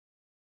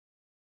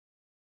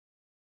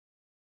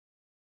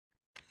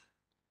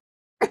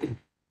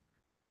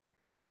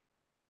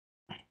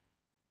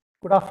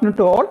Good afternoon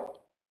to all.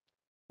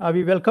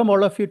 We welcome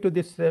all of you to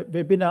this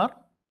webinar.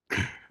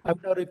 I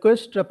would now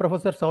request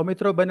Professor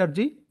Soumitra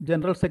Banerjee,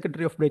 General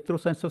Secretary of Breakthrough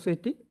Science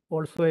Society,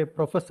 also a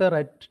professor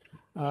at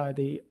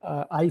the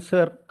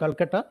ISER,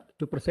 Calcutta,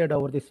 to preside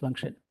over this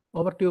function.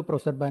 Over to you,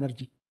 Professor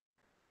Banerjee.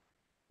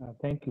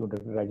 Thank you,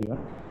 Dr. Rajivan.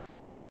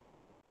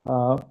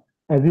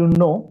 As you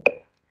know,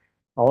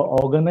 our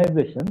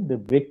organization, the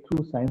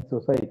Breakthrough Science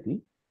Society,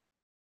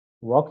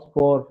 works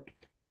for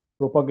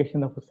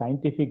propagation of a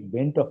scientific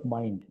bent of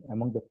mind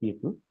among the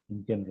people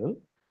in general,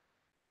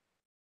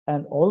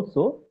 and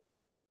also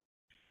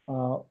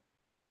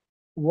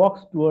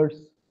works towards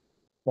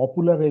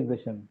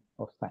popularization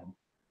of science.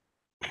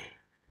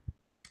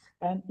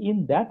 And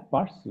in that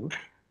pursuit,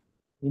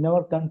 in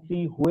our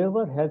country,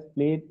 whoever has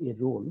played a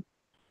role,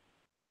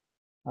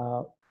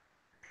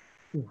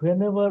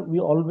 whenever we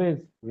always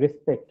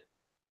respect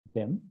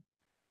them,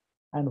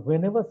 and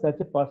whenever such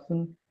a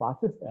person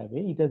passes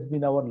away, it has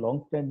been our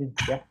long-standing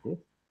practice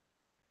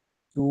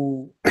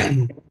to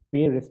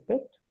pay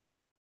respect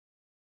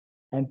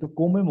and to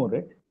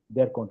commemorate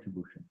their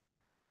contribution.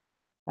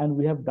 And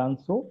we have done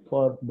so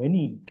for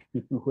many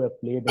people who have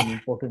played an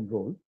important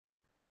role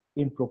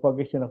in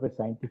propagation of a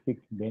scientific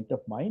bent of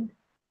mind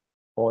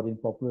or in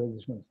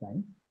popularization of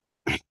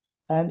science.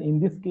 And in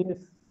this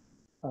case,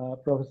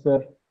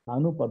 Professor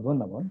Thanu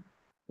Padmanabhan,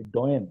 a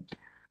doyen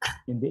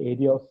in the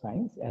area of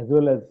science as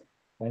well as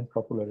science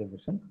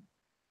popularization,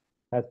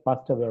 has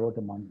passed away about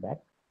a month back.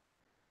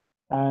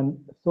 And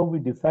so we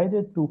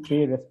decided to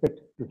pay respect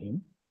to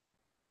him.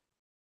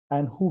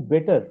 And who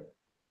better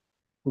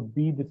would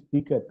be the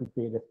speaker to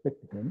pay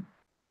respect to him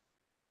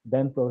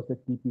than Professor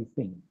T.P.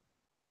 Singh.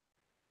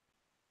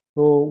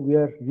 So we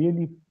are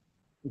really,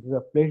 it is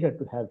a pleasure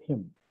to have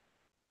him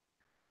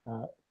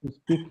to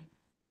speak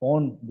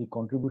on the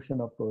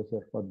contribution of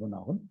Professor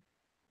Padmanabhan.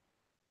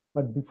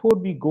 But before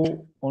we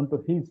go on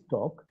to his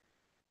talk,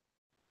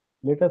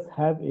 let us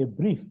have a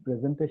brief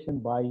presentation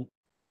by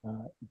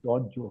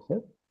George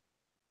Joseph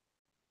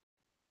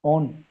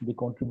on the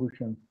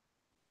contributions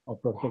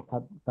of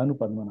Professor Thanu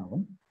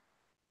Padmanabhan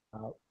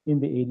in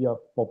the area of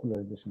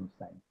popularization of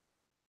science.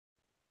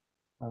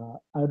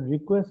 I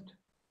request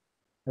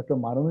Dr.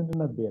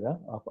 Manorendranath Bera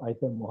of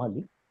ISER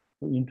Mohali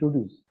to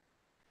introduce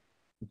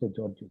Mr.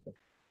 George Joseph.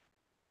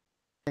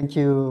 Thank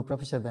you,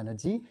 Professor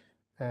Banerjee.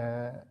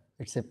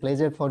 It's a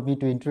pleasure for me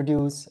to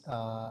introduce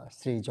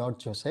Sri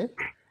George Joseph.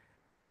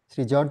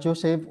 Sri George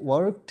Joseph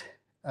worked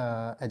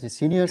as a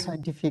senior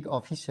scientific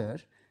officer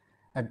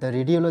at the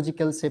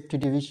Radiological Safety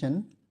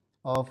Division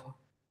of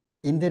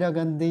Indira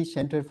Gandhi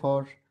Center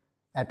for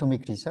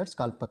Atomic Research,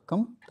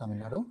 Kalpakkam, Tamil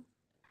Nadu.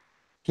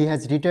 He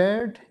has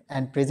retired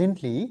and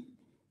presently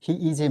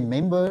he is a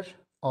member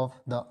of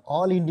the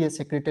All India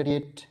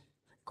Secretariat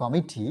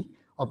Committee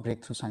of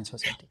Breakthrough Science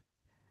Society.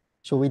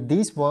 So with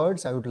these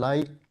words, I would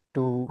like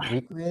to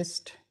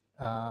request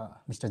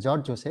Mr.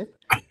 George Joseph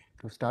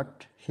to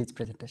start his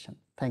presentation.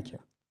 Thank you.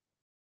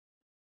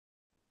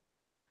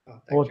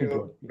 Thank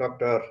you,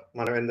 Dr.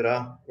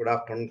 Manavendra. Good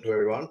afternoon to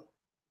everyone.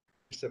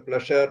 It's a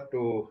pleasure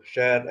to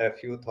share a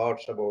few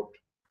thoughts about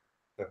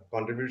the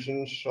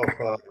contributions of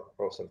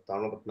Professor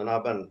Thanu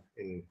Padmanabhan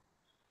in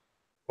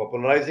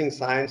popularizing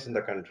science in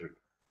the country.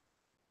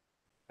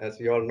 As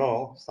we all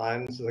know,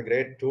 science is a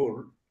great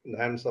tool in the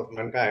hands of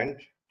mankind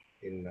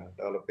in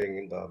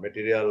developing the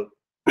material,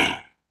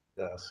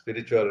 the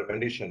spiritual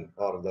condition,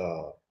 or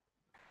the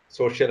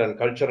social and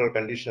cultural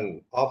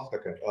condition of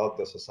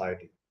the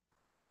society.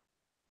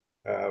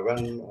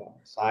 When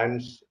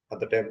science at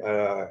the time,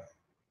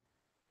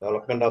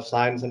 development of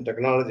science and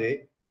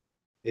technology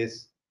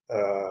is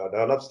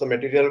develops the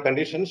material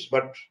conditions,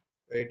 but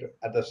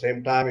at the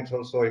same time, it's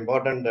also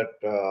important that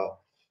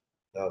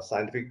the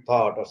scientific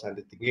thought or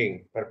scientific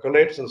thinking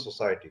percolates in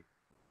society.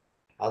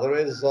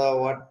 Otherwise,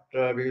 what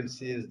we will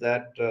see is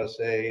that,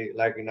 say,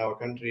 like in our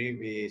country,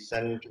 we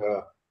send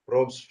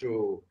probes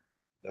to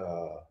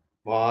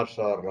Mars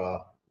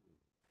or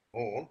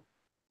Moon.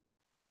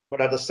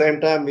 But at the same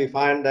time, we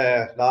find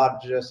a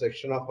large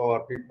section of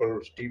our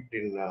people steeped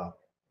in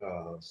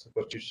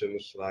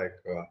superstitions like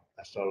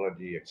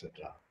astrology,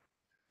 etc.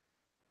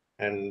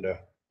 And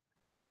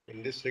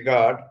in this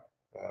regard,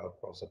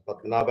 Professor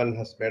Padmanabhan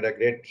has made a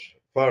great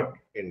effort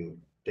in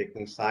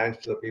taking science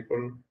to the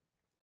people.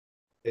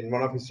 In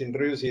one of his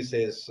interviews, he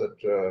says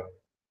that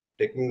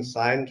taking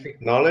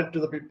scientific knowledge to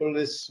the people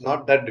is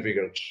not that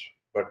difficult,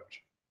 but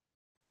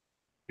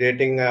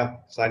creating a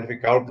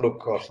scientific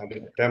outlook or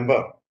scientific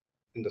temper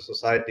in the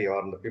society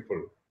or in the people,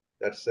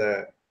 that's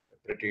a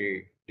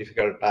pretty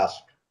difficult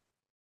task.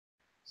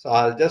 So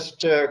I'll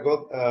just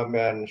go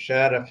and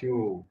share a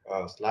few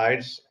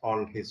slides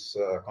on his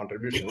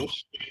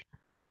contributions.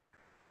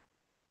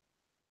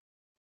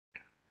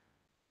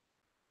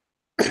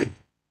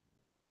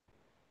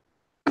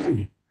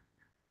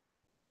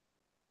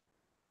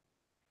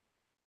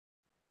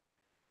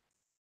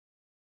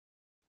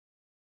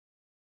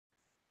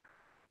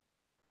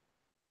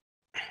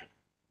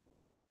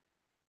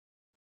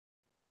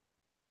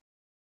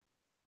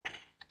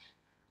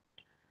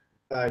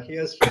 He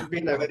has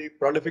been a very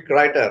prolific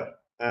writer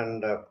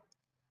and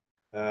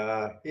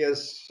he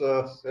has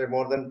say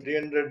more than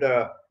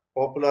 300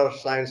 popular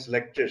science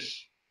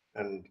lectures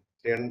and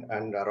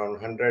around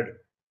 100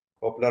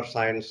 popular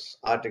science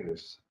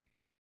articles.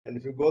 And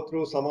if you go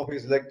through some of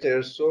his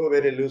lectures, so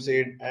very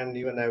lucid and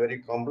even a very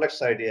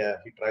complex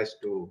idea, he tries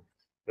to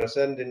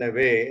present in a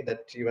way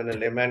that even a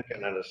layman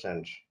can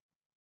understand.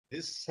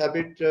 This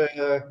habit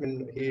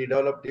he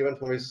developed even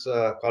from his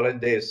college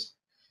days.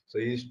 So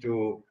he used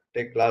to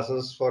take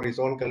classes for his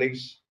own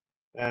colleagues,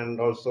 and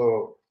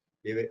also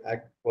he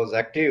was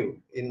active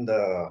in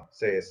the,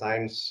 say,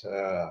 science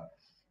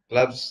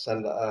clubs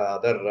and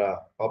other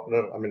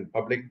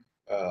public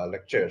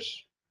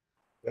lectures,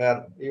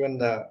 where even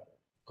the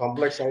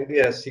complex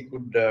ideas he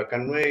could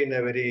convey in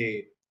a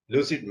very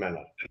lucid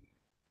manner.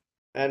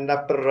 And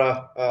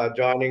after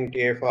joining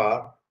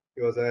TFR,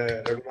 he was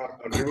a regular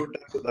contributor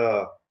to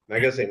the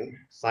magazine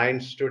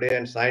Science Today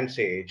and Science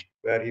Age,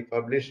 where he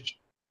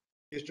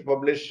used to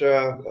publish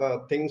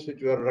things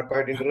which were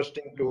quite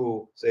interesting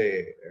to,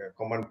 say,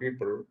 common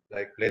people,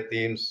 like play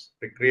themes,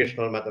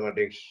 recreational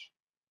mathematics.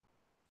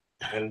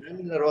 And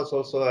then there was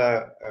also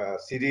a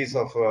series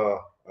of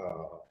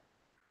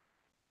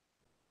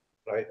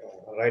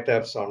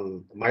write-ups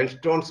on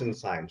milestones in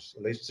science,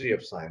 the history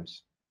of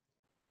science.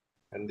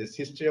 And this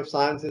history of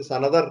science is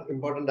another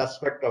important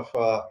aspect of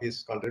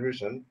his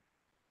contribution.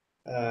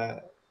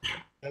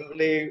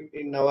 Generally,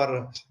 in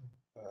our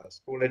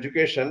school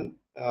education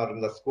or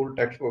in the school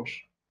textbooks,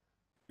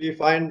 we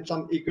find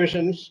some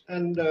equations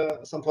and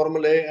some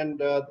formulae,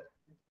 and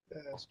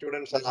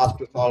students are asked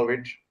to solve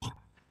it.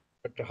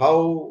 But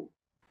how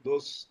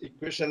those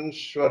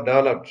equations were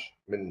developed,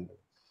 I mean,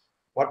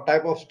 what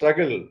type of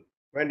struggle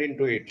went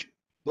into it,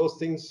 those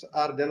things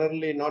are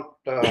generally not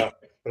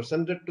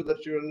presented to the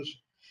students.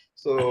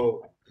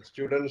 So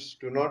students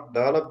do not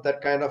develop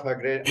that kind of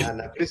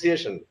an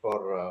appreciation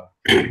for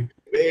the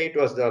way it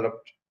was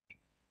developed.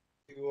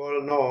 You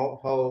all know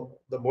how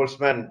the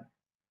Boltzmann,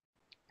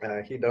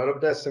 he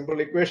developed a simple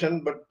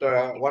equation, but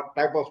what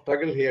type of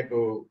struggle he had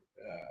to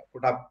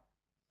put up.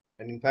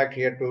 And in fact,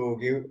 he had to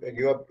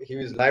give up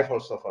his life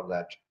also for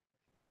that.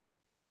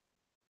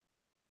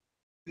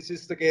 This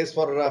is the case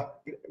for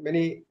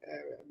very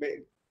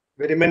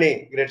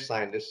many great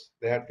scientists.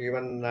 They have to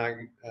even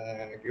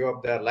give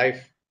up their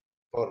life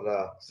for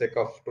the sake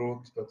of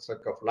truth, for the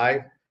sake of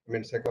life,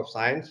 sake of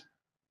science.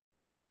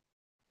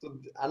 So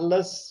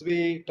unless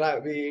we try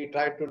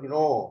to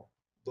know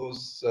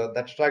those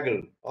that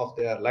struggle of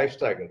their life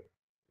struggle,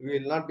 we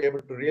will not be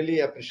able to really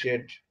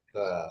appreciate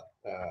the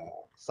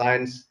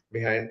science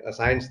behind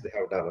science they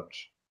have developed.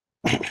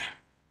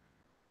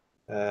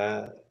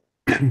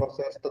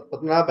 Professor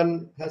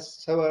Padmanabhan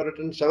has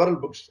written several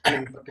books.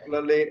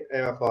 Particularly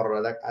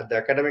for at the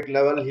academic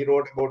level, he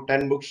wrote about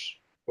 10 books.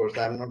 Of course,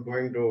 I'm not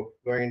going to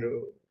go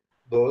into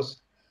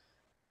those.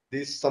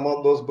 Some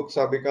of those books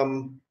have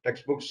become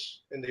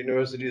textbooks in the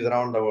universities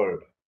around the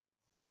world.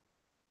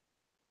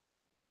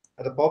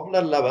 At the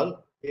popular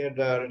level, he had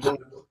written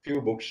a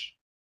few books.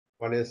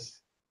 One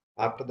is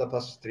After the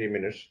First 3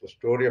 Minutes, the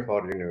story of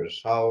our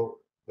universe, how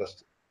the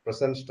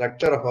present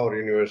structure of our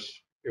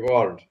universe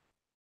evolved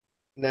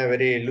in a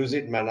very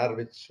lucid manner,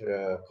 which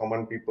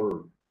common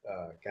people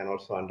can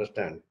also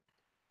understand.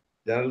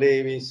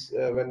 Generally,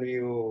 when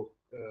you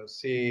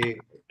see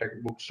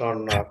textbooks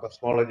on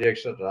cosmology,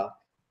 etc.,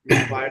 you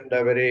find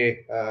a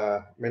very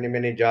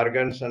many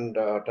jargons and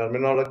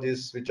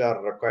terminologies which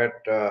are quite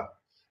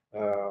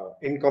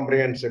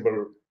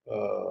incomprehensible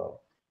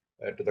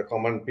to the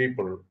common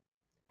people.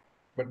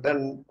 But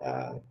then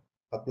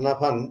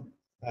Padmanabhan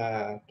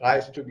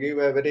tries to give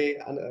a very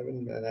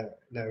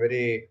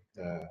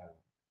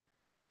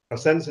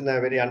presents in a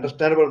very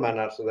understandable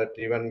manner so that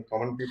even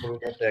common people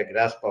get a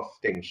grasp of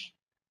things.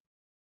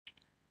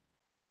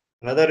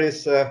 Another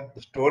is the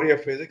story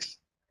of physics,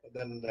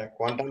 then the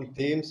quantum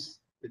themes,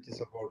 which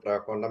is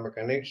about quantum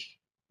mechanics.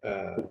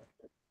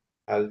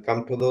 I'll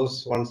come to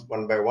those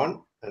one by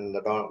one, and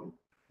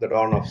the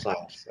dawn of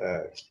science,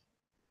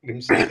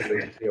 glimpse into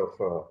the history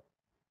of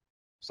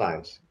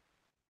science.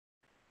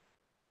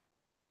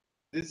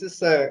 This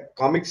is a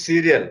comic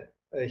serial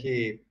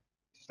he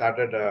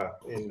started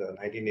in the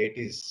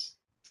 1980s.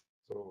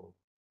 So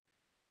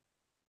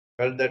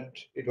felt that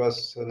it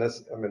was,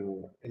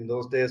 in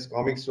those days,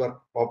 comics were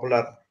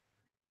popular.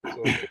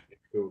 So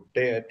to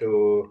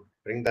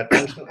bring the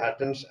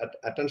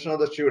attention of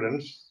the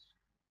students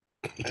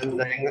and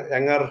the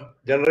younger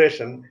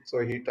generation, so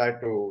he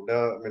tried to,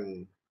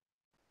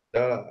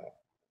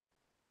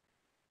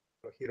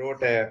 he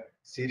wrote a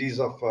series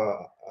of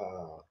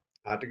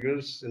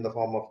articles in the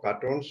form of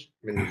cartoons,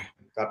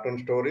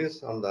 cartoon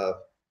stories on the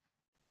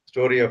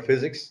story of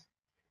physics.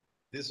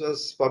 This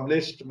was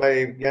published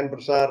by Gyan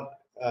Prasad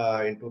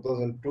in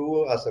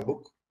 2002 as a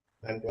book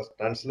and was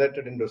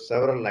translated into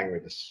several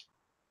languages.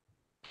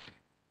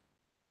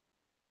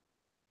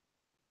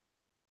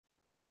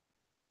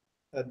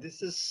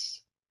 This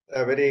is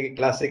a very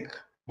classic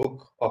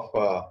book of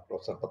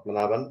Professor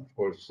Padmanabhan. Of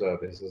course,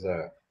 this is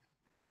a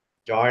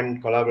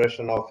joint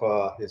collaboration of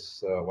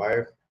his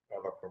wife,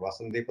 Dr.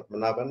 Vasanthi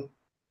Padmanabhan,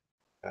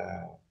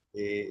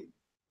 he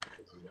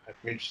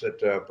admits that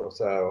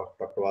Professor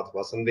Dr.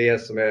 Vasanthi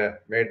has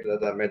made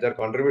the major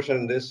contribution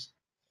in this.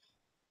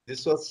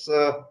 This was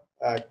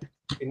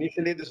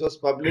initially this was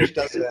published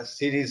as a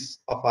series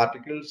of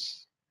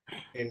articles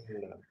in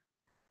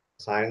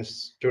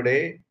Science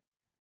Today,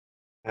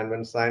 and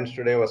when Science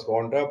Today was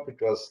wound up, it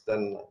was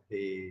then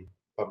he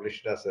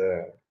published as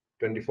a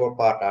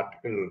 24-part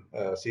article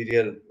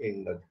serial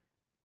in the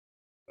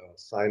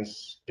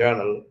science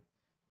journal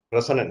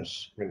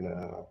Resonance in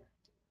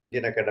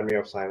Indian Academy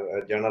of Science,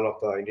 Journal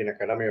of the Indian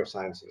Academy of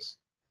Sciences.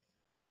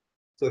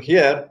 So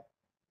here,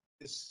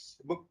 this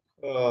book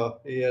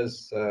he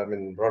has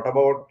brought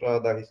about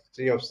the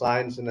history of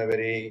science in a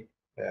very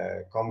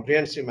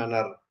comprehensive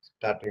manner,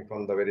 starting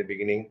from the very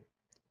beginning.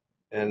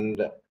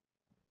 And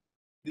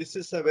this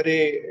is a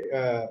very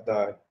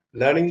the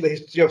learning the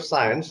history of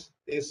science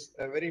is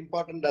a very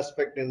important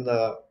aspect in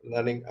the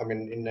learning. I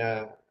mean, in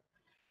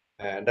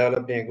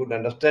developing a good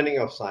understanding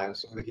of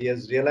science. So he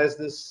has realized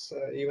this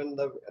even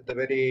at the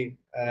very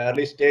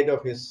early stage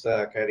of his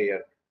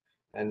career,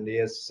 and he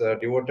has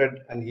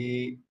devoted, and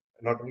he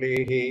not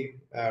only he,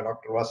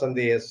 Dr.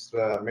 Vasanthi has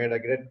made a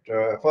great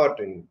effort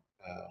in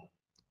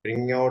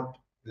bringing out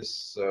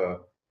this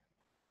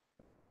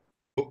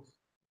book.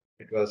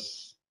 It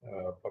was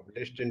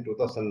published in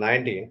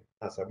 2019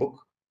 as a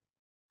book.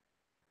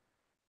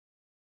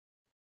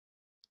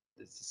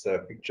 This is a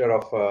picture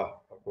of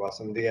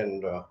Vasanthi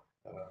and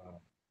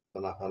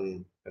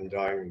Padmanabhan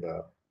enjoying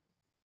the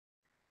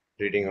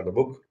reading of the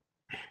book.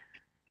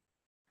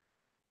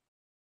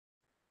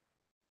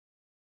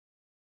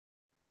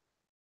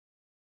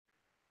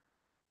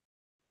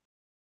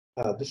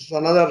 This is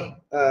another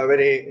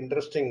very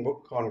interesting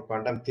book on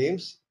quantum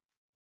themes.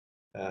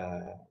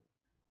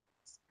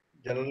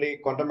 Generally,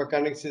 quantum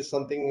mechanics is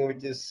something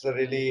which is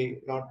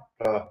really not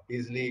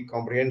easily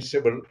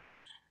comprehensible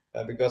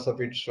because of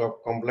its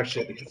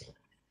complexity.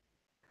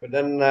 But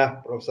then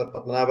Professor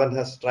Padmanabhan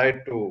has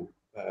tried to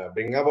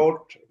bring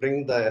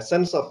the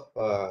essence of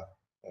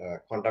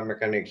quantum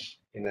mechanics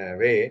in a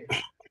way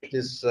which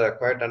is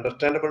quite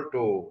understandable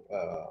to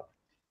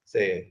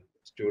say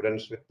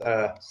students with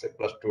say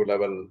 +2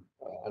 level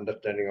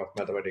understanding of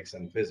mathematics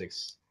and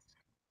physics.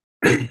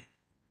 This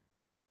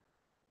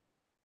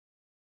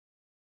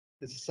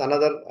is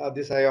another,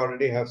 this I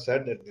already have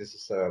said that this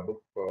is a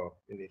book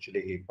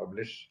initially he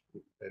published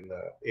in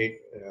the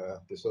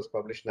this was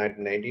published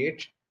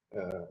 1998.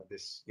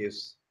 This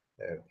gives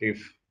a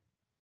brief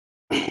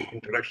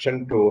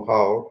introduction to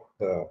how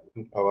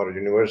our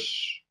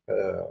universe,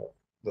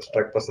 the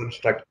structures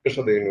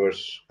of the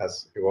universe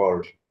has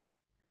evolved.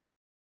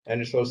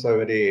 And it's also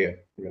a very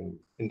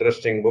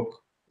interesting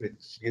book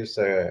which gives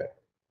a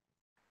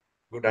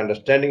good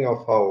understanding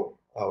of how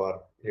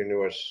our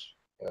universe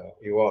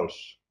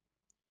evolves.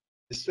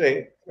 This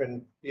way,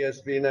 when he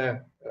has been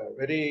a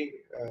very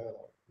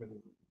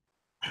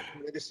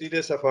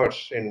serious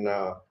efforts in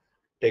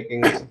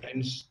taking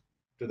science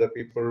to the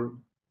people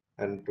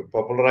and to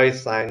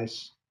popularize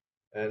science,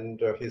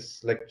 and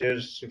his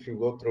lectures, if you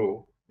go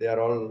through, they are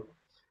all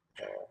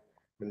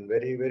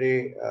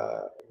very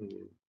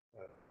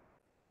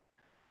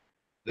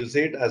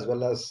lucid, as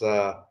well as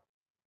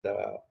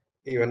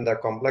even the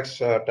complex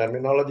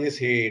terminologies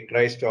he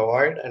tries to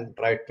avoid and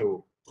try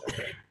to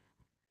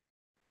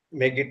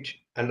make it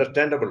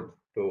understandable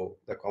to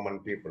the common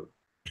people.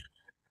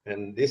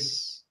 And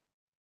this,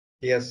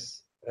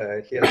 it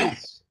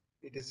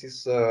is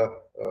his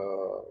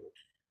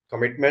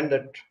commitment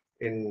that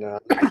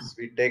unless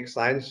we take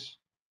science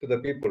to the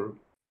people,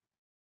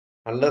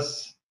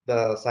 unless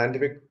the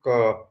scientific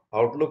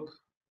outlook,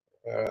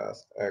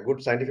 a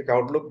good scientific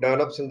outlook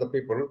develops in the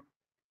people,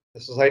 the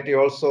society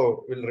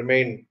also will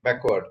remain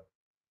backward.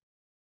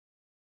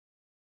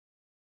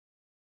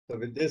 So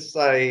with this,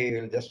 I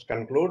will just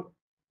conclude.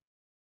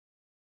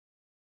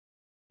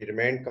 We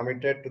remain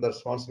committed to the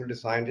responsibility of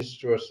scientists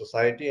towards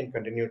society and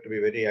continue to be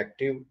very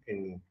active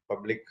in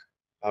public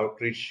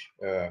outreach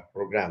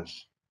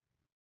programs.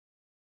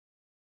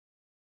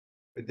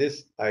 With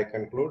this, I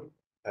conclude.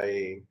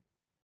 I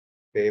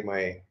pay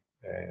my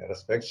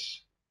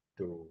respects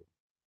to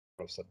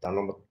Professor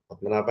Thanu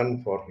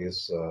Padmanabhan for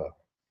his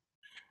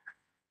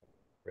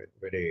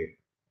very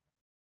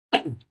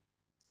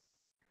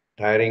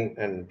tiring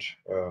and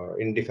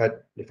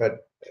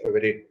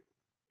very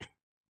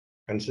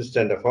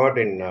consistent effort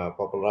in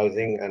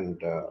popularizing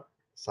and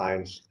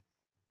science.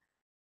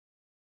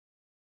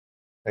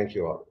 Thank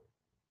you all.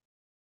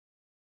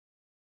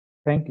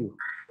 Thank you,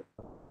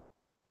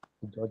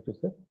 George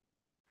Joseph.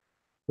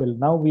 Well,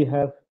 now we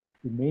have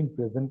the main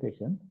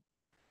presentation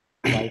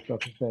by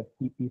Professor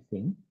P.P.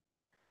 Singh.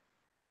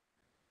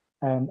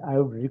 And I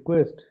would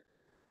request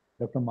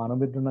Dr.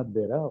 Manobendranath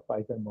Bera of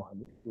Aitar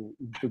Mohali to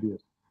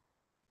introduce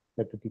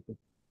Dr. P.P.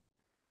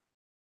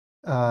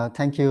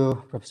 Thank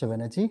you, Professor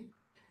Banerjee.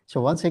 So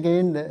once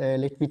again,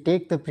 let me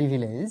take the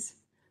privilege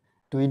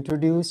to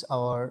introduce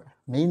our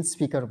main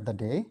speaker of the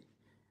day,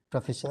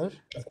 Professor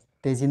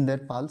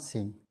Tejinder Pal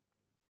Singh.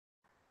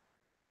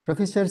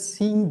 Professor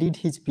Singh did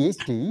his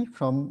PhD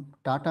from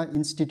Tata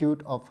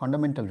Institute of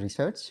Fundamental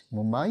Research,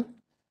 Mumbai,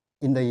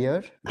 in the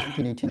year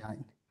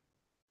 1989.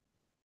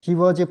 He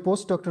was a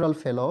postdoctoral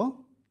fellow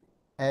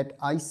at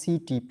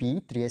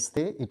ICTP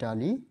Trieste,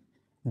 Italy,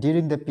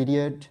 during the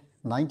period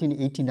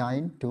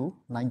 1989 to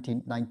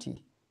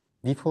 1990,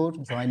 before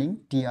joining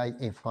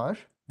TIFR,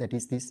 that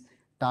is this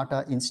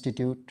Tata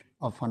Institute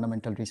of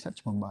Fundamental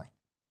Research, Mumbai,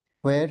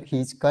 where he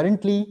is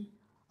currently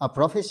a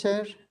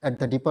professor at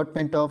the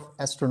Department of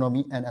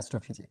Astronomy and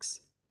Astrophysics.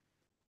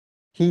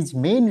 His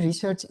main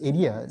research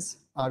areas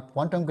are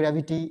quantum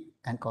gravity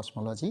and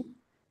cosmology.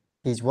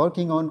 He is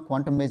working on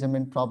quantum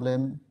measurement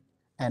problem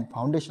and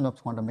foundation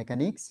of quantum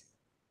mechanics,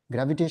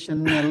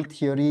 gravitational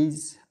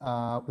theories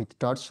with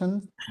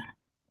torsion,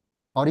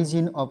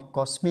 origin of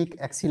cosmic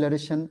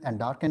acceleration and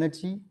dark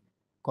energy,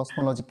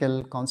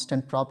 cosmological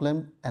constant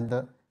problem and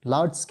the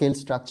large-scale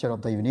structure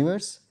of the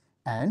universe,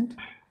 and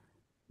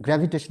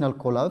gravitational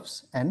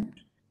collapse and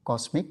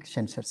cosmic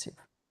censorship.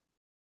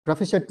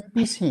 Professor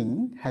T.P.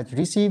 Singh has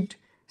received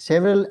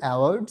several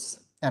awards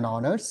and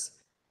honors,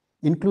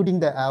 including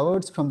the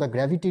awards from the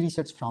Gravity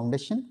Research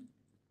Foundation.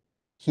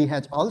 He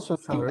has also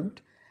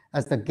served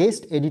as the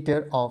guest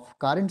editor of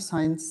Current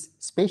Science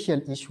special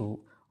issue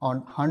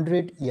on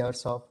 100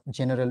 years of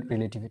general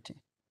relativity,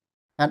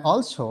 and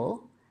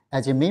also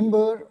as a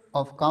member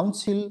of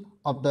Council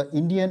of the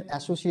Indian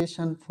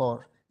Association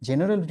for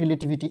General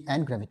Relativity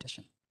and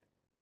Gravitation.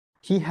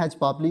 He has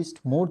published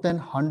more than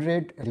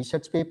 100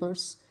 research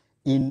papers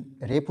in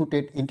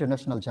reputed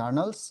international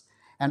journals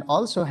and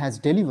also has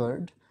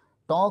delivered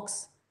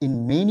talks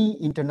in many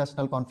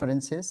international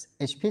conferences,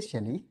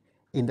 especially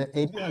in the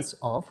areas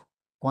of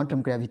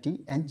quantum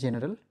gravity and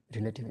general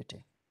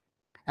relativity.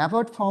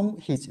 Apart from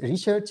his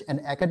research and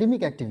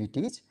academic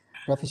activities,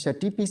 Professor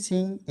T.P.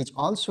 Singh is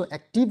also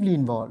actively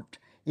involved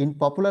in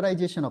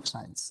popularization of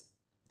science.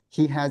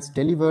 He has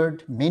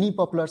delivered many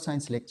popular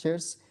science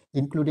lectures,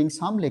 including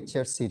some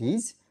lecture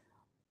series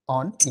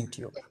on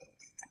YouTube.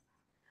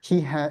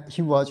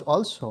 He was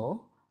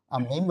also a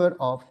member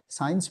of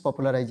Science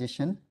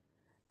Popularization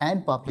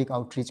and Public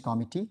Outreach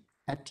Committee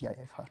at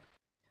TIFR.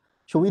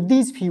 So with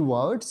these few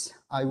words,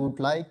 I would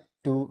like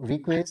to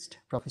request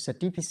Professor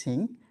T.P.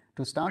 Singh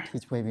to start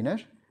his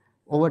webinar.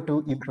 Over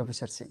to you,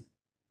 Professor Singh.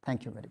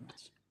 Thank you very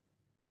much.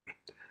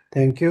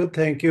 Thank you.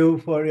 Thank you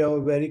for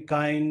your very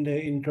kind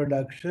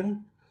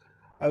introduction.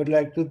 I would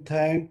like to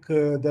thank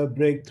the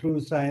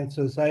Breakthrough Science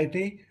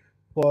Society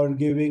for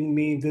giving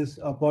me this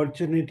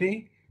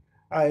opportunity.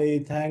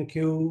 I thank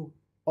you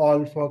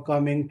all for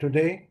coming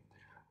today.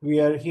 We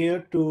are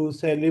here to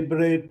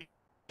celebrate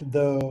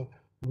the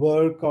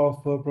work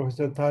of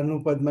Professor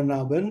Thanu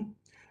Padmanabhan,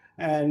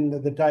 and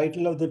the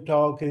title of the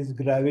talk is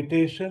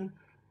Gravitation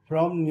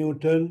from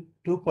Newton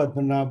to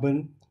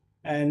Padmanabhan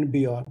and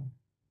Beyond.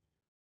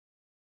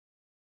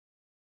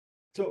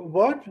 So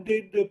what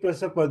did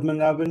Professor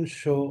Padmanabhan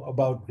show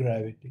about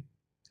gravity?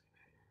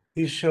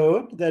 He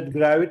showed that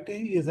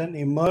gravity is an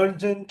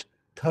emergent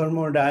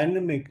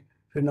thermodynamic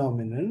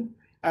phenomenon.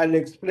 I'll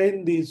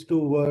explain these two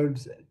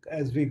words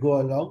as we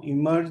go along,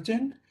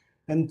 emergent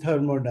and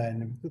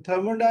thermodynamic. So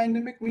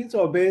thermodynamic means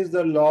obeys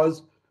the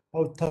laws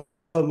of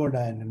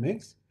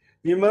thermodynamics.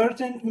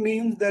 Emergent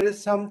means there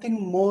is something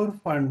more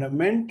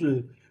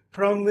fundamental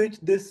from which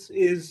this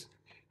is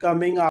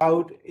coming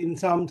out in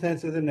some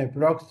sense as an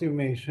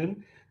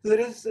approximation. There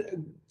is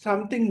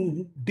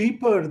something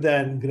deeper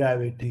than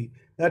gravity.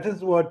 That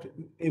is what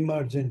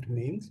emergent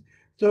means.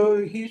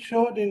 So he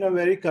showed in a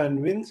very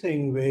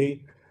convincing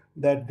way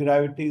that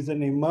gravity is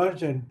an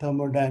emergent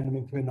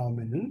thermodynamic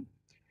phenomenon.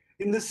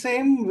 In the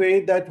same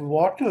way that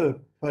water,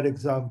 for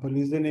example,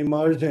 is an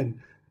emergent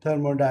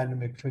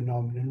thermodynamic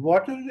phenomenon.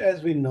 Water,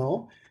 as we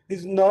know,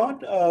 is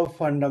not a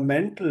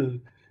fundamental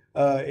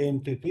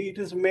entity. It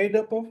is made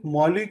up of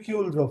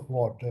molecules of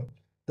water.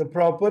 The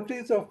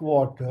properties of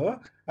water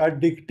are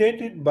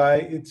dictated by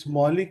its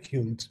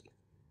molecules.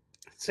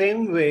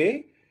 Same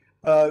way,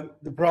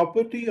 the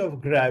property of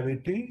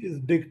gravity is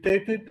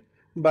dictated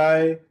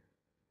by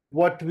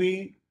what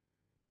we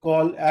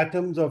call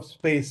atoms of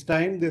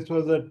space-time. This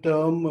was a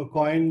term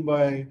coined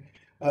by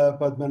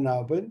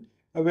Padmanabhan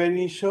when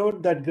he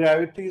showed that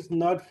gravity is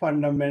not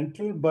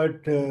fundamental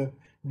but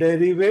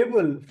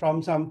derivable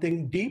from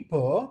something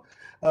deeper.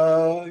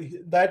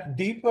 That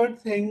deeper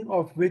thing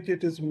of which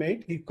it is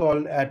made, he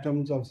called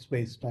atoms of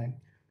space-time.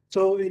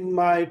 So in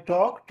my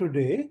talk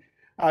today,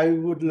 I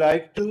would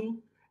like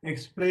to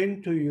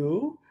explain to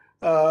you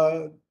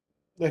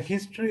the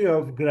history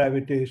of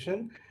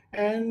gravitation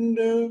and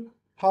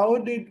how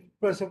did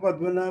Professor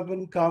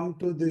Padmanabhan come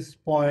to this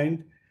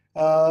point.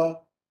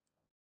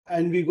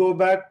 And we go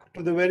back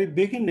to the very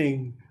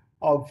beginning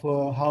of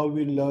how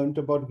we learned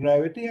about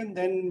gravity, and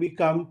then we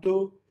come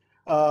to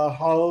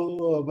how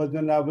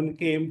Padmanabhan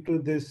came to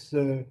this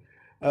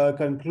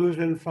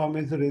conclusion from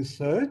his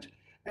research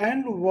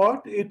and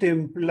what it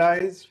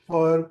implies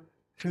for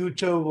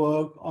future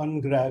work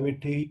on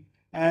gravity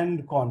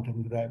and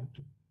quantum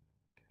gravity.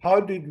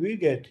 How did we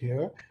get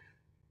here?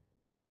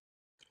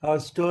 Our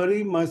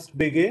story must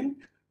begin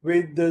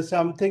with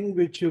something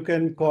which you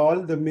can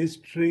call the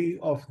mystery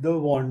of the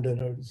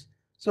wanderers.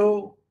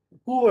 So,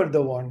 who were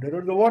the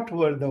wanderers? What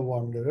were the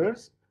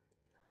wanderers?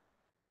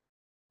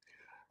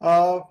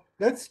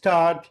 Let's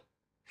start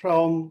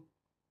from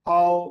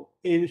how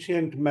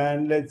ancient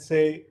man, let's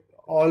say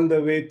all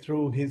the way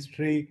through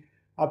history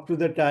up to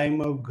the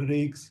time of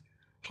Greeks,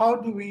 how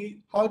did we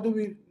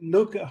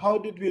look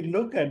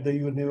at the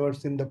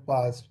universe in the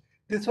past?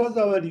 This was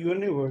our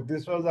universe,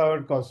 this was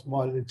our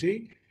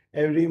cosmology.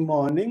 Every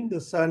morning the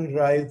sun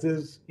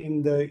rises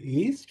in the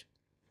east,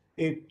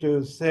 it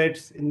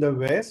sets in the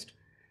west,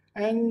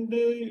 and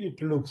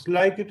it looks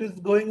like it is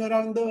going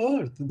around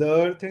the earth. The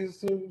earth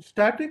is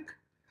static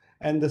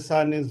and the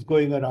sun is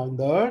going around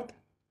the earth.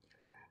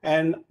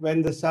 And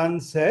when the sun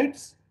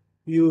sets,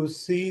 you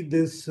see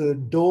this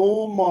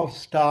dome of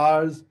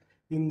stars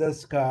in the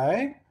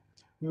sky,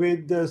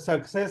 with the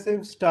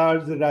successive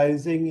stars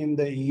rising in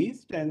the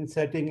east and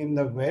setting in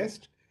the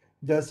west,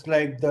 just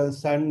like the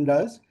sun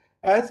does,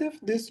 as if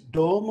this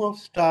dome of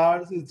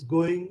stars is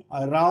going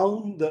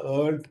around the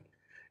earth,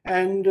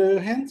 and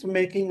hence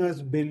making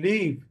us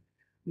believe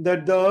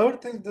that the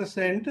earth is the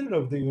center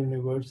of the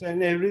universe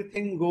and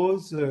everything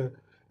goes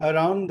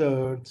around the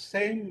earth.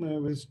 Same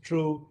is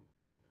true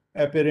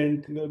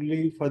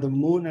apparently for the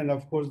moon, and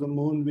of course the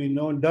moon we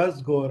know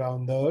does go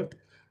around the earth.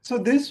 So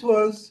this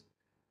was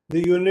the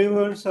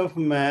universe of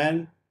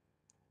man,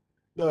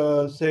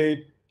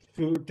 say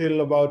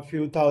till about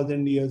few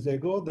thousand years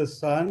ago. The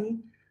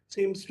sun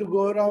seems to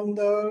go around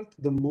the earth,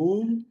 the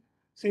moon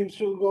seems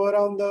to go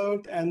around the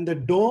earth, and the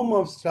dome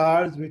of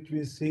stars which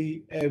we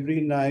see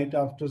every night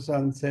after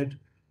sunset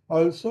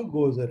also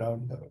goes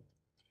around the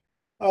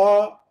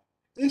earth.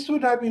 This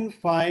would have been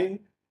fine,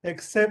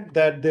 except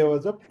that there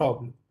was a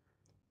problem.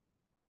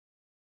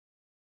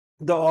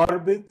 The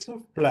orbits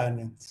of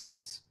planets.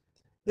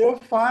 There were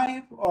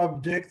 5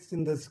 objects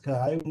in the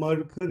sky: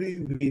 Mercury,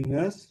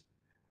 Venus,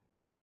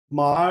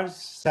 Mars,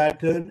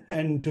 Saturn,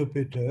 and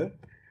Jupiter,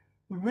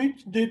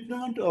 which did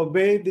not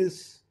obey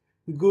this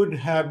good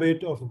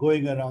habit of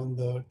going around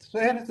the Earth. So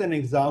here is an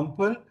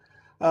example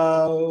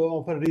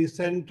of a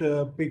recent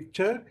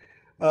picture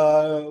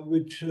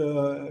which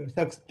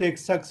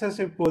takes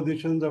successive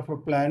positions of a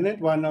planet.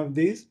 One of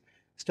these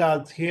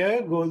starts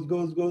here, goes.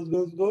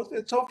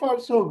 It's so far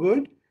so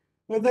good,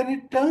 but then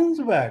it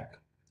turns back.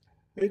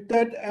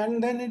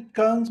 And then it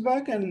comes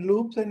back and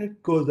loops and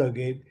it goes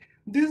again.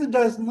 This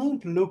does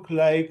not look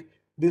like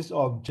this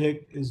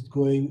object is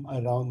going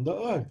around the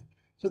earth.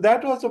 So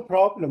that was a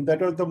problem.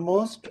 That was the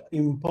most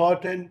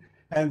important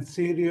and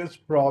serious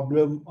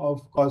problem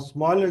of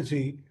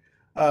cosmology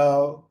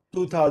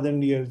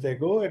 2000 years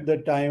ago at the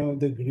time of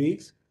the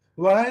Greeks.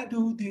 Why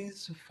do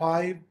these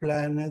 5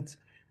 planets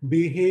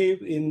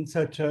behave in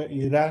such an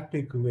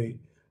erratic way?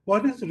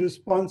 What is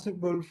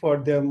responsible for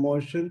their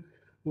motion?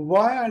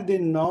 Why are they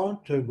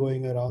not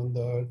going around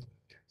the earth?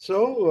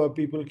 So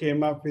people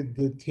came up with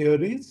the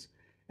theories.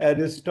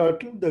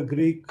 Aristotle, the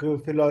Greek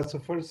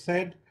philosopher,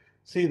 said,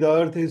 see, the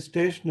earth is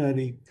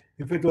stationary.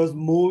 If it was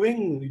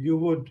moving, you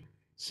would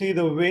see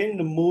the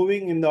wind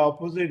moving in the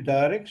opposite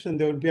direction.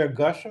 There would be a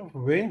gush of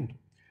wind.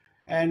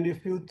 And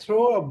if you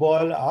throw a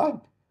ball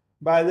up,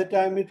 by the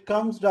time it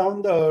comes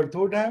down, the earth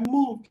would have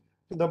moved.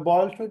 So the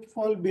ball should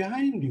fall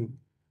behind you,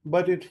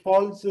 but it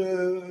falls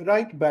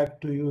right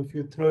back to you if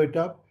you throw it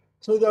up.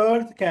 So the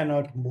earth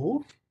cannot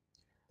move.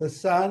 The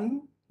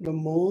sun, the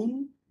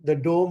moon, the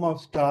dome of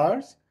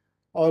stars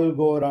all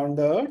go around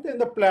the earth, and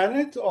the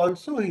planets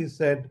also, he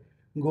said,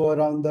 go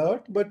around the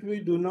earth, but we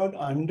do not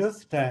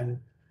understand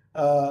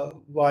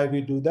why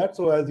we do that.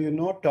 So as you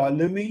know,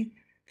 Ptolemy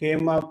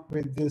came up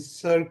with these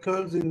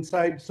circles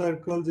inside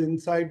circles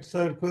inside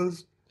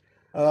circles,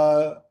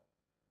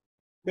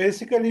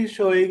 basically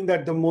showing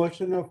that the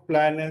motion of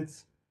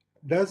planets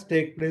does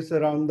take place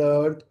around the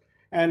earth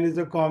and is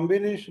a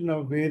combination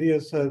of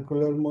various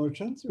circular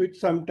motions, which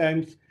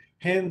sometimes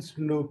hence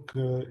look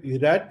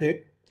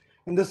erratic.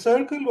 And the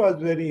circle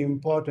was very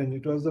important.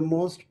 It was the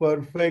most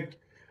perfect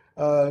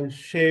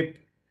shape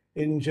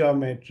in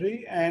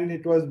geometry, and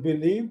it was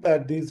believed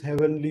that these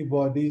heavenly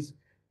bodies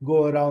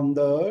go around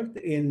the earth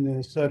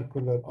in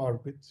circular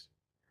orbits.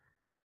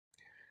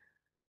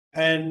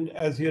 And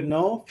as you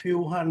know,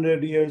 few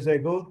hundred years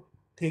ago,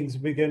 things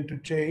began to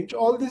change.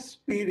 All this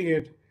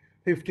period,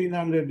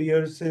 1500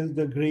 years since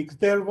the Greeks,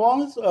 there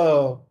was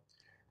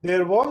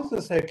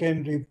a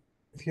secondary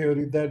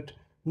theory that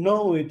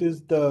no, it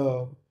is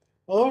the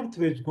earth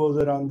which goes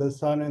around the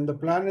sun and the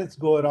planets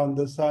go around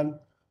the sun,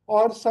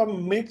 or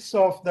some mix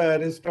of the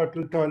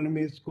Aristotle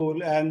Ptolemy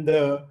school and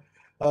the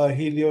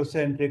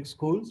heliocentric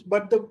schools.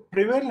 But the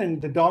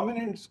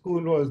dominant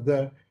school was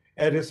the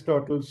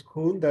Aristotle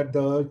school, that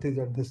the earth is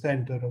at the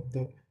center of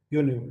the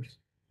universe.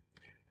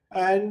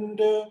 And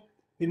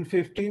in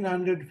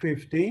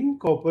 1515,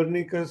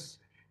 Copernicus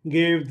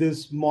gave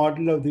this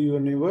model of the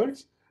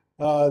universe,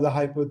 the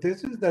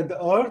hypothesis that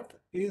the earth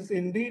is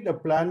indeed a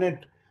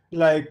planet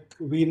like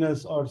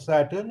Venus or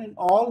Saturn, and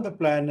all the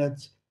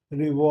planets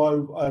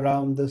revolve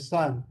around the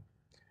sun.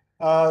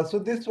 So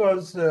this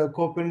was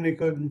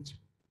Copernicus'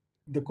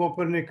 the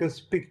Copernicus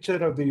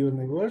picture of the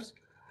universe.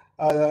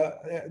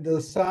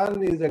 The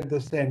sun is at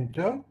the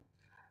center,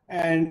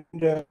 and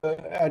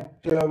at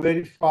a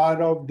very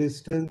far off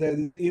distance, there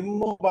is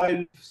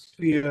immobile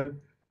sphere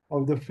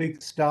of the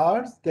fixed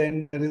stars.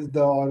 Then there is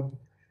the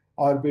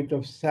orbit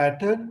of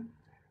Saturn,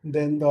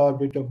 then the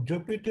orbit of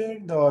Jupiter,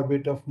 the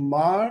orbit of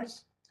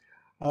Mars.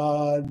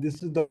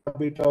 This is the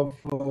orbit of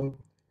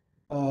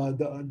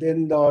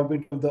then the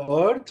orbit of the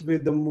Earth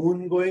with the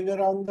moon going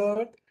around the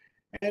Earth,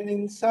 and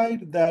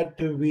inside that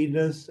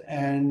Venus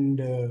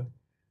and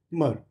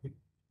Mercury.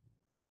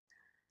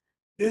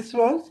 This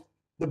was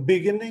the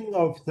beginning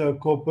of the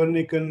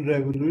Copernican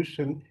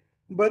revolution,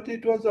 but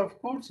it was,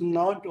 of course,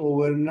 not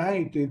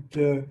overnight. It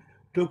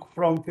took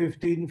from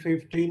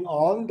 1515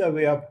 all the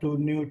way up to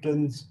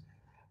Newton's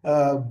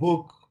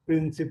book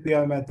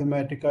Principia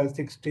Mathematica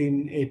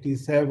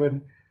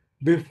 1687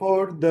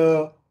 before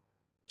the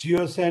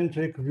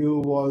geocentric view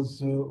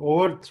was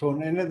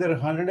overthrown. Another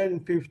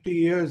 150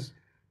 years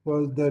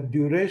was the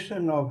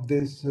duration of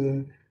this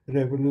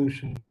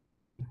revolution.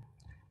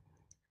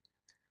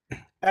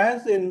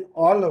 As in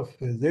all of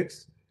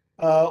physics,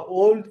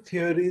 old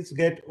theories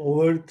get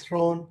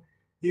overthrown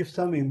if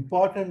some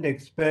important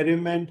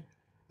experiment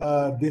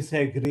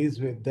disagrees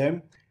with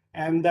them.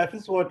 And that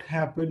is what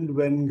happened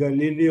when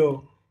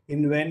Galileo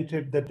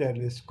invented the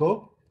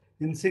telescope.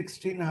 In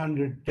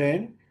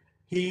 1610,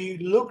 he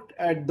looked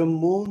at the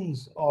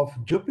moons of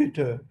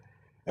Jupiter.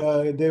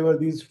 There were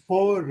these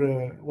four,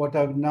 what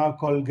are now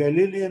called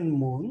Galilean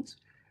moons,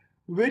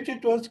 which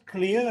it was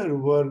clear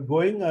were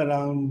going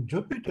around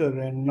Jupiter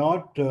and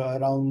not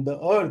around the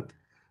Earth.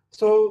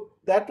 So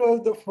that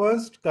was the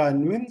first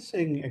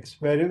convincing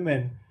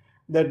experiment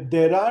that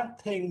there are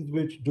things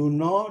which do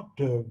not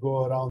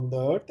go around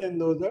the Earth,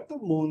 and those are the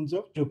moons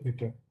of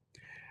Jupiter.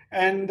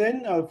 And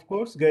then, of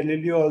course,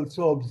 Galileo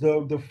also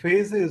observed the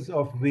phases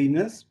of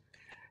Venus,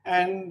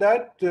 and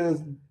that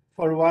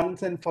for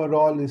once and for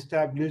all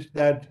established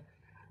that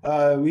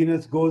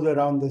Venus goes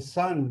around the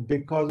sun,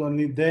 because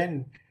only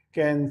then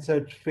can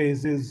such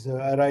phases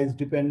arise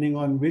depending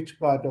on which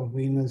part of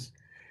Venus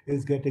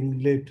is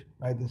getting lit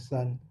by the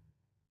sun.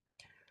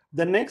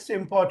 The next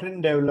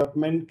important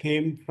development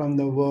came from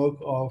the work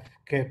of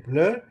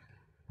Kepler,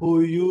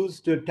 who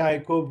used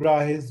Tycho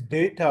Brahe's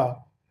data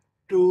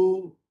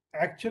to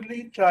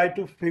actually try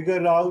to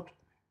figure out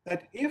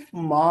that if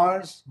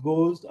Mars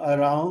goes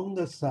around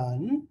the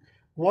sun,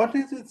 what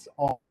is its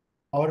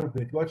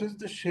orbit? What is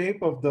the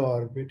shape of the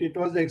orbit? It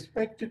was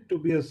expected to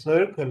be a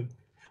circle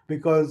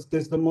because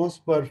this is the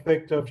most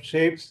perfect of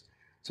shapes.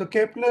 So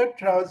Kepler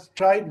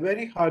tried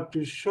very hard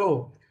to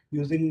show,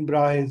 using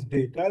Brahe's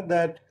data,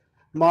 that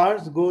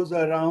Mars goes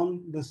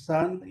around the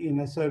sun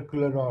in a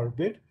circular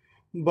orbit.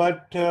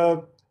 But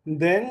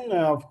then,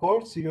 of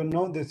course, you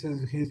know, this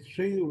is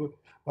history.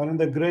 One of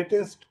the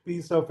greatest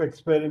piece of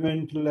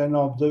experimental and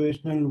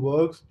observational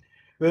works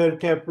where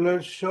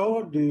Kepler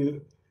showed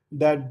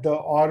that the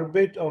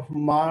orbit of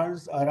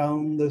Mars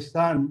around the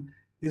sun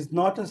is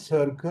not a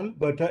circle,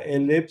 but an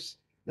ellipse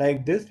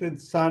like this, with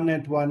sun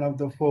at one of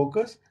the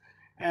focus,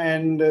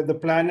 and the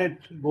planet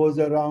goes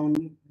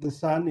around the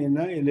sun in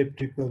an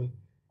elliptical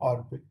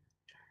orbit.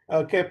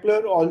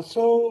 Kepler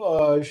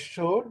also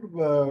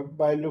showed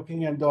by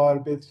looking at the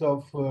orbits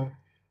of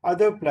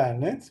other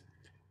planets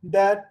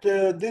that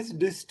this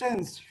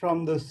distance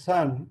from the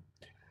sun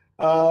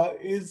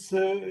is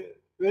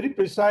very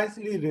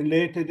precisely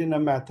related in a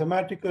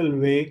mathematical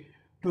way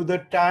to the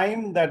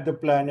time that the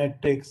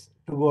planet takes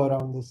to go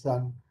around the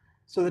sun.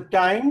 So the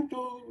time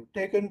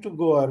taken to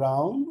go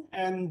around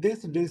and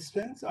this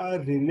distance are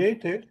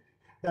related.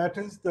 That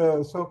is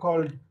the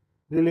so-called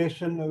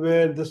relation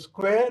where the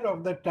square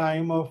of the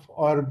time of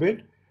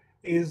orbit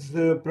is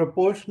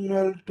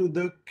proportional to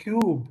the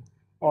cube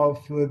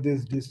of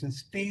this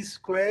distance. T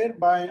square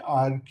by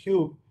r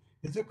cube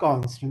is a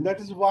constant. That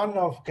is one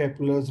of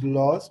Kepler's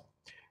laws.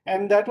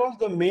 And that was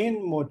the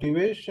main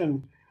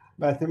motivation,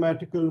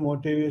 mathematical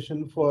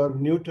motivation for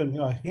Newton,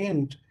 a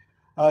hint.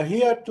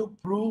 He had to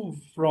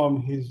prove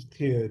from his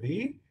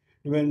theory,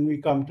 when we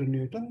come to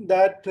Newton,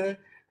 that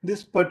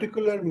this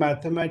particular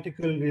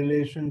mathematical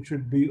relation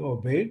should be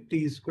obeyed.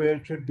 T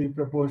squared should be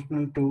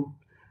proportional to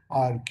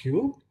r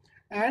cube,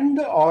 and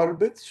the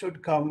orbits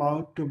should come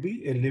out to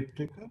be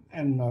elliptical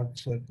and not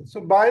circular. So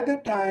by the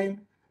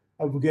time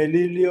of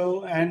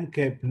Galileo and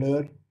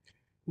Kepler,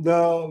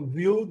 the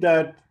view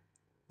that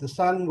the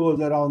sun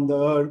goes around the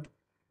earth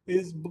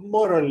is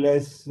more or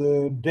less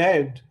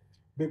dead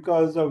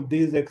because of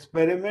these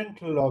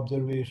experimental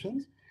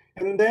observations.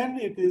 And then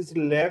it is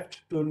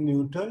left to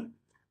Newton,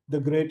 the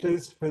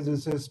greatest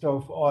physicist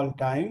of all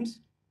times,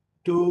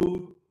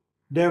 to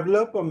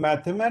develop a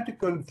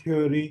mathematical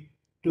theory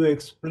to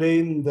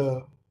explain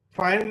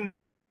finally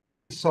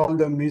solve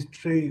the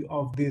mystery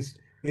of this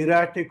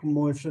erratic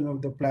motion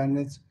of the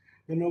planets.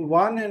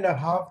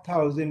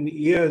 1,500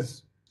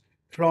 years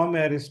from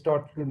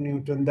Aristotle to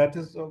Newton. That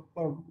is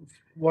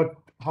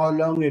how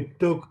long it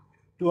took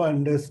to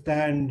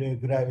understand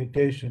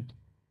gravitation.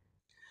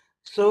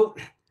 So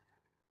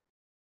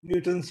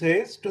Newton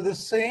says, to the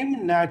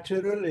same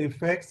natural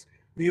effects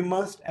we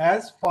must,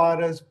 as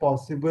far as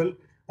possible,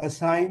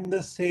 assign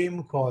the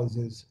same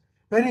causes.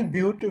 Very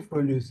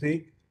beautiful, you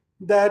see,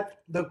 that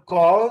the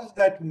cause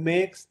that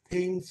makes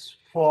things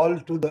fall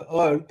to the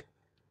earth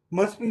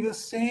must be the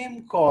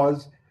same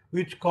cause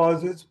which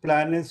causes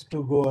planets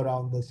to go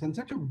around the sun.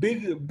 Such a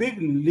big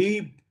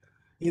leap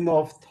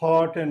of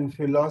thought and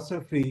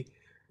philosophy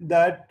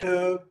that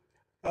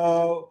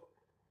uh,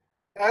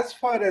 as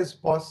far as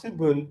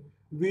possible,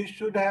 we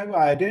should have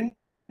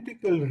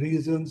identical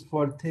reasons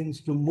for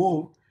things to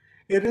move,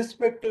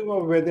 irrespective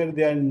of whether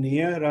they are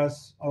near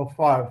us or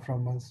far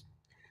from us.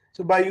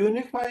 So, by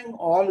unifying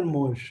all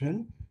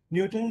motion,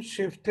 Newton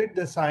shifted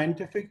the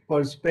scientific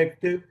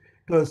perspective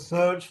to a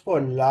search for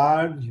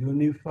large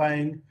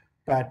unifying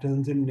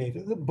patterns in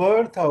nature. The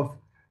birth of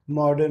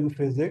modern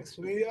physics.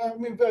 We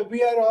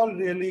are all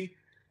really,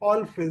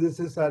 all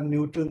physicists are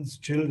Newton's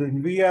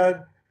children. We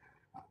are,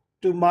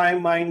 to my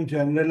mind,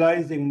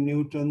 generalizing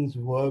Newton's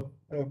work.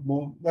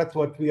 That's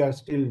what we are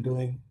still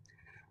doing.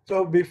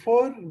 So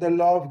before the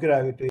law of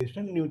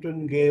gravitation,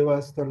 Newton gave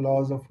us the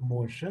laws of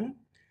motion.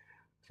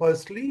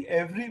 Firstly,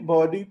 every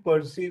body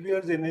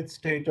perseveres in its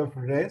state of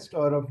rest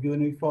or of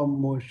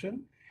uniform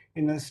motion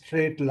in a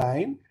straight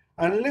line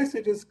unless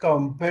it is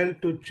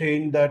compelled to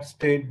change that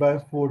state by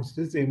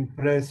forces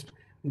impressed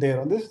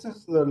thereon. This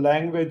is the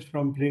language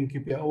from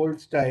Principia,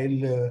 old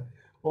style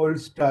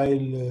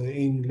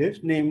English.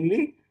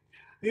 Namely,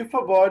 if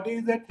a body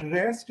is at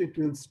rest, it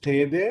will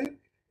stay there.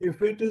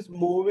 If it is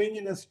moving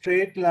in a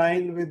straight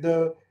line with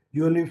a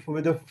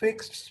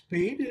fixed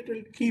speed, it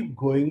will keep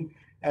going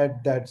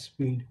at that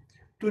speed.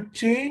 To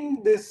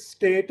change this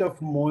state of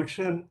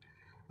motion,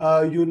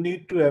 you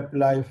need to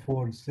apply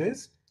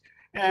forces.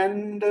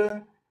 And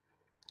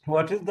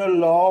what is the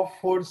law of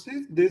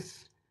forces?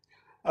 This,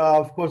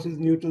 of course, is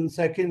Newton's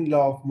second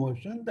law of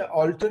motion. The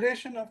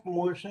alteration of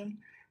motion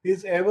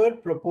is ever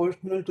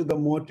proportional to the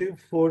motive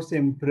force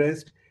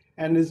impressed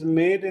and is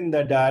made in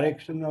the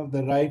direction of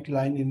the right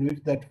line in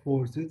which that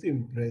force is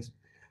impressed.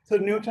 So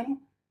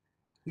Newton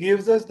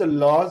gives us the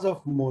laws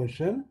of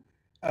motion.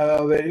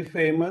 A very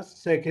famous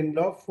second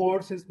law: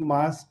 force is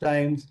mass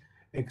times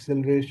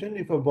acceleration.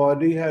 If a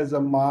body has a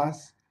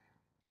mass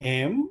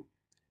m,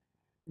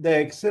 the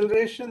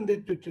acceleration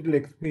that it will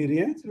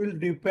experience will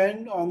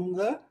depend on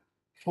the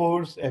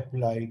force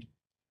applied.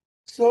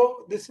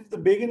 So this is the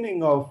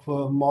beginning of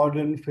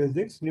modern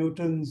physics,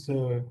 Newton's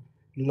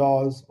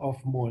laws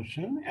of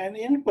motion, and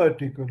in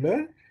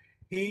particular,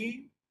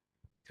 he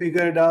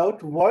figured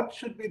out what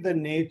should be the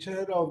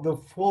nature of the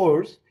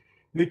force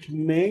which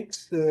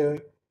makes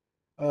the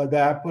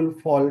apple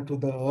fall to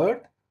the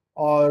earth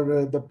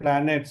or the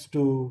planets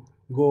to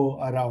go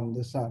around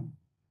the sun.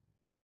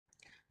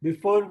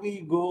 Before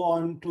we go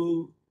on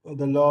to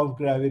the law of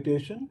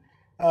gravitation,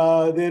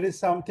 there is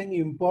something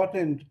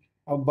important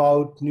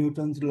about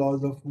Newton's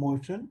laws of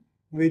motion,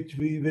 which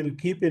we will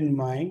keep in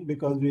mind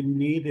because we'll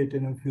need it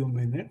in a few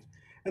minutes.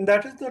 And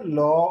that is the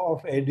law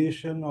of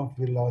addition of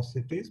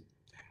velocities.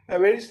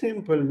 Very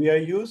simple, we are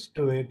used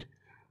to it,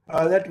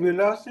 that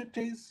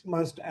velocities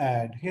must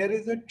add. Here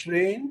is a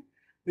train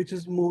which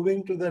is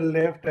moving to the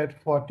left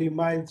at 40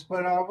 miles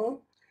per hour.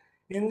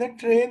 In the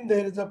train,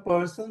 there is a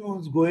person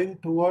who's going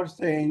towards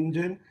the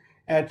engine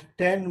at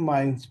 10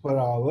 miles per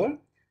hour.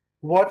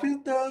 What is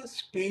the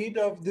speed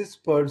of this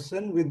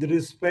person with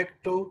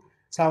respect to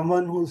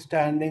someone who's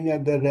standing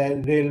at the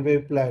railway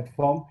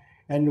platform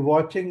and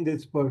watching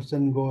this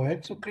person go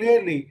ahead? So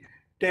clearly,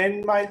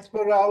 10 miles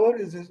per hour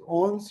is his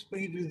own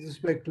speed with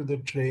respect to the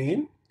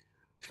train.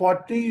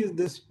 40 is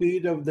the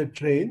speed of the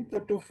train. So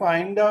to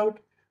find out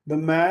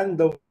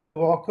the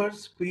walker's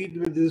speed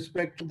with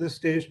respect to the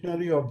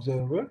stationary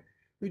observer,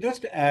 we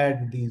just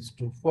add these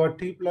two,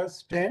 40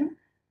 plus 10,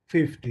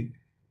 50.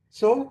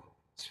 So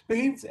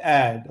speeds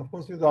add. Of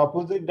course, with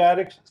opposite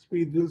direction,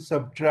 speed will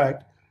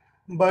subtract.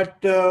 But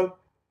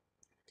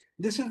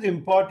this is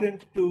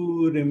important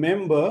to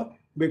remember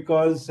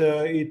because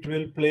it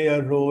will play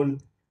a role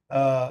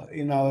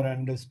in our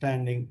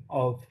understanding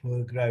of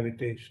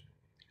gravitation.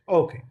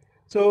 Okay,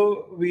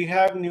 so we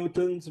have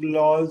Newton's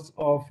laws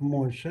of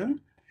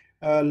motion.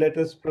 Let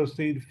us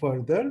proceed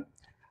further.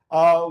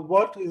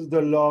 What is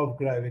the law of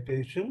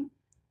gravitation?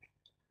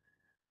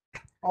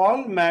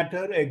 All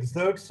matter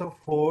exerts a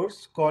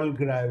force called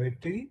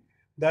gravity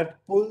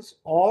that pulls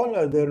all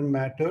other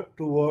matter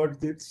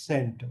towards its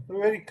center.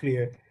 Very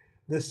clear.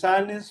 The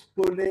sun is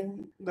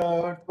pulling the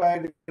earth by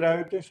the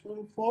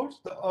gravitational force.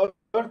 The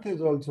earth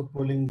is also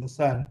pulling the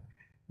sun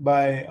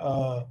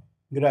by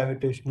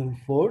gravitational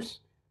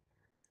force.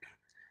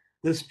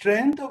 The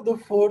strength of the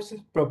force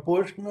is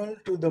proportional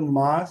to the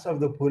mass of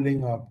the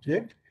pulling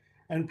object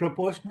and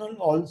proportional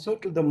also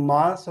to the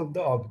mass of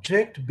the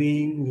object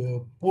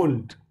being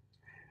pulled.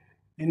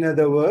 In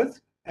other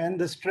words, and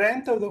the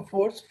strength of the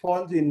force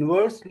falls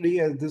inversely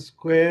as the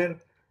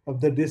square of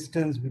the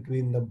distance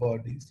between the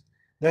bodies.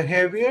 The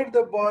heavier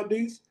the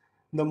bodies,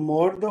 the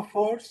more the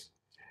force.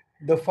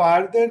 The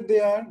farther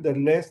they are, the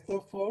less the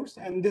force.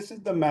 And this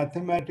is the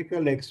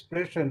mathematical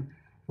expression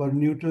for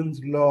Newton's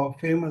law,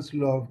 famous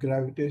law of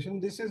gravitation.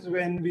 This is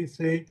when we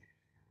say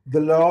the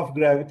law of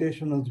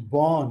gravitation was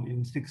born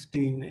in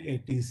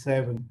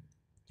 1687.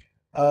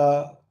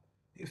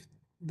 If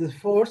the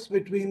force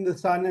between the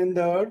sun and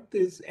the earth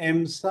is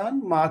m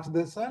sun, mass of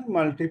the sun,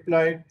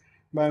 multiplied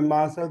by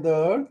mass of the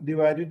earth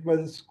divided by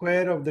the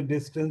square of the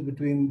distance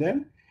between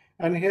them.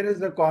 And here is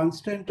the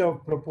constant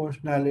of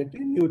proportionality,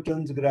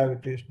 Newton's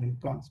gravitational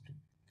constant.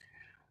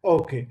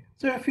 Okay,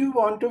 so if you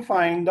want to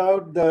find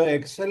out the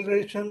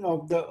acceleration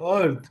of the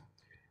earth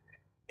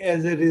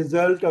as a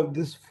result of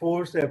this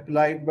force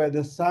applied by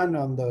the sun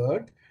on the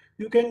earth,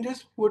 you can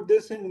just put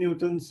this in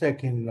Newton's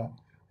second law.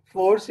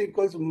 Force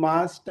equals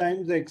mass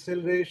times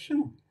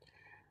acceleration.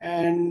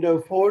 And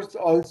force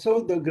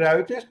also, the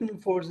gravitational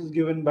force is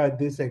given by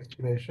this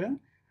expression.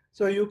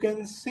 So you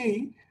can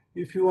see,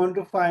 if you want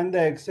to find the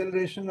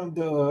acceleration of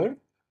the earth,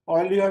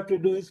 all you have to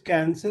do is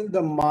cancel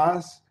the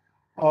mass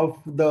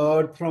of the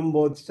earth from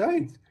both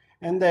sides.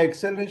 And the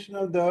acceleration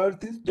of the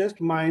earth is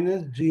just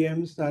minus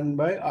gm sun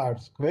by r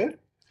square.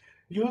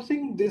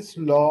 Using this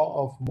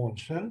law of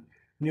motion,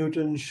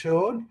 Newton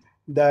showed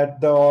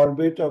that the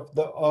orbit of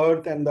the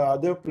Earth and the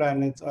other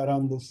planets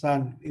around the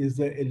Sun is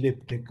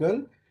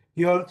elliptical.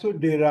 He also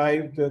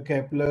derived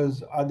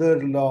Kepler's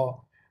other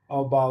law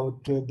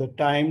about the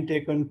time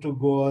taken to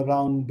go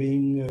around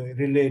being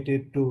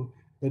related to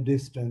the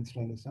distance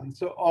from the Sun.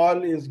 So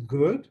all is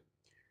good.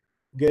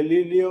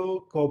 Galileo,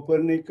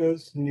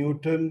 Copernicus,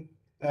 Newton,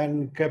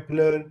 and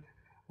Kepler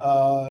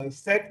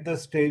set the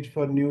stage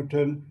for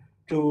Newton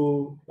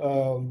to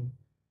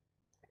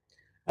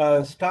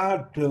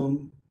start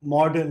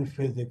modern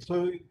physics.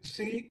 So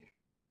see,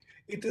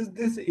 it is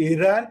this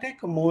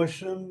erratic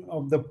motion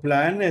of the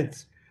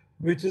planets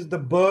which is the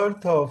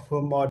birth of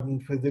modern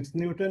physics.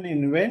 Newton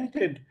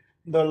invented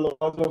the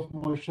laws of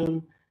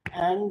motion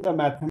and the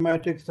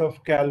mathematics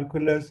of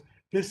calculus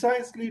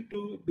precisely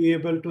to be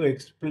able to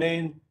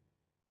explain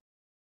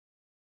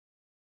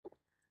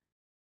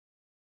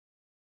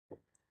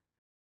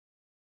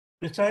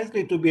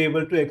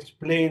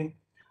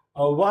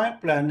why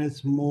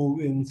planets move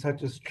in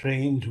such a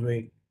strange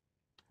way.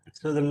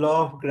 So the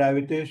law of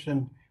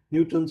gravitation,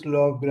 Newton's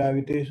law of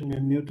gravitation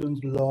and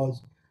Newton's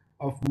laws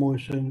of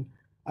motion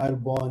are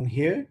born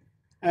here.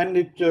 And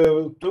it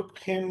took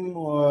him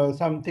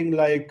something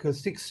like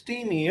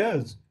 16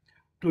 years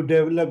to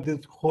develop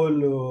this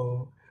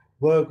whole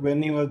work.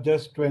 When he was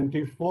just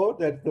 24,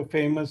 that's the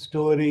famous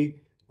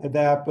story, the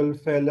apple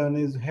fell on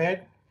his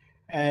head,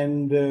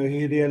 and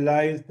he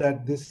realized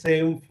that this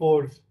same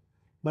force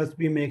must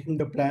be making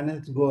the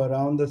planets go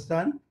around the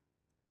sun.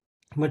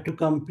 But to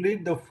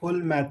complete the full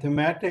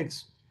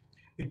mathematics,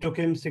 it took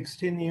him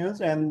 16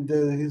 years, and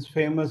his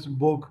famous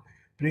book,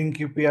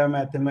 Principia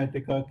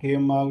Mathematica,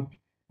 came out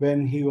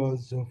when he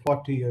was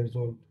 40 years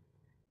old.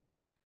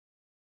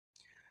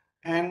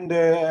 And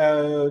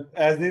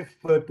as if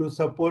to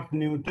support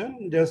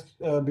Newton, just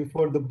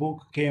before the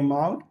book came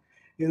out,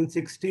 in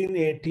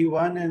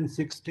 1681 and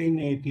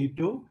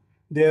 1682,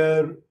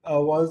 there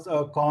was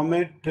a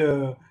comet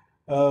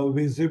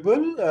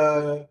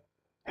visible,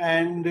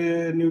 and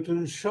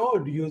Newton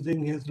showed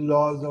using his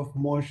laws of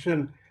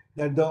motion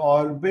that the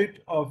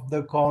orbit of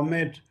the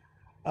comet,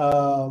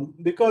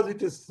 because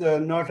it is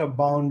not a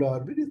bound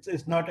orbit,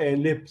 it's not an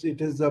ellipse,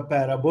 it is a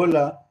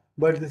parabola,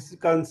 but this is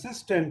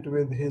consistent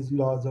with his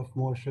laws of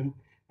motion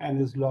and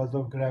his laws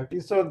of gravity.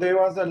 So there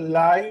was a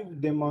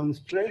live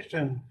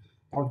demonstration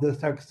of the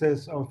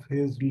success of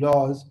his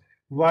laws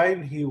while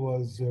he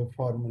was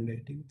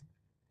formulating.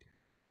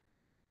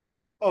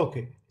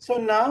 Okay, so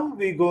now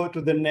we go to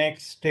the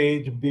next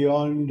stage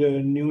beyond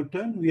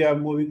Newton. We are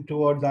moving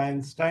towards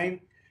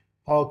Einstein,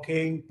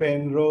 Hawking,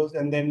 Penrose,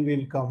 and then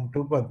we'll come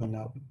to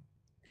Padmanabhan.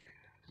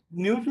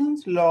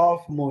 Newton's law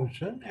of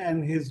motion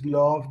and his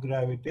law of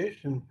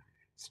gravitation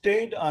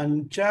stayed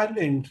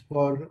unchallenged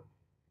for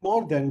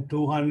more than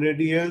 200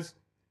 years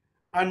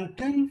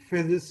until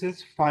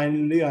physicists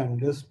finally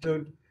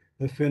understood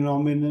the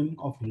phenomenon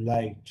of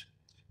light.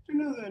 You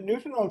know,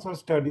 Newton also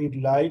studied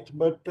light,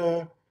 but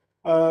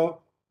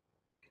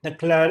the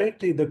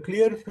clarity, the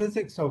clear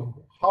physics of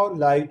how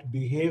light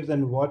behaves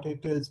and what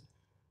it is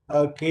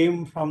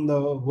came from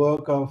the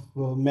work of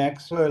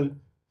Maxwell,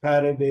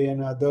 Faraday,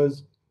 and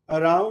others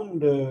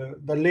around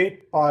the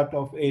late part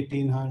of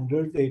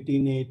 1800s,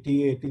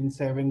 1880,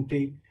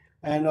 1870,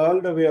 and all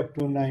the way up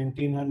to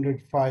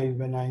 1905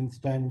 when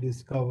Einstein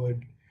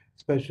discovered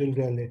special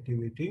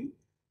relativity.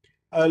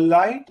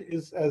 Light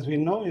is, as we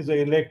know, is an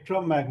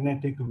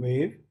electromagnetic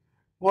wave.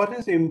 What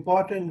is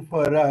important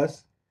for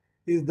us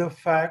is the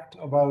fact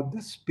about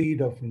the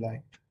speed of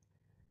light.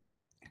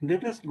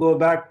 Let us go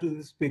back to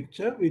this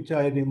picture, which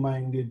I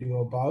reminded you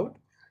about,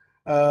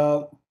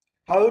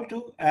 how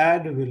to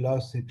add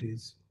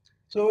velocities.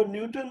 So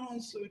Newton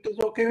it was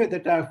okay with the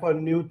time for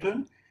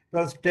Newton, it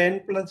was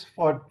 10 plus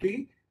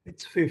 40,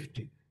 it's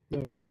 50.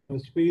 The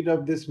speed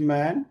of this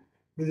man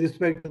with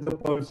respect to the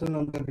person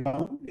on the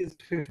ground is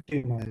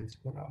 50 miles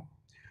per hour.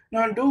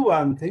 Now do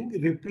one thing,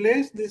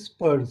 replace this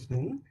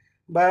person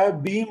by a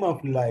beam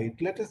of light.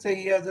 Let us say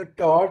he has a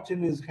torch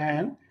in his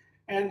hand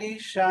and he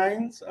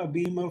shines a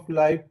beam of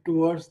light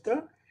towards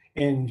the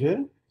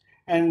engine,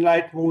 and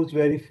light moves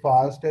very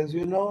fast. As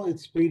you know,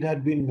 its speed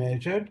had been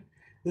measured.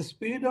 The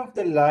speed of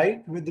the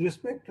light with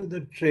respect to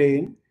the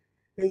train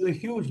is a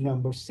huge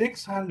number,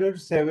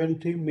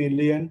 670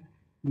 million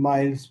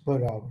miles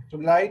per hour. So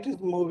light is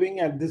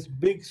moving at this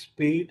big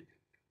speed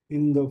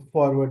in the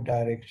forward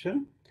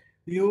direction.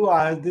 You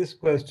ask this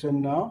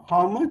question now,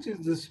 how much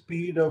is the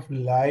speed of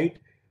light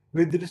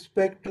with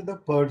respect to the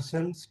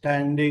person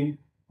standing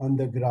on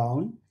the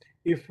ground?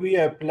 If we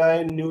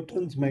apply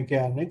Newton's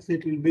mechanics,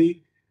 it will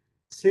be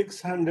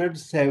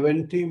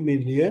 670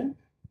 million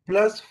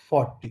plus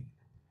 40.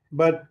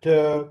 But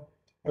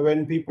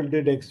when people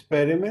did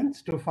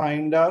experiments to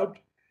find out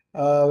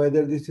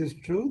whether this is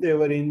true, they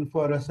were in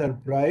for a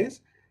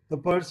surprise. The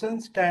person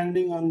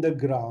standing on the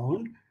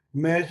ground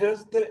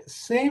measures the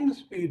same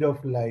speed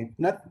of light.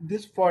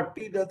 This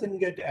 40 doesn't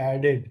get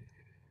added.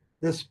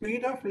 The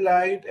speed of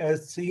light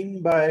as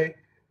seen by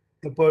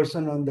the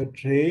person on the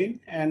train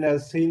and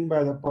as seen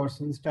by the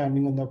person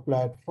standing on the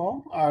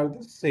platform are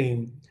the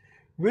same,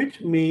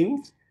 which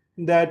means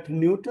that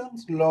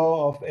Newton's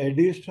law of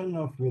addition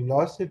of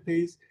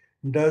velocities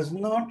does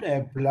not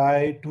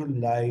apply to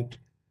light.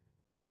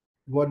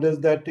 What does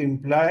that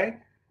imply?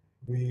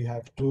 We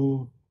have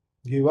to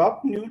give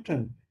up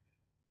Newton.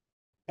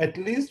 At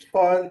least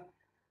for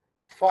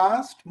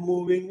fast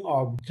moving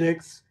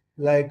objects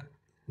like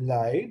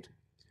light,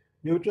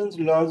 Newton's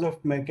laws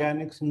of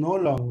mechanics no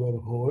longer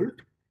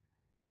hold,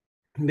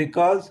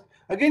 because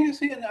again you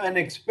see an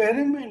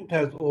experiment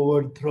has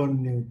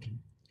overthrown Newton.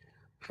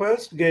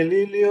 First,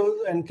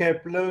 Galileo's and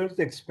Kepler's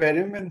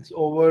experiments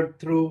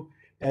overthrew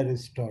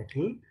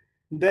Aristotle.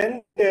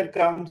 Then there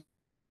comes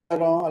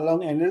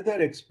along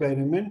another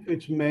experiment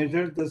which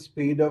measures the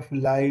speed of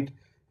light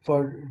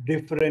for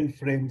different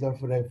frames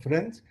of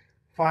reference,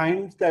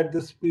 finds that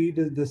the speed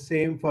is the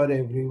same for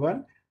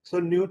everyone. So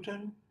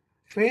Newton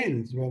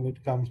fails when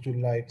it comes to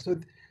light. So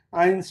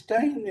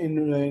Einstein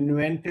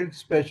invented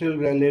special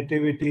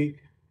relativity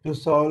to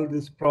solve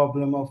this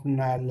problem of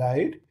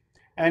light,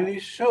 and he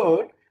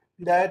showed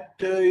that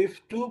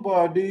if two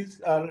bodies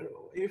are,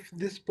 if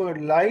this per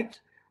light,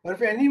 or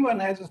if anyone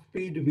has a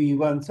speed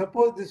v1,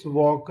 suppose this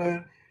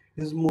walker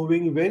is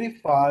moving very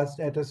fast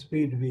at a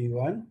speed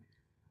v1,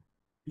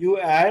 you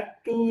add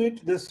to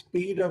it the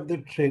speed of the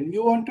train.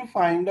 You want to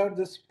find out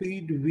the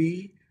speed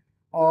v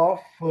of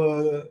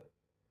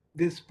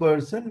this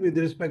person with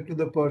respect to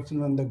the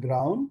person on the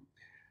ground.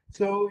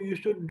 So you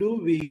should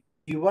do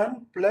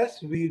v1 plus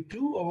v2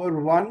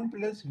 over 1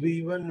 plus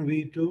v1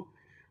 v2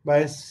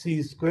 by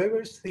c square,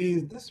 where c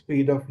is the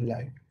speed of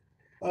light.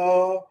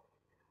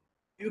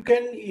 You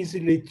can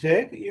easily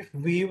check if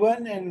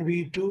v1 and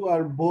v2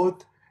 are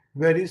both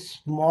very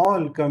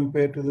small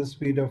compared to the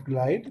speed of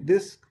light.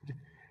 This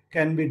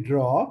can be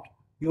dropped.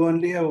 You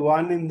only have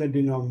 1 in the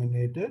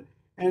denominator,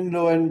 and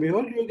lo and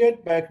behold, you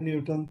get back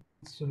Newton's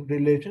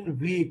relation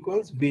v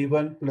equals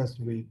v1 plus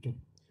v2.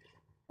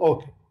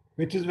 Okay,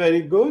 which is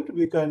very good.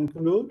 We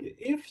conclude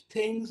if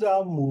things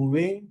are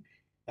moving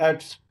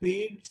at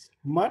speeds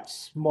much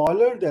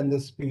smaller than the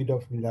speed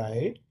of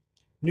light,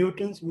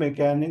 Newton's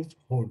mechanics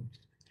holds.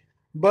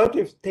 But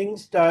if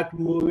things start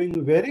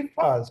moving very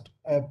fast,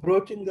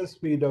 approaching the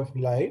speed of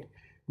light,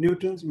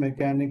 Newton's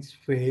mechanics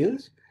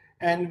fails,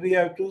 and we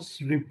have to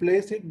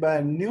replace it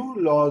by new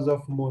laws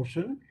of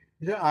motion,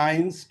 the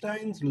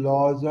Einstein's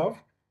laws of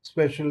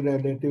special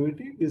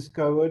relativity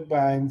discovered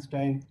by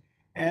Einstein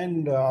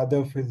and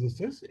other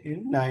physicists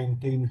in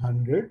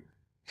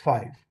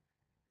 1905.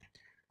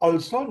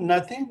 Also,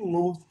 nothing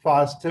moves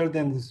faster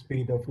than the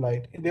speed of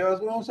light. There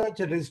was no such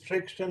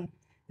restriction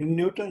in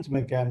Newton's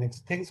mechanics.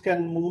 Things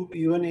can move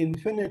even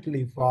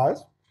infinitely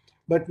fast,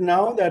 but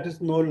now that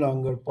is no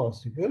longer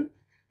possible.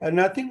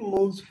 Nothing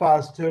moves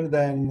faster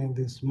than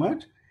this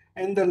much,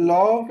 and the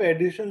law of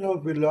addition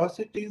of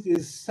velocities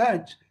is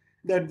such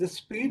that the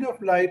speed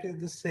of light is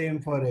the same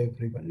for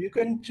everyone. You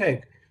can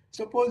check.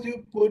 Suppose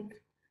you put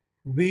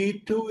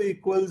v2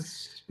 equals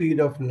speed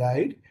of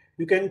light.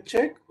 You can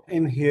check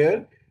in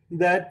here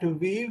that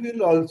v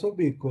will also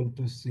be equal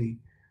to c.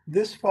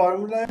 This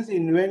formula is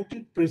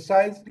invented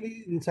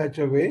precisely in such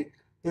a way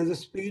that the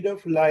speed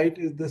of light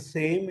is the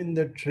same in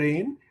the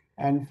train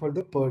and for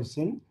the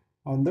person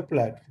on the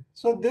platform.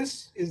 So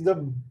this is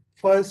the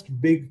first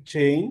big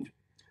change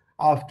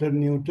after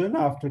Newton,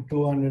 after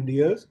 200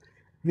 years.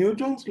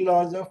 Newton's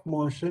laws of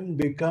motion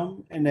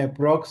become an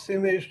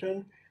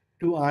approximation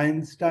to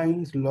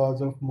Einstein's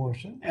laws of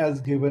motion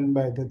as given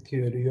by the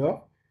theory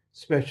of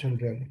special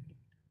relativity.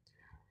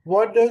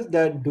 What does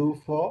that do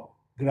for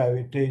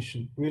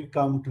gravitation? We'll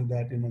come to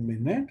that in a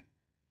minute.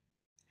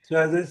 So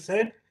as I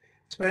said,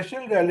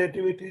 special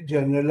relativity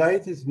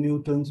generalizes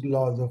Newton's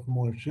laws of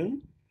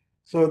motion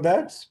so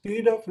that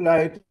speed of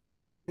light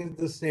is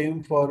the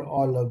same for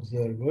all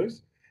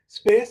observers.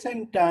 Space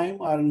and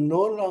time are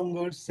no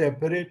longer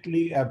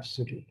separately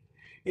absolute.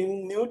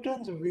 In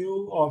Newton's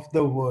view of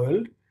the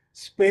world,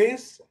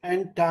 space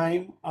and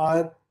time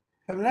have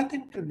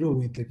nothing to do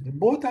with it.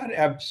 Both are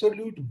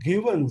absolute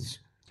givens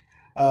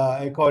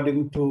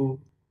according to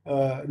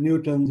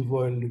Newton's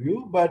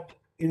worldview. But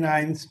in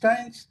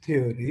Einstein's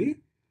theory,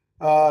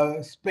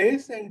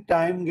 space and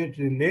time get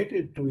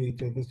related to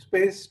each other.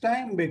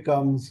 Space-time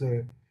becomes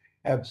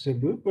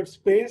absolute, but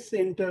space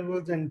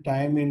intervals and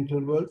time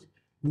intervals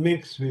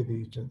mix with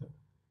each other.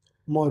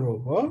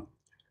 Moreover,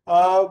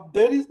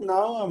 there is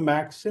now a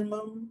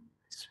maximum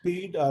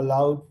speed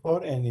allowed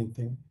for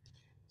anything.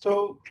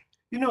 So,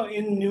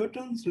 in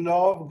Newton's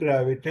law of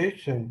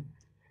gravitation,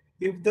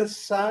 if the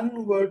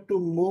sun were to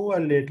move a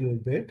little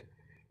bit,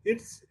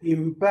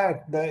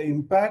 the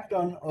impact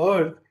on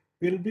Earth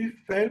will be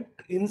felt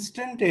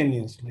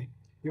instantaneously.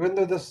 Even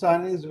though the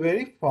sun is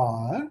very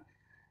far,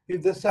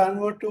 if the sun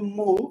were to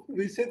move,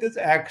 we say this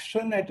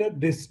action at a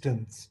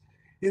distance,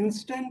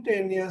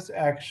 instantaneous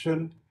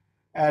action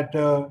at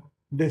a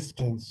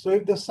distance. So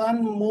if the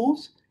sun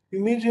moves,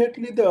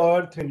 immediately the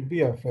Earth will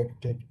be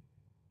affected.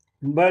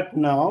 But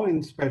now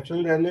in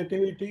special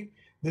relativity,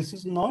 this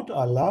is not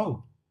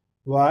allowed.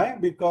 Why?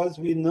 Because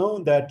we know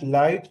that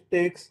light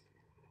takes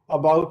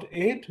about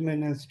 8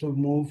 minutes to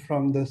move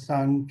from the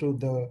sun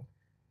to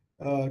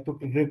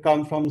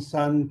come from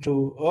sun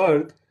to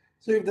earth.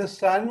 So if the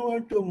sun were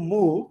to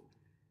move,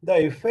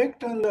 the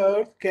effect on the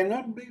earth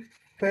cannot be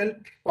felt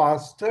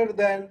faster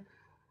than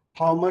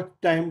how much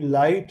time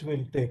light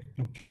will take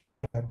to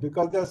travel,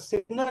 because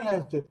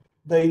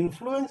the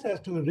influence has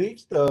to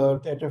reach the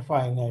earth at a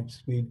finite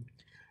speed.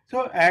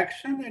 So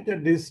action at a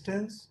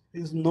distance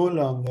is no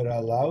longer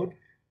allowed.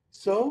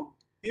 So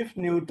if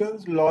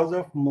Newton's laws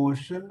of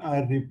motion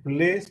are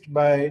replaced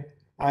by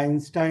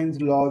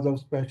Einstein's laws of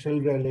special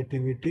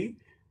relativity,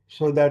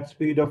 so that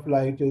speed of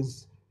light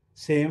is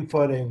same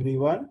for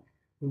everyone,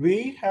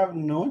 we have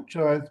no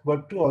choice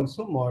but to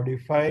also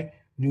modify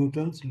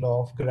Newton's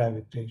law of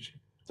gravitation.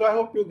 So I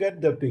hope you get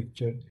the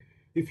picture.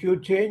 If you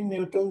change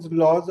Newton's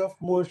laws of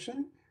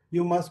motion,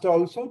 you must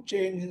also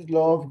change his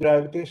law of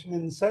gravitation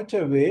in such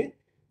a way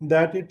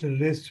that it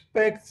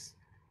respects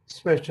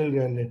special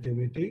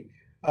relativity.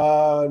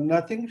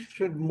 Nothing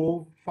should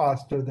move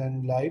faster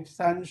than light.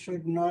 Sun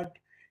should not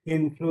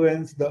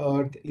influence the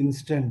earth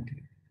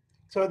instantly.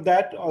 So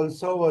that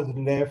also was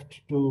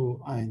left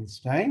to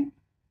Einstein.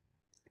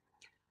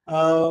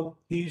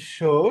 He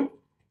showed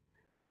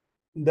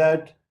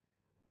that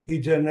he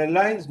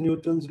generalized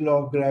Newton's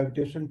law of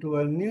gravitation to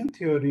a new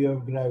theory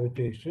of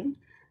gravitation,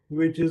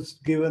 which is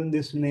given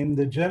this name,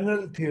 the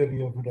general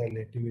theory of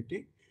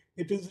relativity.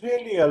 It is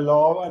really a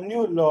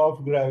new law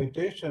of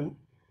gravitation.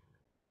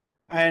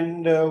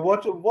 And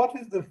what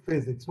is the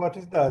physics? What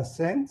is the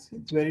essence?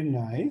 It's very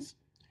nice.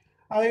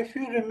 If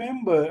you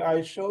remember,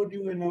 I showed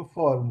you in a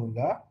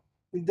formula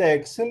that the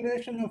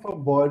acceleration of a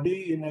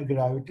body in a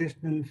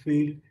gravitational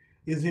field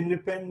is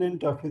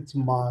independent of its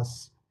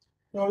mass.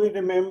 Now we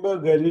remember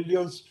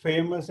Galileo's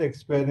famous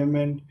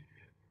experiment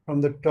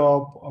from the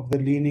top of the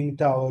Leaning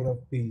Tower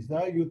of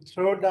Pisa. You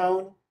throw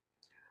down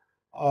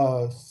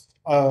a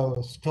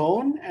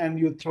stone and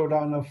you throw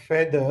down a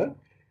feather.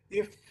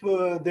 If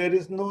there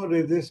is no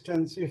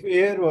resistance, if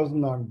air was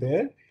not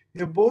there,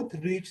 they both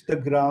reach the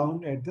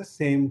ground at the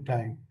same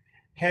time.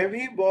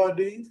 Heavy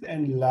bodies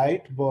and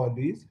light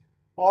bodies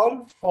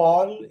all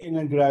fall in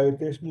a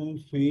gravitational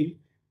field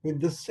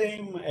with the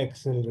same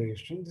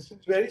acceleration. This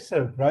is very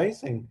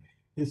surprising.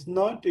 It's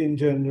not in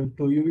general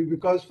to you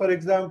because, for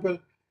example,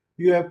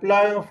 you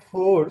apply a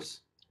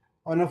force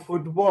on a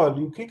football,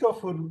 you kick a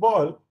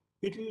football,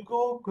 it will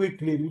go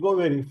quickly, it will go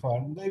very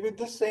far. With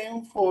the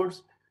same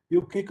force,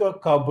 you kick a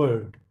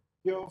cupboard,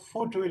 your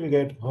foot will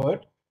get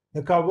hurt,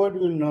 the cupboard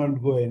will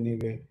not go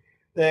anywhere.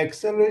 The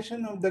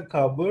acceleration of the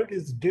cupboard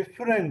is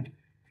different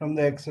from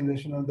the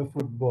acceleration of the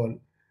football,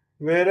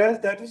 whereas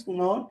that is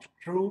not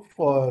true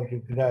for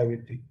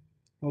gravity.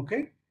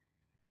 Okay?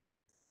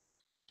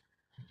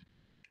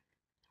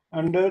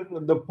 Under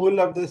the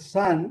pull of the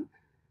sun,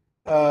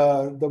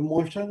 the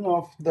motion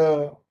of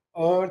the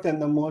Earth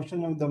and the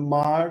motion of the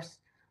Mars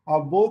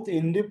are both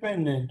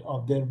independent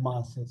of their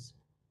masses.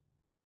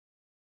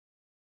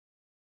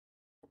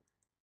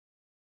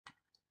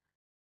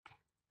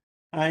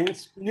 And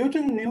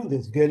Newton knew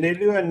this.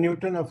 Galileo and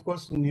Newton, of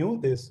course, knew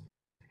this,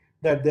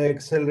 that the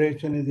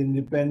acceleration is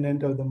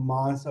independent of the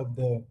mass of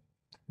the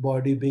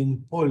body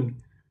being pulled.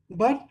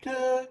 But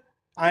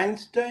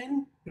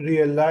Einstein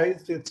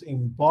realized its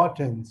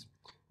importance.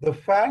 The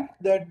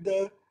fact that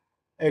the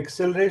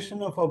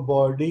acceleration of a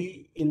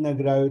body in a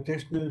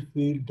gravitational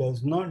field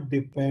does not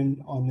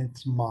depend on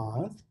its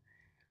mass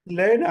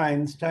led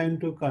Einstein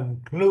to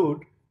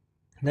conclude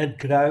that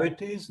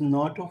gravity is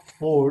not a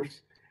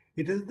force,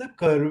 it is the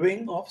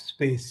curving of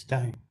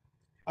space-time.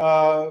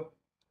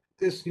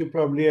 This you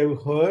probably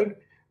have heard.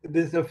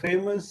 There's a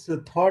famous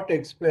thought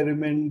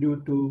experiment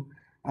due to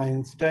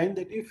Einstein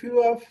that if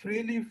you are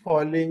freely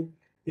falling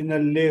in a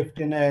lift,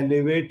 in an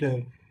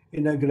elevator,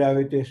 in a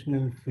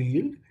gravitational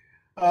field,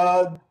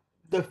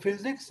 the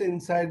physics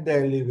inside the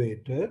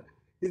elevator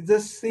is the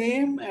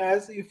same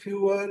as if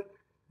you were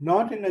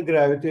not in a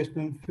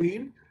gravitational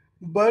field,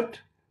 but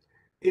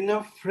in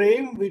a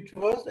frame which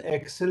was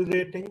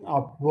accelerating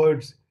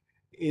upwards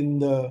in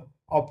the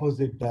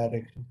opposite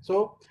direction.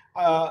 So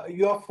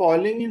you are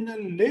falling in a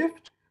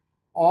lift,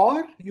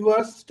 or you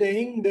are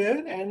staying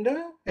there and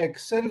an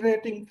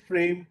accelerating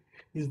frame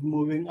is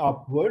moving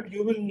upward,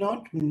 you will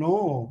not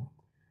know.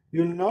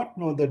 You will not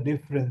know the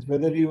difference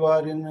whether you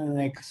are in an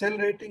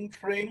accelerating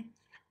frame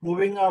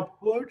moving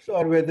upwards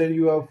or whether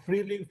you are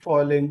freely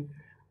falling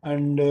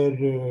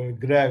under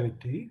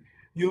gravity.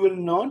 You will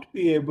not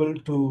be able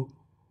to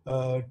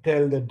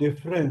tell the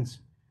difference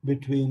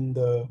between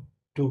the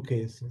two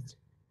cases.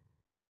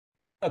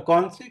 A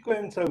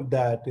consequence of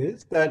that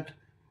is that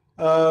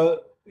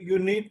you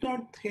need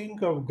not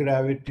think of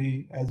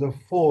gravity as a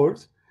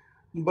force,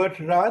 but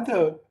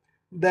rather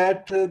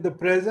that the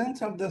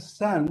presence of the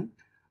sun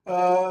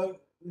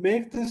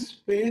makes the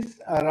space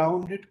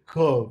around it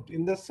curved,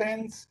 in the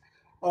sense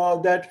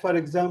that, for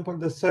example,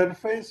 the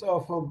surface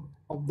of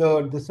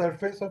the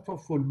surface of a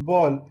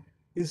football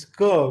is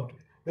curved,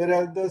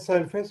 whereas the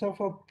surface of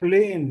a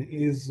plane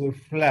is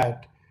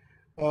flat.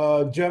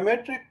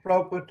 Geometric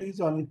properties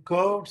on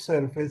curved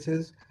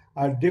surfaces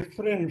are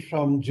different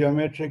from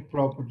geometric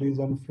properties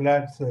on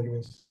flat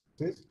surfaces.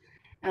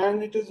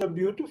 And it is a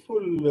beautiful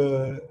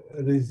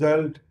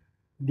result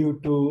due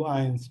to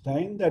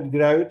Einstein that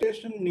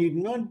gravitation need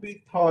not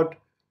be thought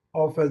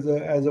of as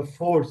a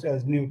force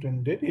as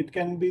Newton did. It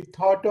can be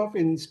thought of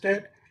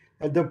instead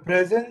as the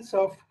presence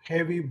of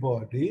heavy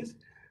bodies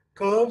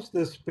curves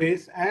the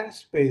space and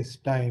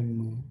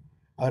space-time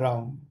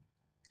around.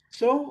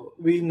 So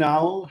we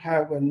now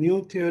have a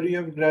new theory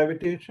of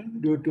gravitation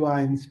due to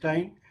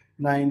Einstein,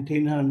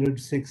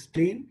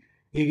 1916.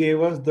 He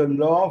gave us the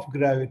law of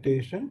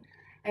gravitation,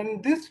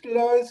 and this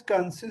law is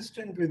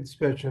consistent with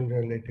special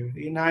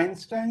relativity. In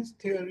Einstein's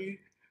theory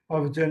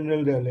of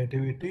general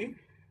relativity,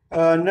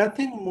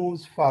 nothing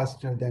moves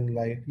faster than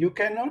light. You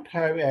cannot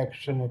have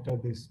action at a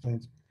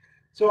distance.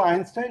 So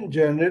Einstein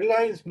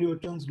generalized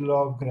Newton's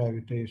law of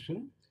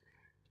gravitation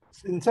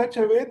in such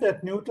a way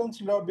that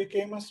Newton's law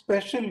became a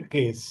special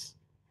case.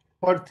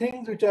 For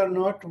things which are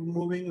not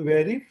moving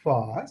very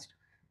fast,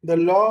 the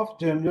law of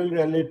general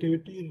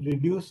relativity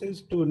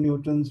reduces to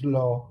Newton's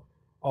law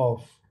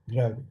of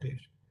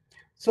gravitation.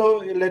 So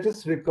let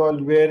us recall,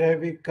 where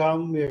have we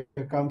come? We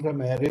have come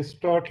from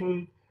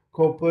Aristotle,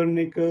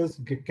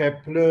 Copernicus,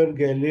 Kepler,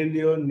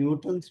 Galileo,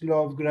 Newton's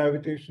law of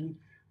gravitation.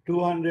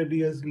 200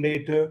 years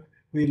later,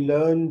 we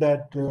learn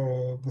that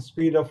the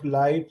speed of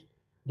light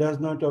does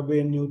not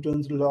obey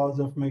Newton's laws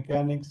of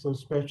mechanics. So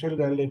special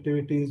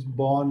relativity is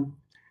born,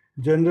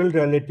 general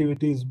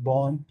relativity is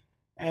born,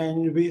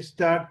 and we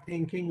start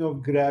thinking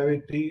of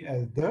gravity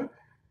as the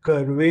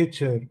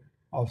curvature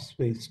of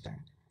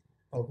space-time.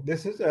 Oh,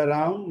 this is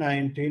around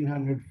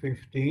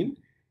 1915,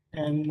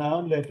 and now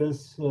let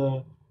us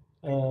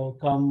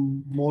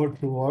come more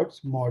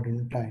towards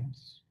modern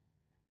times.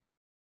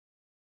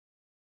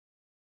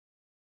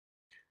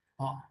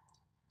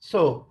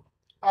 So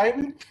I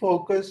will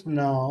focus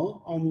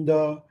now on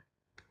the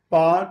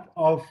part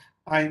of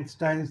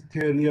Einstein's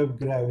theory of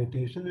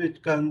gravitation,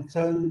 which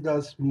concerns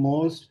us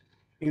most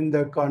in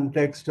the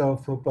context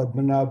of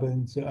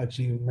Padmanabhan's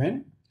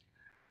achievement.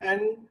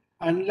 And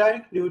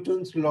unlike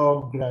Newton's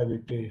law of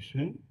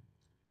gravitation,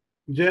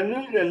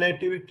 general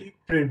relativity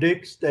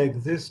predicts the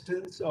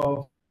existence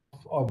of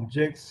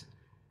objects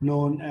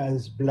known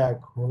as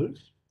black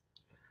holes.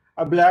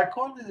 A black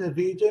hole is a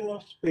region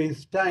of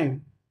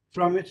space-time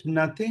from which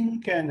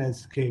nothing can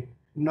escape,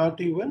 not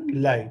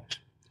even light.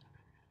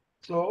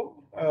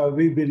 So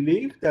we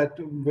believe that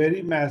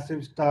very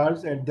massive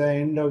stars at the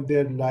end of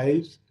their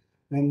lives,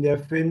 when they're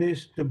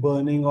finished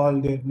burning all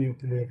their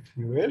nuclear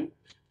fuel,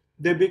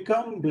 they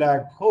become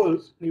black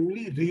holes,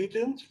 namely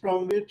regions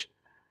from which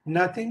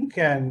nothing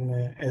can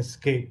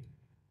escape.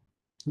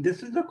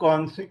 This is a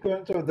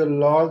consequence of the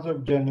laws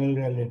of general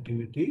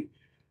relativity,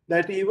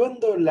 that even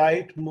though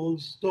light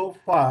moves so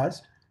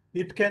fast,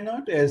 it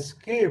cannot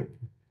escape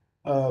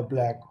a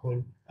black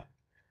hole.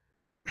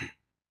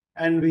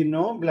 And we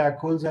know black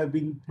holes have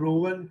been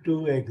proven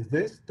to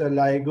exist. The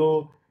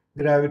LIGO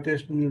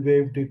gravitational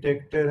wave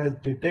detector has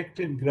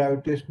detected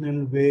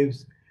gravitational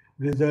waves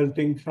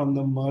resulting from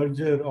the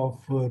merger of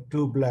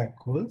two black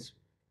holes.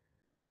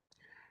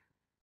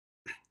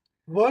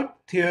 What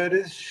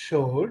theorists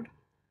showed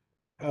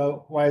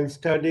while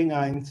studying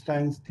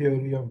Einstein's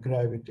theory of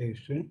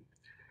gravitation,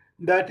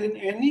 that in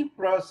any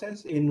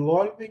process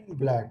involving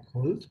black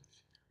holes,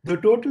 the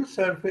total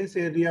surface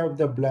area of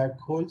the black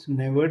holes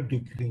never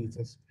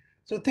decreases.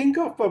 So think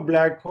of a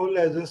black hole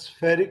as a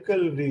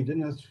spherical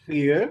region, a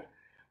sphere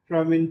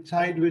from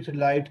inside which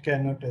light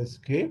cannot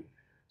escape.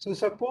 So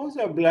suppose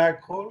a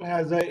black hole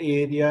has an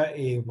area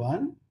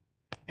A1,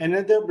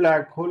 another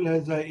black hole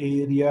has an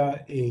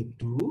area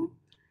A2.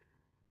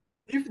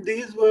 If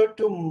these were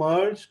to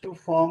merge to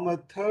form a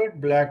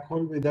third black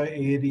hole with an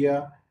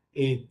area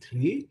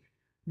A3,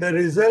 the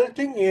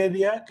resulting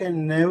area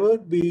can never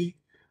be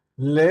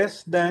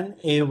less than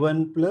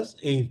A1 plus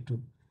A2.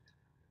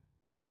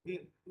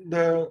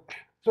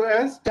 So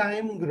as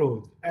time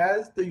grows,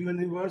 as the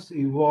universe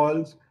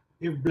evolves,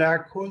 if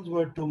black holes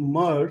were to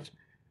merge,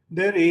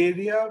 their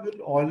area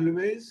will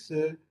always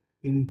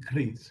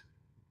increase.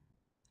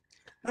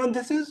 Now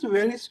this is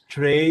very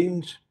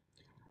strange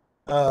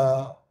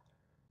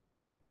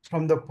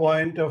from the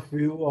point of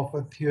view of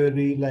a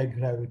theory like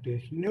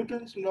gravitation.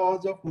 Newton's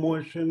laws of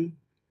motion,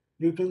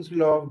 Newton's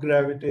law of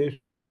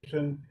gravitation,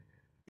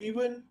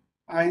 even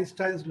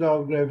Einstein's law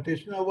of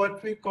gravitation are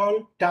what we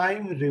call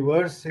time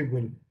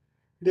reversible.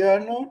 They are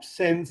not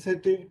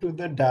sensitive to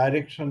the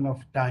direction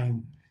of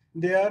time.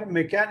 They are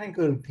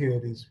mechanical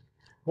theories.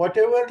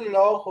 Whatever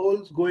law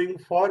holds going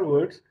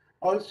forwards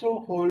also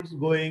holds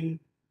going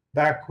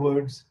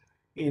backwards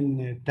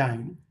in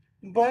time.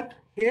 But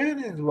here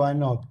is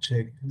one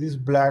object, this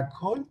black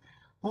hole,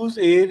 whose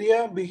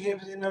area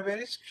behaves in a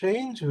very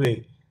strange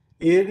way.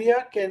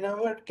 Area can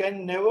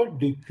never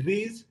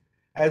decrease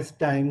as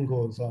time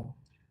goes on,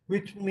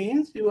 which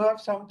means you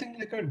have something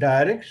like a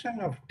direction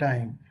of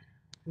time.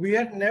 We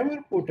had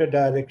never put a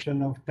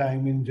direction of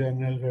time in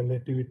general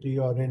relativity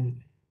or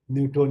in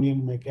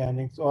Newtonian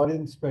mechanics or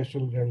in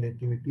special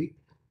relativity.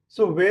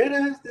 So where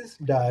has this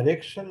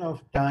direction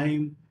of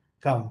time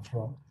come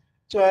from?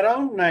 So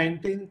around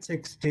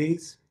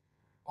 1960s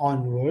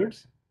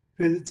onwards,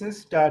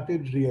 physicists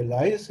started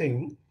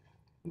realizing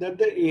that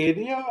the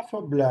area of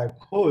a black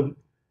hole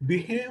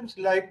behaves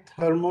like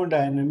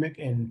thermodynamic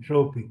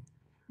entropy.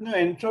 Now,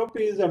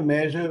 entropy is a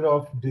measure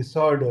of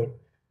disorder.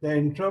 The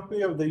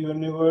entropy of the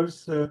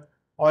universe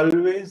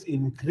always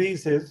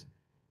increases,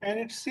 and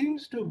it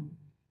seems to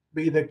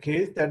be the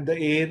case that the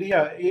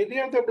area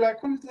of the black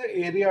hole is the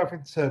area of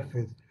its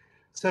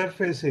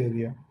surface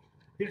area.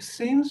 It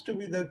seems to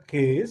be the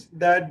case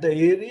that the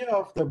area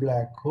of the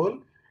black hole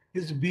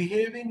is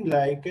behaving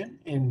like an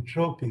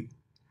entropy.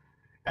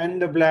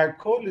 And the black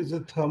hole is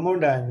a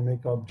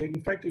thermodynamic object.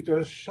 In fact, it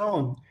was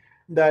shown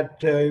that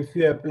if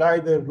you apply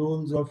the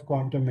rules of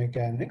quantum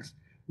mechanics,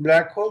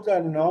 black holes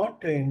are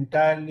not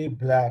entirely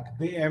black.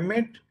 They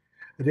emit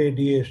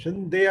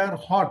radiation. They are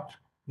hot.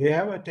 They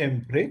have a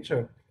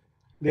temperature.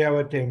 They have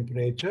a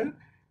temperature,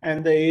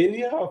 and the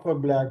area of a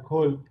black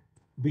hole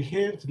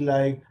behaves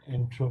like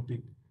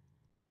entropy.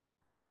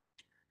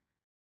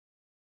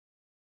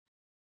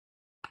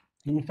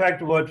 In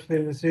fact, what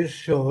physicists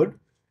showed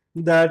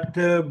that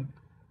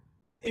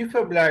if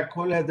a black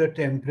hole has a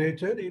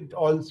temperature, it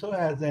also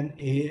has an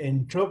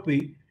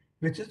entropy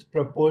which is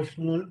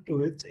proportional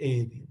to its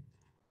area.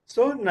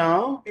 So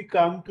now we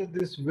come to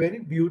this very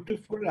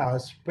beautiful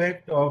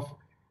aspect of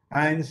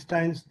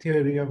Einstein's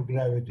theory of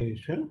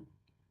gravitation,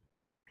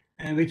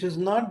 and which is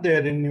not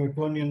there in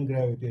Newtonian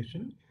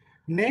gravitation,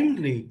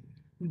 namely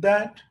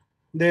that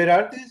there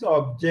are these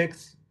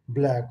objects,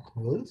 black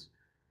holes,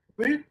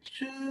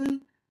 which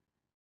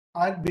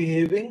are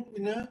behaving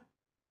in a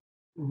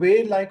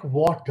way like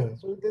water.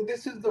 So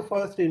this is the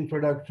first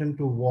introduction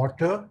to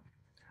water,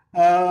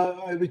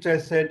 which I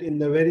said in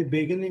the very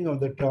beginning of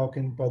the talk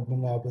in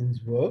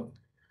Padmanabhan's work,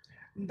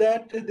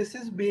 that this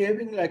is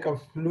behaving like a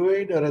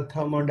fluid or a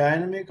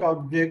thermodynamic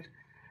object.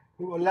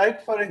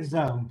 Like, for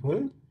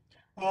example,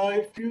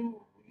 if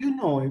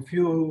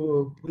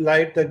you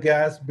light the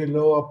gas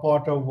below a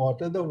pot of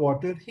water, the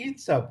water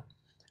heats up.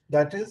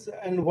 That is,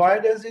 and why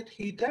does it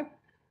heat up?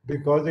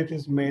 Because it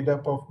is made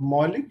up of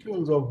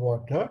molecules of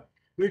water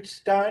which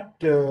start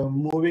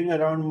moving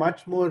around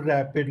much more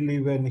rapidly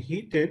when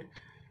heated,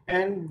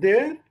 and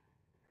there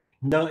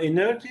the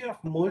energy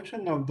of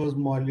motion of those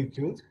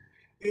molecules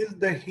is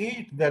the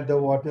heat that the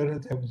water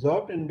has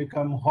absorbed and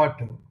become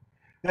hotter.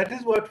 That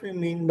is what we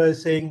mean by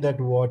saying that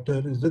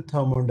water is a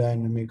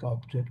thermodynamic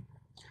object.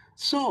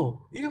 So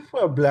if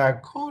a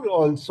black hole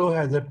also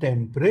has a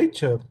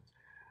temperature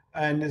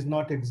and is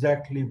not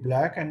exactly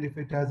black, and if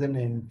it has an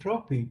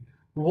entropy,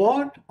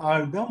 what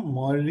are the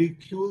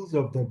molecules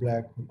of the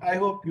black hole? I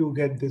hope you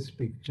get this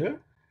picture.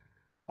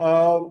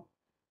 For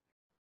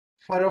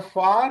a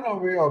far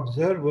away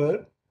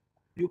observer,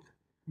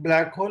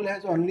 black hole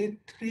has only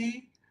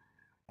three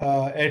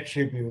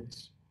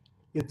attributes: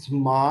 its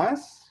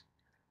mass,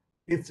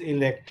 its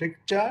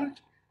electric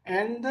charge,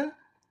 and the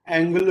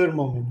angular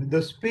momentum,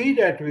 the speed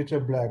at which a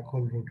black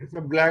hole rotates.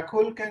 A black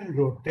hole can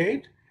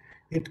rotate,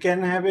 it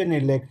can have an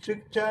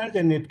electric charge,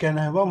 and it can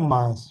have a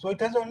mass. So it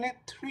has only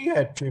three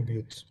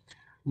attributes: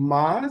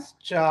 mass,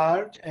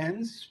 charge,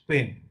 and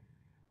spin.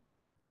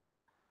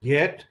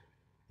 Yet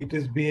it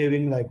is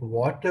behaving like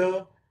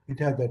water, it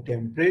has a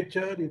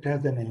temperature, it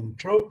has an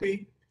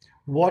entropy.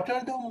 What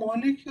are the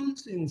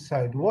molecules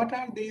inside? What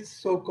are these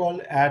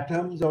so-called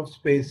atoms of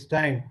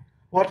space-time?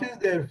 What is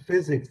their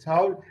physics?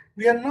 How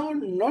we are now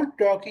not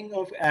talking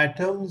of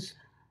atoms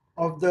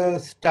of the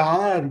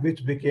star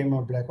which became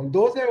a black hole.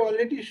 Those have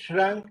already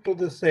shrunk to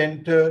the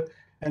center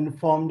and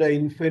formed an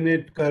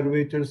infinite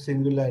curvature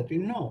singularity.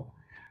 No,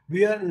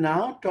 we are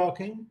now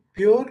talking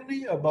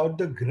purely about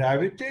the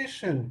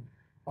gravitation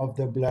of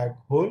the black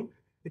hole.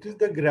 It is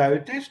the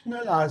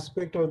gravitational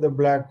aspect of the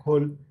black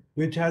hole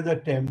which has a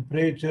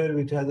temperature,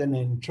 which has an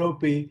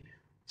entropy.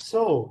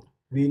 So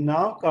we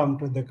now come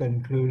to the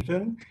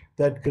conclusion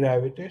that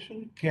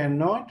gravitation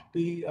cannot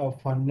be a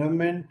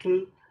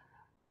fundamental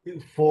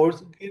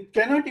force. It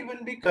cannot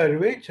even be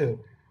curvature.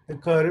 The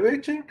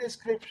curvature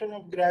description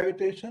of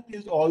gravitation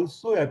is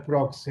also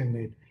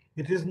approximate.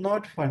 It is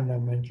not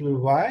fundamental.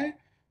 Why?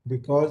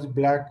 Because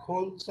black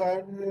holes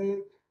are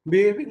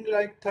behaving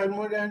like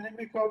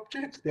thermodynamic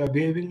objects. They are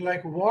behaving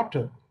like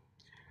water.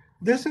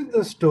 This is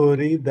the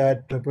story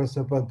that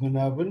Professor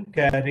Padmanabhan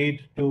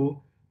carried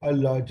to a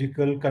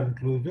logical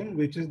conclusion,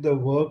 which is the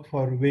work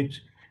for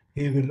which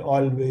he will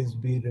always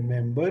be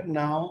remembered.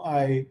 Now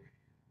I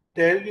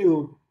tell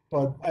you,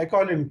 I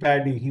call him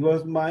Paddy.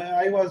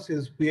 I was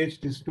his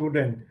PhD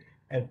student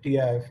at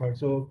TIFR,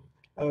 so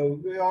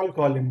we all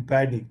call him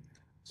Paddy.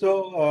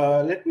 So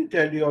let me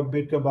tell you a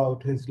bit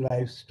about his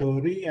life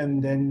story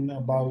and then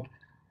about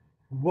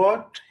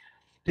what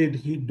did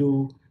he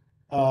do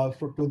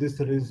to this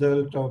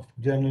result of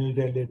general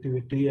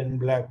relativity and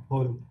black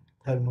hole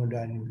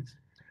thermodynamics.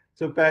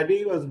 So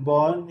Paddy was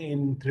born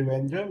in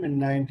Trivandrum in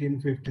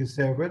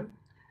 1957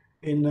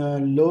 in a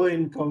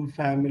low-income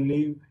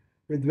family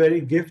with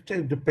very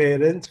gifted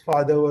parents.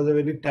 Father was a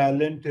very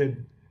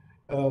talented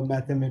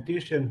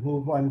mathematician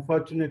who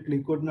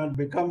unfortunately could not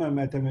become a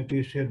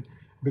mathematician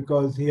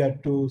because he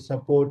had to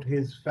support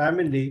his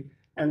family,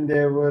 and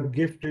there were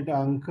gifted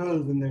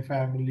uncles in the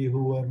family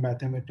who were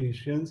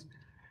mathematicians,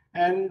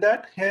 and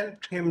that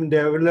helped him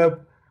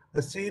develop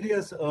a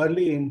serious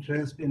early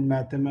interest in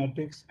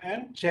mathematics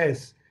and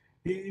chess.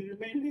 He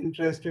remained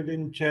interested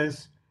in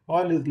chess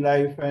all his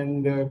life,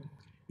 and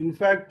in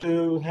fact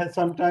has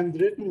sometimes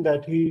written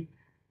that he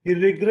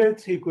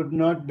regrets he could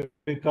not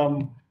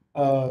become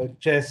a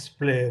chess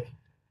player.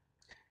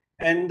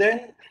 And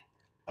then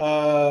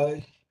uh,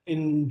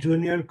 in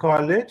junior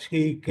college,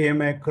 he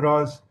came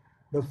across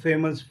the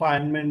famous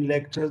Feynman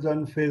lectures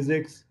on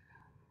physics.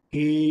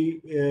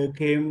 He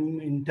came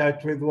in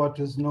touch with what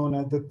is known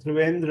as the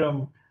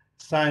Trivandrum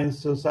Science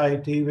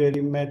Society, where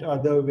he met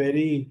other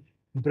very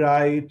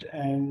bright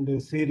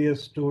and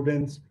serious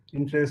students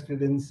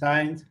interested in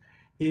science.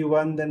 He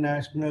won the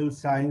National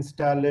Science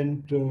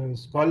Talent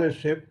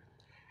Scholarship,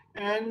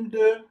 and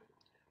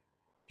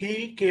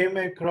he came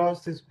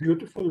across this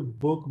beautiful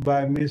book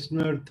by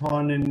Misner,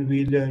 Thorne, and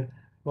Wheeler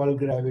called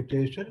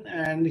Gravitation,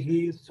 and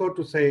he, so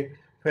to say,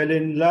 fell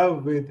in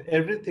love with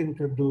everything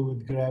to do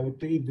with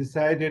gravity. He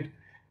decided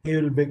he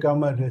will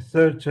become a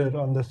researcher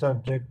on the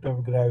subject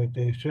of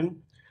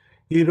gravitation.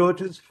 He wrote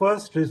his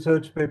first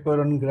research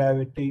paper on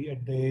gravity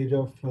at the age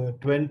of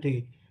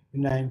 20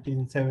 in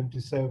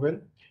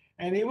 1977.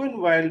 And even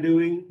while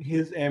doing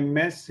his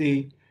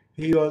MSc,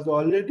 he was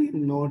already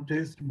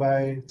noticed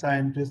by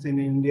scientists in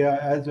India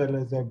as well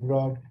as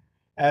abroad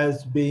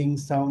as being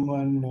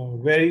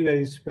someone very,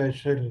 very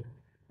special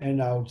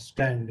and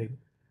outstanding.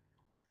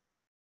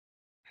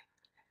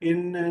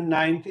 In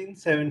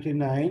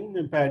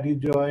 1979, Paddy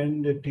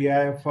joined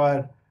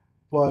TIFR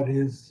for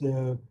his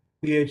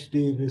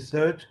PhD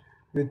research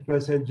with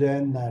Professor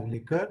Jayan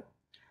Narlikar.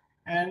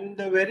 And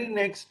the very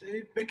next,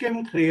 it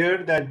became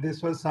clear that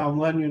this was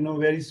someone,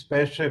 very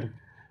special,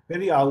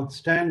 very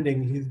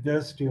outstanding. He's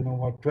just,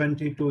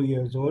 22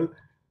 years old.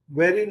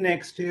 Very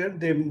next year,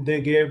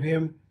 they gave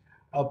him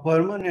a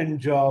permanent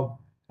job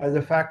as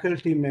a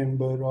faculty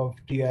member of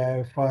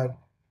TIFR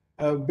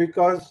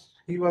because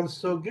he was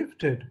so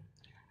gifted.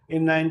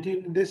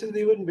 This is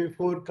even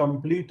before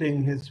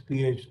completing his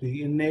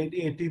PhD. In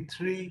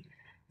 1983,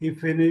 he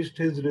finished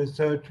his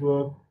research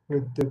work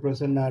with the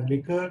Professor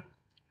Narlikar.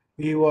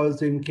 He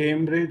was in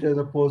Cambridge as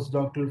a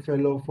postdoctoral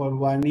fellow for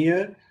 1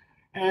 year,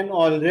 and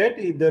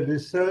already the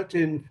research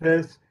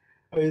interest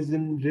is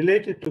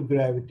related to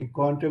gravity,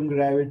 quantum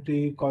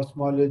gravity,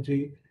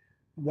 cosmology,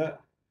 the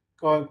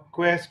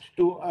quest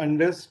to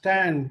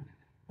understand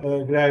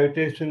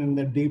gravitation in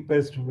the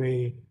deepest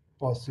way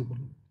possible.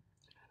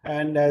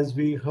 And as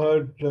we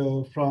heard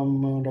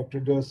from Dr.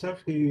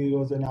 Joseph, he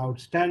was an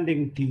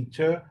outstanding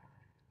teacher,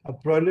 a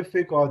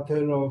prolific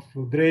author of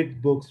great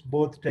books,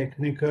 both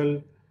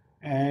technical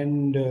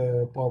and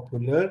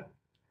popular,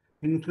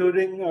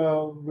 including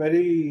a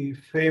very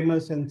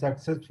famous and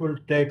successful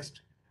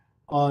text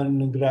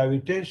on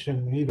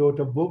gravitation. He wrote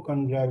a book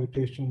on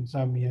gravitation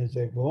some years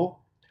ago,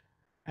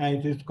 and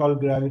it is called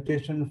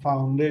Gravitation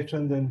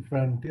Foundations and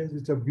Frontiers.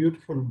 It's a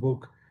beautiful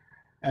book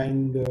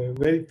and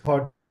very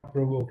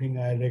thought-provoking.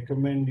 I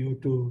recommend you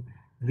to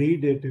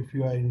read it if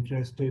you are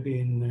interested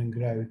in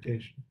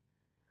gravitation.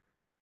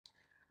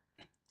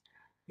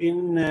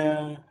 In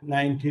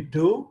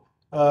 92,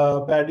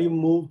 Paddy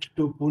moved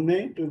to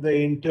Pune to the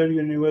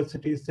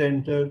Inter-University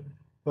Center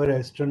for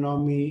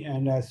Astronomy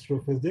and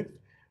Astrophysics,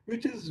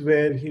 which is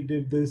where he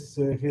did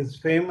his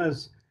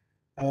famous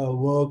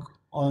work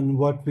on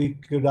what we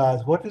could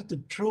ask, what is the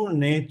true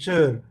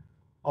nature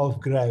of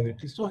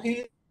gravity? So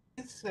he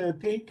is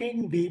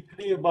thinking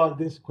deeply about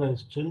this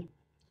question,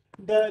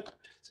 that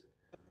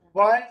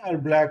why are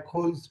black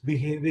holes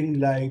behaving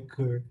like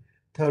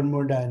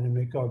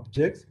thermodynamic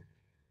objects?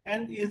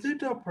 And is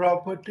it a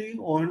property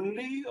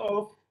only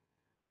of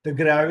the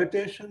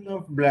gravitation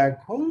of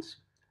black holes,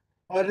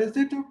 or is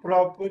it a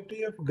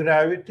property of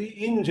gravity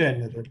in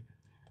general?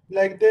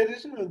 Like there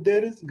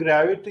is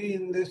gravity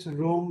in this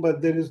room,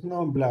 but there is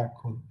no black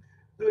hole.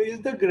 So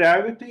is the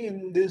gravity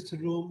in this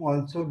room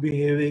also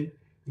behaving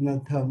in a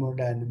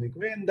thermodynamic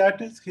way? And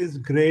that is his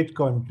great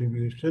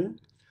contribution.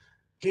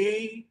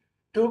 He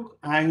took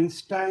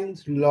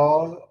Einstein's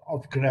law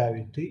of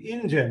gravity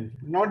in general,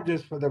 not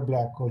just for the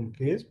black hole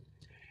case,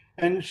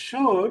 and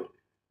showed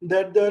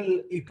that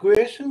the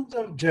equations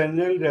of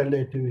general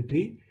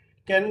relativity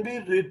can be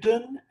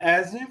written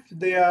as if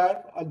they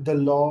are the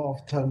law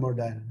of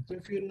thermodynamics.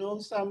 If you know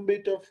some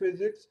bit of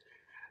physics,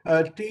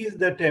 T is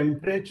the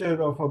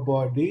temperature of a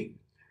body,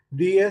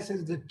 ds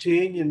is the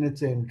change in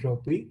its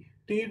entropy,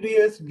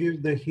 TdS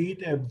gives the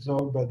heat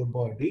absorbed by the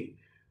body,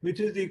 which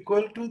is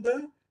equal to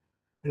the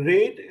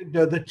rate,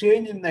 the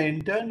change in the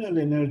internal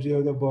energy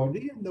of the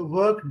body and the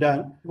work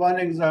done, one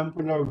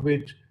example of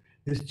which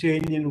is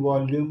change in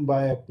volume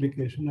by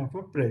application of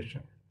a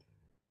pressure.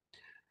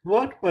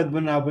 What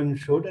Padmanabhan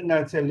showed, and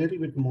I'll say a little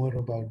bit more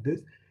about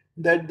this,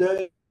 that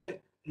the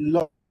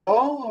law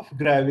of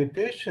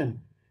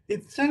gravitation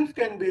itself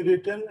can be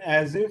written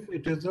as if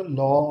it is a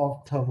law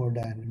of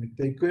thermodynamics.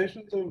 The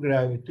equations of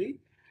gravity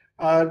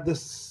are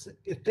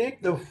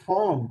take the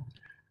form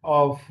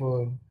of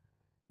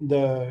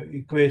the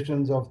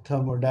equations of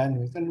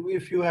thermodynamics. And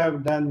if you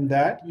have done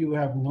that, you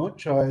have no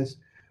choice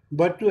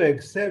but to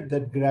accept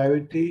that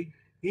gravity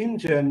in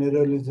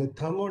general is a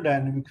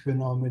thermodynamic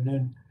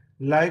phenomenon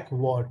like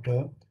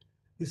water.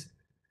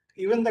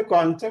 Even the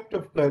concept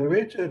of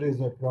curvature is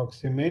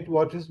approximate.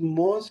 What is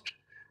most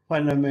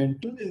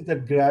fundamental is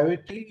that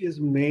gravity is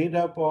made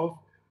up of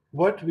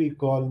what we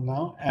call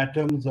now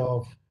atoms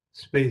of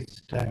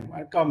space-time.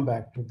 I'll come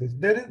back to this.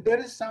 There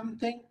is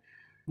something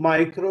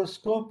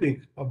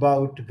microscopic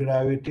about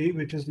gravity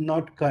which is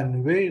not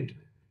conveyed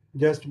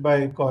just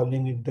by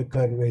calling it the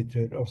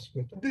curvature of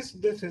space.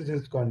 This is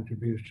his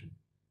contribution.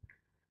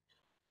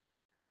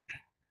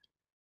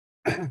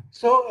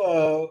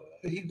 So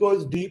he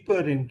goes deeper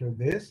into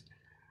this.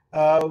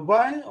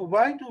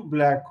 Why do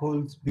black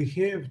holes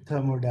behave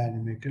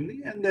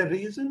thermodynamically? And the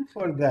reason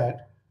for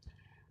that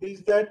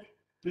is that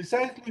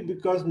precisely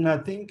because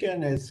nothing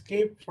can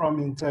escape from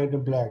inside a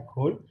black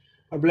hole.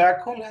 A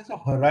black hole has a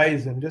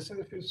horizon. Just as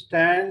if you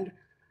stand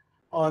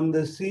on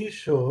the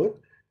seashore,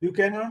 you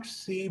cannot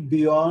see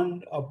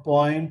beyond a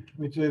point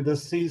which the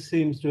sea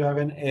seems to have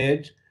an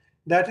edge.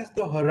 That is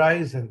the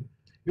horizon.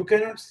 You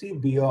cannot see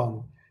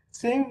beyond.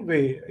 Same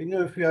way,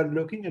 if you are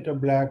looking at a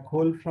black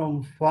hole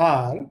from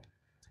far,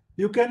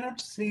 you cannot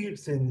see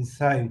its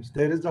insides.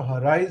 There is a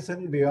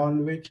horizon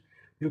beyond which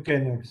you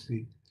cannot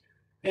see.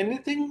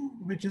 Anything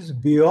which is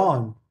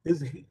beyond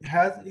is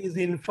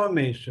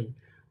information.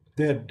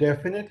 There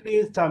definitely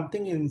is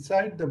something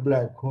inside the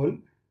black hole.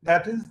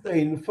 That is the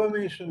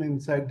information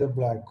inside the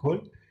black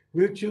hole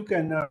which you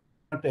cannot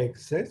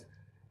access.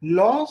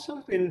 Loss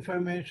of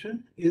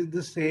information is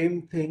the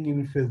same thing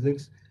in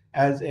physics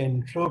as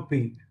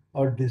entropy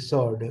or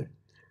disorder.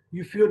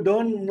 If you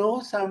don't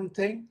know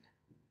something,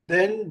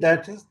 then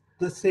that is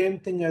the same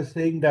thing as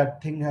saying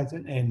that thing has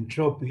an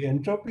entropy.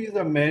 Entropy is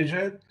a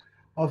measure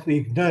of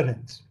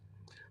ignorance.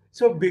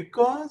 So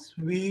because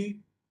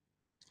we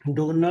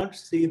do not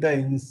see the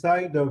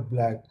inside of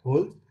black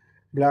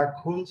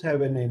holes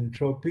have an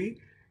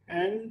entropy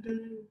and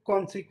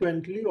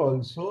consequently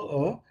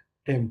also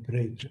a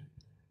temperature.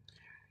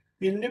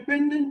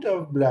 Independent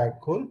of black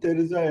hole, there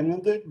is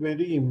another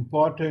very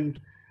important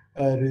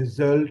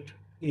result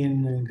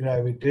in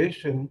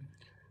gravitation,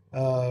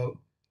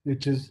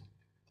 which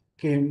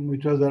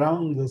was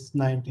around this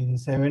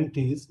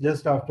 1970s,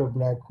 just after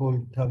black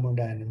hole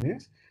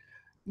thermodynamics,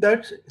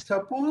 that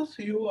suppose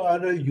you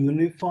are a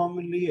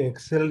uniformly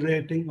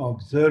accelerating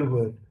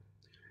observer,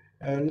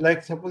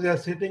 like suppose you are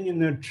sitting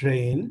in a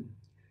train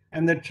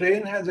and the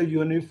train has a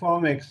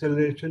uniform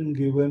acceleration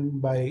given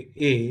by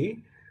A,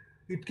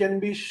 it can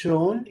be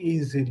shown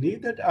easily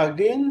that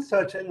again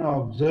such an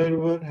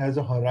observer has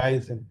a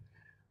horizon.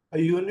 A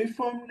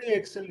uniformly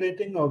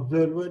accelerating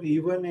observer,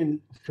 even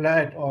in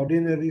flat,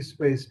 ordinary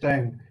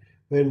space-time,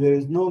 where there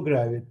is no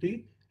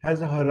gravity,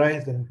 has a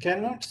horizon,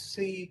 cannot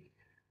see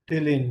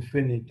till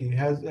infinity,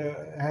 has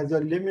a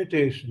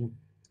limitation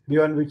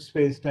beyond which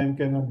space-time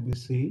cannot be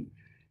seen.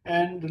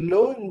 And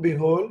lo and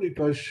behold, it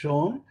was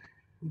shown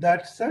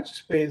that such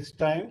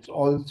space-times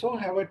also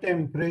have a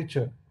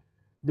temperature.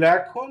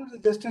 Black holes is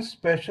just a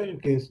special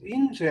case.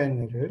 In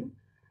general,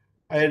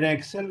 an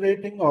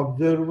accelerating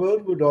observer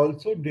would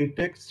also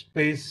detect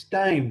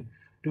space-time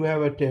to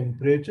have a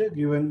temperature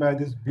given by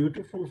this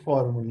beautiful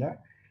formula.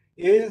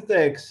 A is the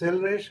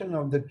acceleration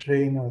of the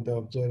train of the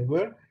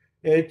observer,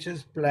 h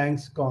is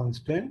Planck's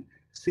constant,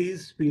 c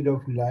is speed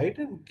of light,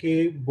 and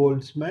k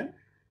Boltzmann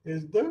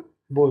is the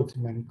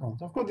Boltzmann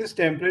constant. Of course, this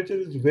temperature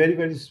is very,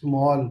 very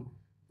small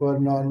for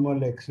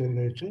normal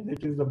acceleration.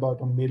 It is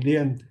about a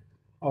millionth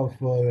of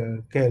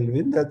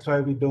Kelvin. That's why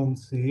we don't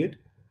see it.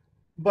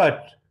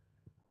 But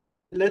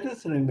let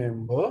us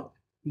remember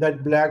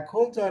that black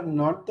holes are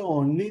not the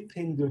only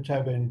things which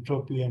have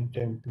entropy and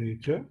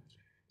temperature.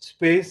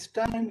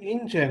 Space-time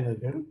in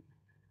general,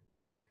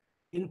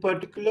 in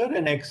particular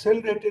an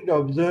accelerated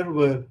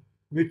observer,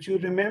 which you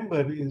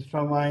remember is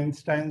from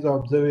Einstein's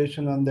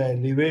observation on the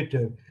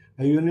elevator.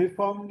 A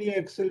uniformly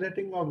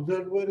accelerating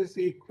observer is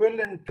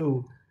equivalent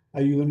to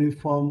a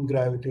uniform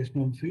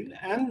gravitational field,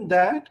 and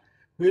that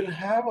will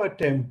have a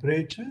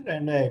temperature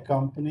and an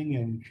accompanying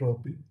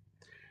entropy.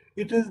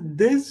 It is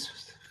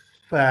this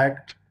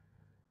fact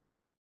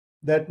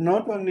that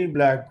not only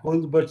black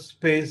holes but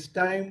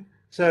space-time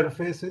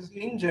surfaces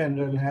in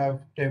general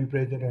have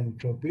temperature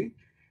entropy.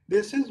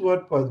 This is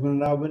what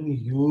Padmanabhan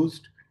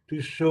used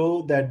to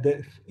show that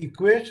the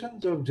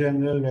equations of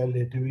general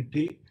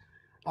relativity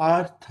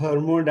are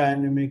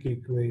thermodynamic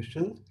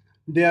equations.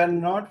 They are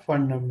not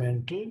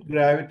fundamental.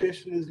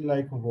 Gravitation is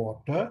like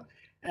water,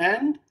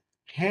 and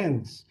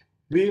hence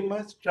we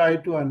must try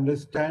to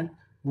understand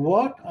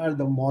what are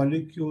the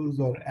molecules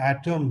or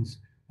atoms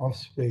of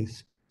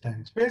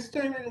space-time.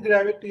 Space-time and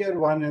gravity are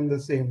one and the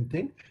same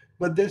thing,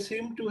 but they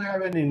seem to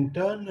have an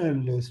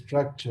internal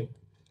structure.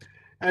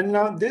 And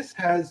now this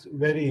has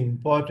very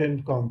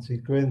important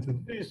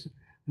consequences.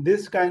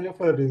 This kind of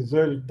a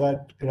result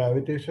that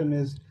gravitation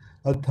is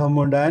a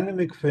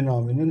thermodynamic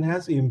phenomenon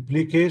has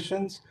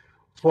implications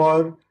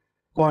for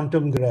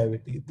quantum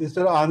gravity. This is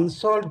an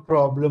unsolved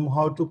problem,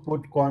 how to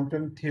put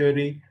quantum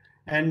theory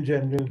and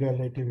general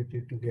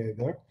relativity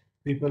together.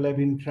 People have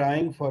been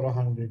trying for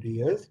 100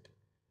 years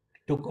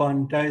to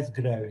quantize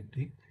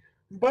gravity.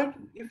 But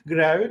if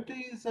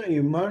gravity is an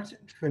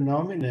emergent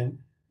phenomenon,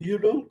 you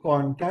don't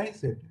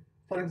quantize it.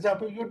 For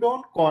example, you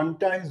don't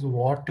quantize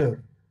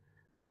water.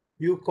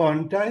 You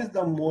quantize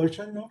the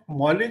motion of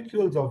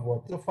molecules of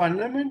water. The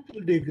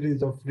fundamental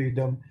degrees of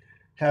freedom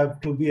have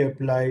to be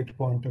applied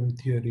quantum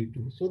theory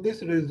to. So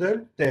this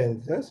result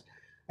tells us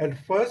at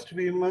first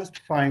we must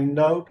find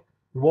out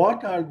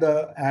what are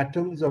the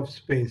atoms of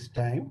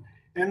space-time,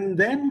 and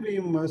then we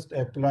must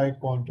apply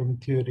quantum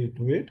theory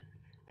to it.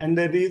 And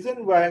the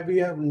reason why we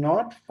have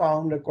not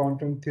found a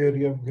quantum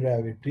theory of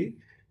gravity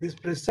is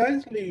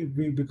precisely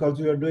because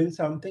we are doing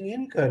something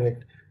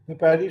incorrect. The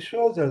Paris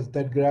shows us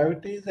that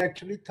gravity is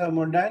actually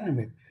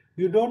thermodynamic.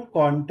 You don't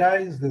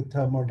quantize the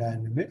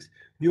thermodynamics,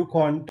 you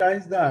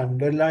quantize the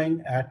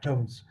underlying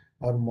atoms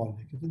or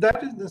molecules.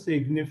 That is the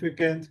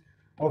significance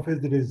of his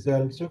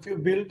results. So if you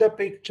build the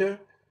picture,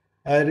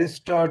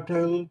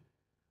 Aristotle,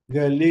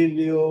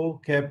 Galileo,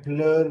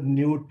 Kepler,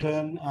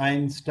 Newton,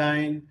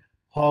 Einstein,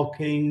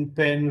 Hawking,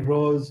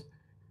 Penrose.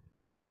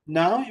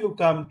 Now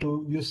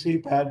you see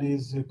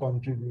Paddy's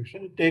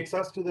contribution. It takes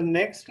us to the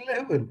next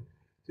level.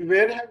 So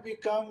where have we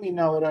come in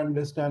our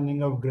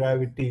understanding of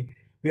gravity?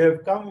 We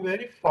have come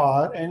very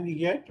far, and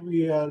yet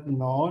we are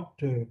not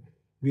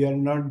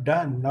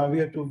done. Now we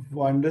have to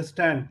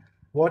understand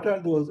what are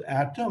those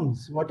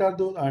atoms, what are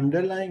those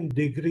underlying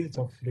degrees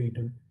of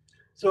freedom.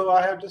 So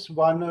I have just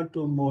one or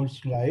two more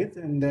slides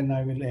and then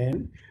I will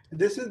end.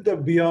 This is the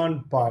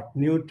beyond part,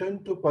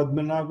 Newton to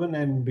Padmanabhan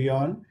and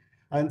beyond.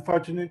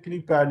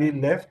 Unfortunately, Paddy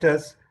left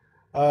us.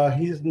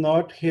 He's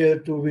not here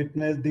to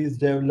witness these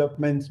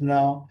developments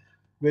now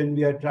when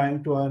we are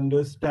trying to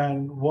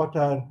understand what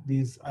are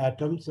these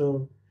atoms.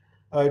 So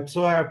it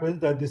so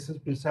happens that this is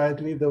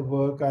precisely the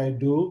work I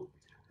do.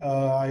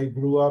 I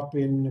grew up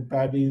in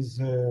Paddy's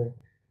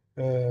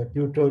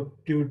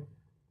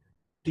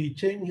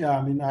teaching. Yeah,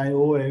 I mean, I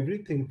owe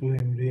everything to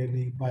him,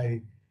 really.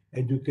 My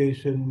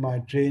education, my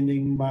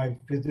training, my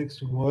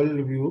physics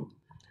worldview.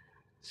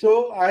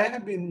 So I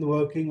have been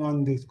working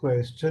on this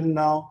question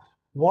now.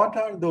 What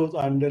are those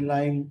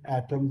underlying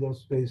atoms of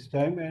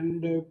space-time?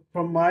 And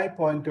from my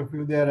point of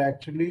view, they are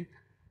actually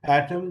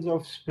atoms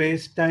of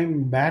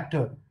space-time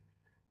matter.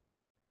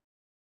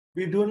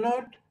 We do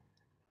not,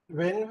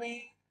 when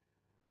we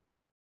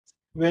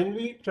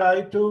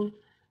try to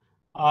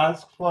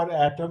ask for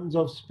atoms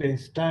of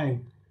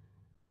space-time,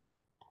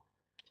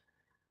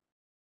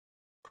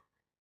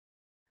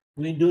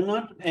 we do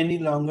not any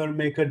longer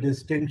make a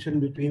distinction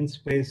between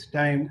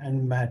space-time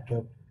and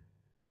matter.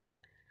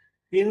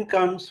 In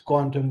comes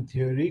quantum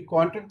theory.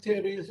 Quantum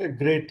theory is a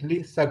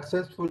greatly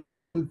successful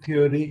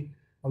theory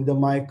of the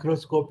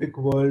microscopic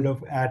world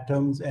of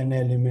atoms and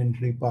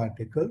elementary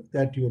particles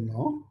that you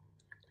know.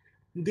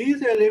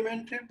 These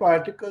elementary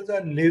particles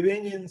are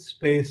living in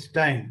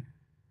space-time.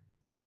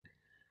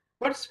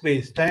 But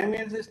space-time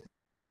is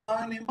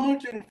an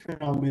emergent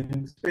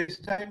phenomenon.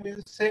 Space-time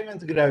is same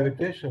as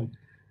gravitation.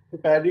 So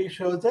Paddy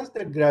shows us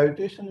that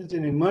gravitation is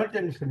an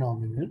emergent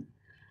phenomenon.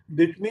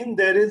 That means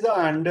there is an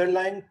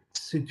underlying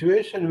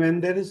situation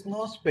when there is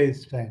no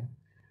space-time.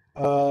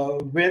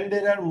 When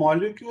there are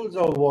molecules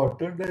of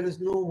water, there is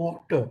no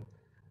water.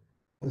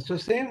 So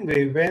same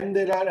way, when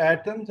there are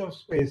atoms of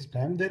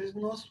space-time, there is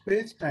no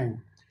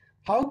space-time.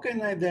 How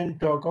can I then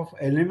talk of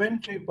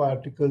elementary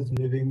particles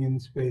living in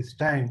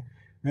space-time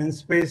when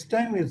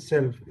space-time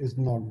itself is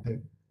not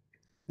there?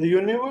 The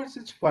universe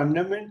is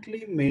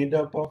fundamentally made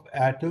up of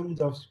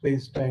atoms of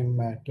space-time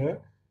matter,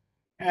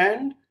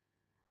 and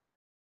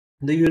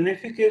the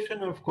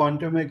unification of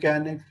quantum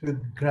mechanics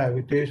with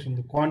gravitation,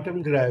 the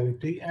quantum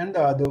gravity and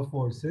the other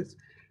forces,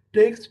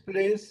 takes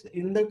place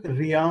in the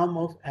realm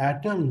of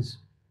atoms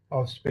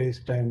of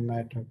space-time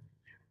matter.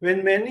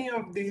 When many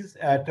of these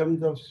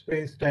atoms of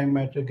space-time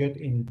matter get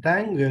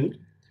entangled,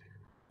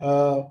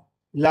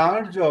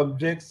 large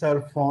objects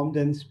are formed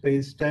and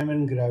space-time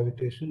and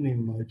gravitation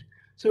emerge.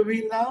 So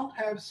we now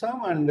have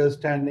some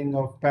understanding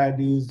of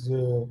Paddy's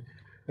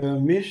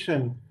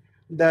mission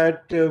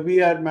that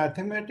we are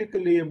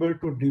mathematically able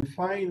to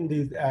define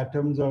these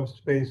atoms of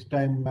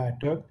space-time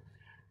matter.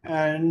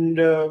 And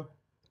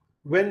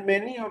when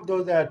many of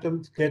those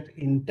atoms get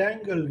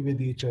entangled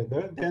with each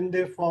other, then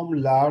they form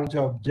large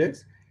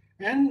objects,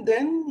 and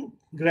then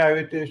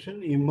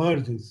gravitation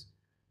emerges.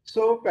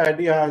 So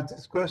Paddy asked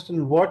this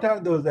question, what are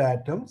those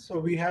atoms? So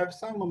we have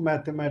some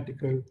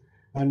mathematical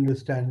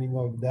understanding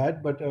of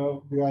that, but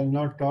we will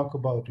not talk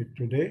about it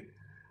today.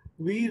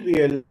 We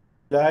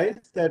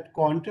realize that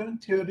quantum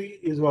theory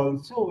is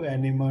also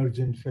an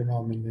emergent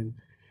phenomenon.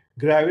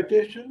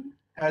 Gravitation,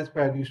 as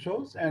Paddy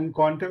shows, and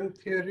quantum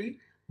theory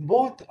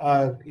both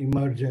are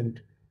emergent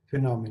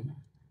phenomena.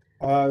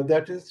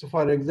 That is,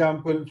 for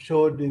example,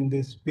 showed in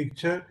this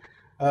picture.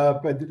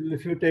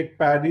 If you take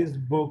Paddy's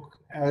book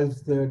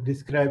as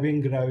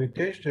describing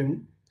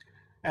gravitation,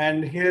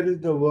 and here is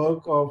the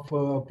work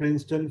of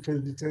Princeton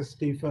physicist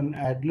Stephen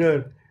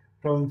Adler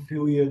from a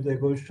few years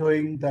ago,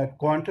 showing that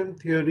quantum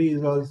theory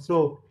is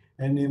also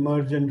an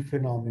emergent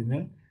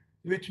phenomenon,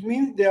 which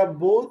means they are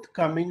both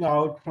coming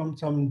out from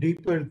some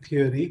deeper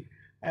theory.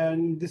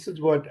 And this is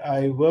what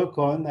I work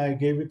on. I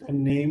gave it a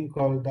name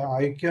called the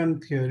Icon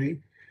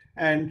theory,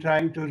 and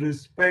trying to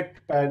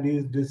respect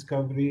Paddy's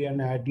discovery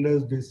and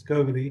Adler's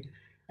discovery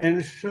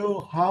and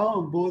show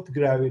how both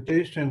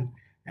gravitation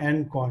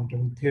and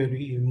quantum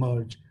theory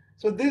emerge.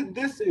 So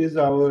this is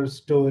our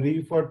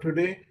story for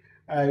today.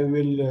 I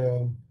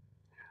will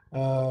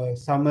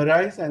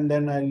summarize, and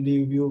then I'll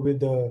leave you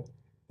with a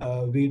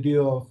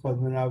video of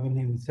Padmanabhan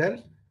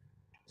himself.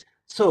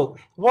 So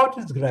what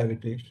is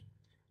gravitation?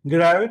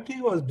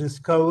 Gravity was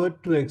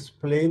discovered to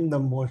explain the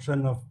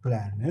motion of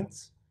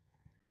planets.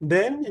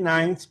 Then in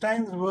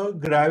Einstein's work,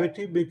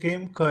 gravity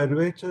became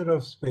curvature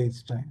of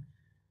space-time.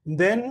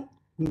 Then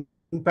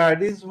in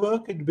Paddy's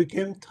work, it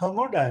became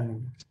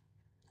thermodynamics.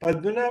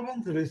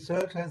 Padmanabhan's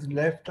research has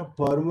left a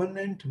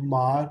permanent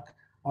mark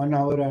on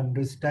our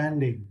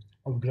understanding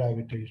of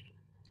gravitation.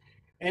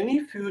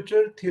 Any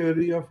future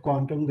theory of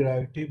quantum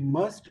gravity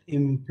must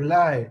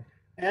imply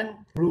and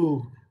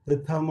prove the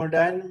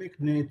thermodynamic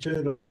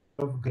nature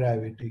of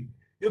gravity.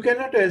 You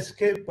cannot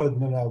escape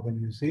Padmanabhan,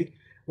 you see.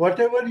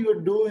 Whatever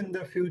you do in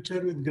the future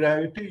with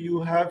gravity,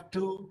 you have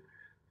to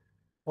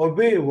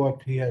obey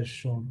what he has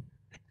shown.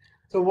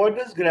 So what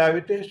does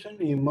gravitation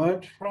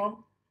emerge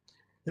from?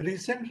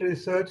 Recent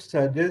research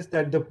suggests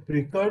that the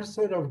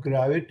precursor of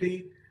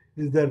gravity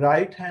is the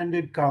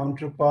right-handed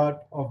counterpart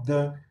of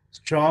the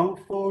strong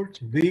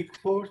force, weak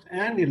force,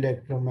 and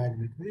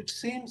electromagnetism. It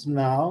seems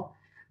now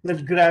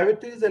that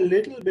gravity is a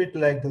little bit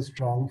like the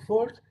strong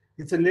force,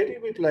 it's a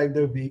little bit like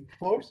the weak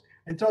force,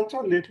 it's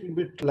also a little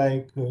bit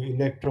like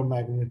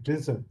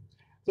electromagnetism.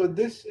 So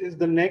this is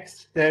the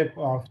next step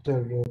after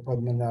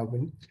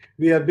Padmanabhan.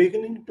 We are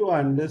beginning to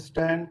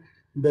understand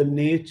the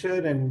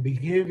nature and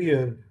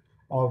behavior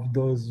of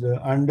those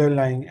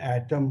underlying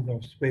atoms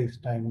of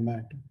space-time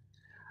matter.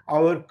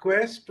 Our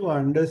quest to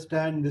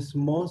understand this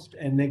most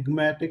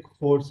enigmatic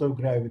force of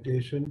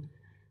gravitation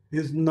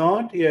is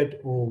not yet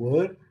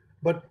over,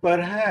 but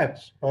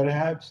perhaps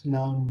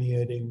now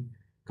nearing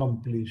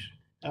completion.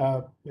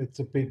 It's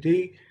a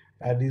pity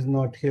that he's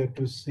not here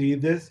to see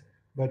this,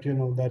 but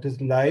that is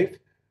life.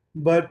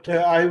 But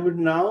I would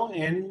now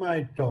end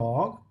my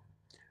talk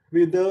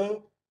with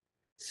a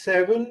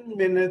 7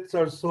 minutes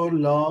or so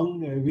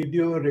long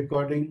video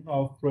recording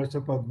of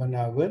Professor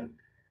Padmanabhan,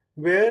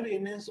 where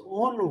in his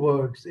own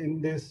words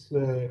in this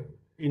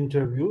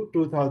interview,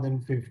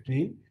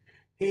 2015,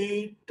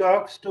 he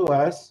talks to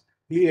us,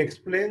 he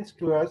explains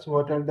to us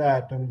what are the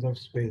atoms of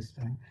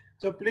space-time.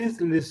 So please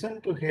listen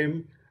to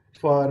him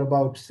for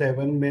about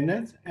 7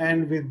 minutes,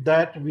 and with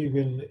that we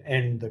will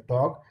end the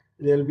talk.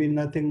 There will be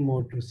nothing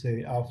more to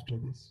say after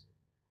this.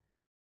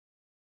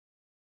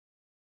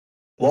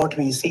 What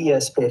we see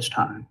as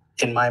space-time,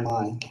 in my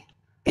mind,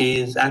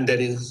 is, and there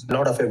is a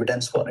lot of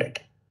evidence for it,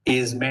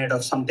 is made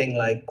of something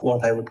like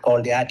what I would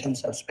call the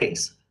atoms of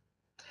space.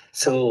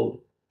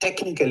 So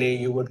technically,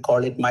 you would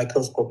call it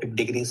microscopic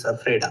degrees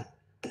of freedom.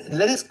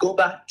 Let us go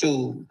back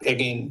to,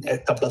 again, a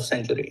couple of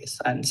centuries.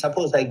 And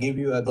suppose I give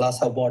you a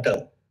glass of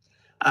water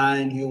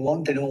and you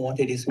want to know what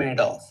it is made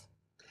of.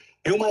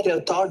 You might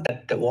have thought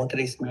that the water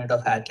is made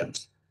of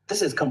atoms.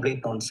 This is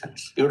complete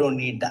nonsense. You don't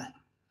need that.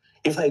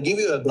 If I give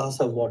you a glass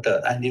of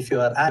water, and if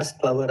you are as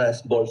clever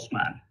as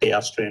Boltzmann, the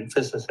Austrian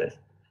physicist,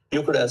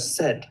 you could have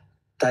said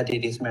that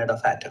it is made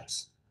of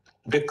atoms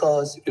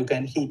because you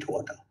can heat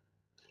water.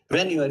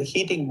 When you are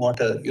heating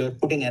water, you are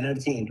putting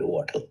energy into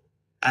water,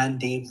 and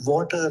the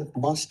water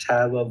must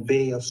have a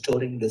way of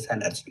storing this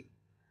energy.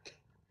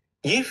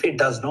 If it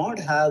does not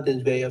have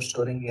this way of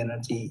storing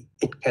energy,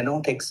 it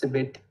cannot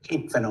exhibit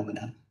heat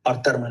phenomena or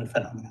thermal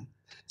phenomena.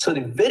 So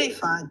the very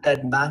fact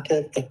that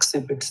matter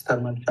exhibits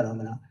thermal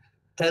phenomena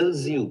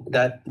tells you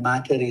that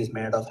matter is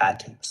made of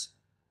atoms.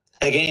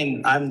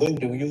 Again, I'm going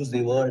to use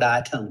the word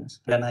atoms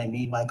when I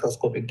mean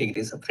microscopic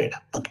degrees of freedom.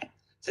 Okay,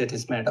 so it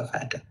is made of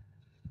atom.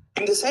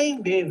 In the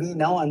same way, we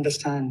now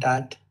understand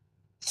that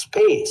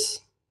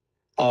space,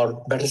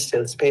 or better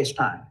still,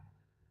 space-time,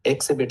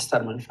 exhibits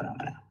thermal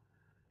phenomena.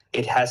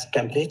 It has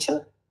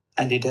temperature,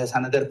 and it has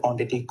another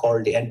quantity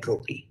called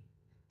entropy.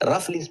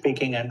 Roughly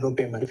speaking,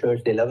 entropy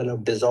measures the level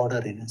of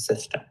disorder in a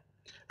system.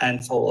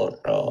 And for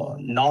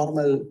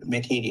normal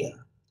material,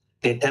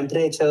 the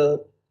temperature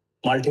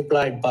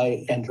multiplied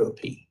by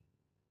entropy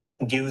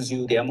gives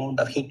you the amount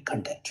of heat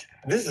content.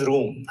 This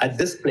room, at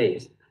this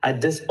place,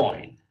 at this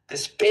point, the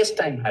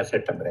space-time has a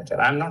temperature.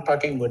 I'm not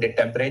talking about the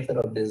temperature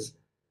of this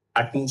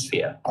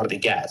atmosphere or the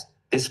gas.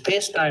 The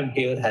space-time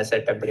here has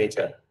a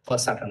temperature for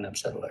certain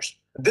observers.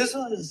 This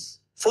was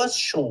first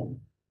shown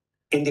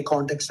in the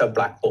context of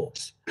black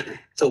holes.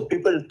 So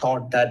people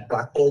thought that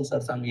black holes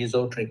are some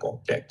esoteric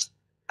objects,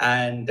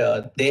 and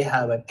they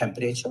have a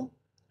temperature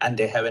and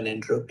they have an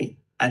entropy,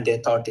 and they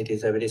thought it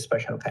is a very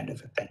special kind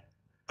of a thing.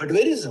 But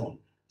very soon,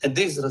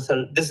 this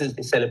is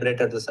the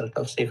celebrated result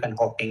of Stephen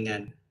Hawking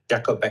and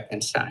Jacob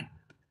Bekenstein.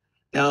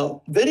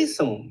 Now, very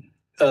soon,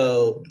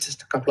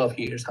 just a couple of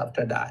years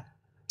after that,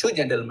 two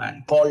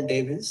gentlemen, Paul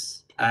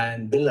Davis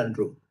and Bill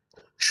Andrew,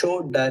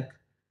 showed that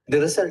the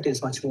result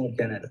is much more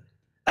general.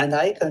 And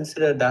I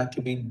consider that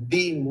to be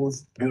the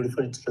most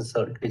beautiful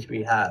result which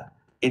we have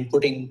in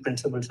putting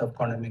principles of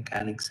quantum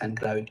mechanics and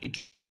gravity.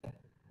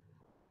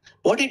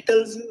 What it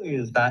tells you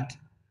is that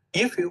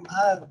if you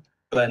have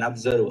an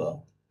observer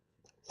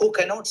who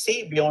cannot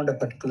see beyond a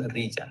particular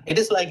region, it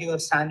is like you are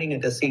standing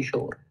at a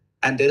seashore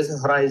and there is a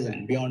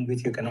horizon beyond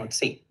which you cannot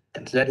see.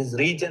 And that is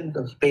region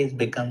of space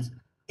becomes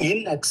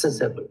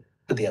inaccessible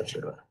to the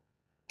observer.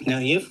 Now,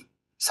 if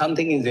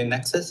something is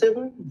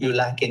inaccessible, you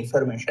lack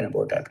information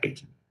about that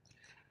region.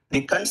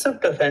 The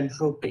concept of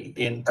entropy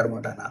in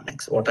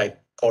thermodynamics, what I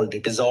call the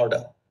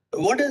disorder.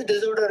 What does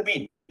disorder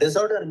mean?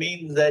 Disorder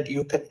means that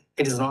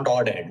it is not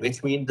ordered,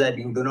 which means that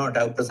you do not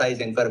have precise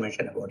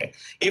information about it.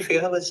 If you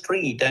have a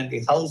street and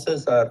the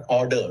houses are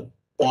ordered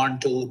 1,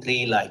 2,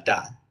 3 like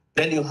that,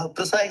 then you have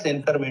precise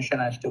information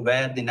as to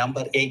where the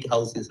number 8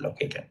 house is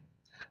located.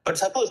 But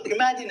suppose,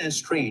 imagine a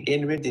street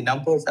in which the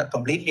numbers are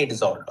completely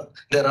disordered.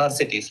 There are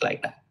cities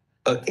like that.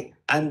 Okay.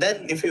 And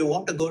then if you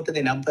want to go to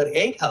the number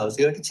 8 house,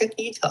 you have to check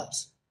each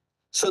house.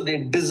 So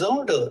the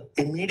disorder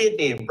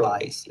immediately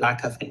implies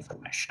lack of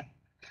information.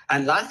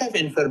 And lack of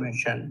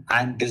information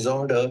and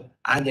disorder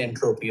and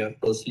entropy are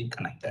closely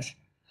connected.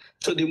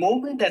 So the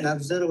moment an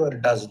observer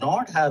does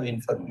not have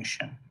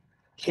information,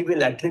 he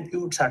will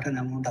attribute certain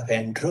amount of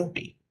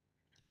entropy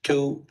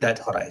to that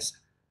horizon.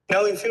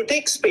 Now, if you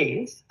take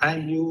space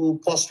and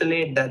you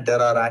postulate that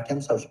there are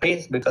atoms of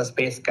space because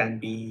space can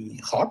be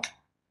hot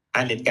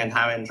and it can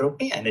have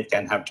entropy and it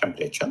can have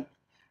temperature,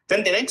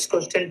 then the next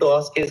question to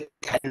ask is,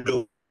 can you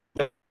do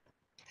better?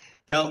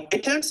 Now,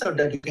 it turns out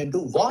that you can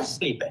do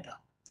vastly better.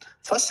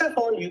 First of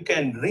all, you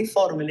can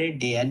reformulate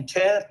the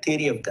entire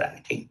theory of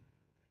gravity,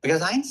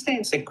 because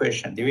Einstein's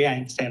equation, the way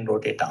Einstein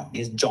wrote it down,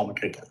 is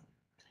geometrical.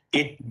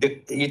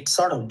 It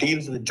sort of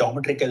deals with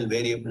geometrical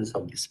variables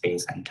of the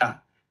space and time.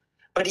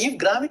 But if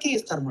gravity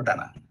is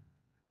thermodynamic,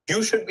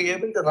 you should be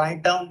able to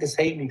write down the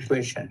same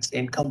equations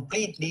in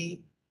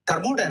completely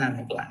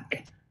thermodynamic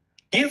language.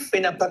 If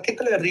in a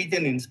particular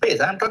region in space,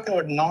 I'm talking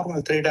about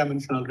normal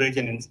 3-dimensional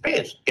region in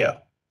space here,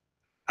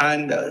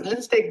 and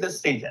let's take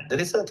this region. There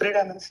is a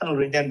 3-dimensional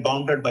region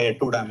bounded by a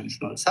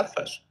 2-dimensional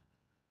surface.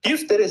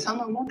 If there is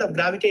some amount of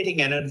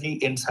gravitating energy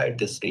inside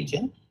this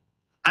region,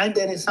 and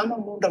there is some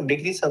amount of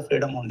degrees of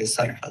freedom on the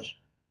surface,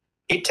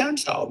 it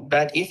turns out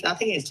that if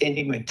nothing is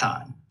changing with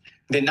time,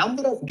 the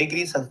number of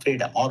degrees of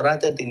freedom, or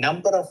rather the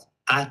number of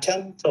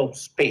atoms of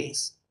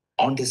space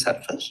on the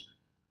surface,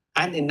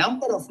 and the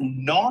number of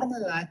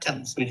normal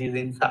atoms which is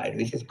inside,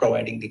 which is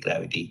providing the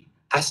gravity,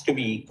 has to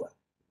be equal.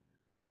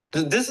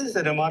 So this is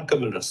a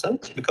remarkable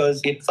result because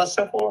it first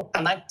of all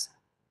connects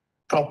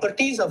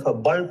properties of a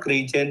bulk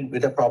region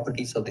with the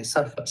properties of the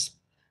surface.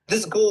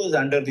 This goes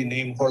under the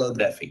name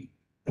holography.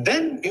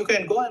 Then you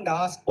can go and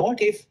ask,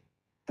 what if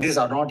these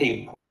are not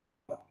equal?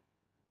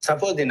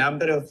 Suppose the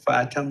number of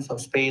atoms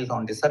of space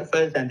on the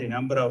surface and the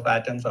number of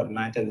atoms of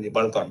matter in the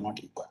bulk are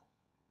not equal.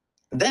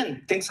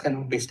 Then things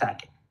cannot be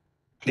static.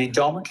 The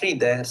geometry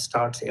there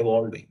starts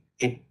evolving.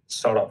 It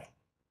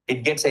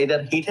gets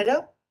either heated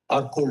up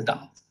or cooled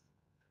down.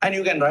 And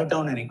you can write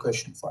down an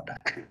equation for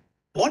that.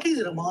 What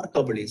is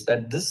remarkable is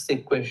that this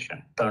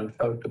equation turns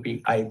out to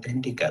be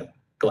identical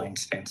to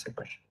Einstein's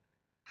equation.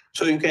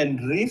 So you can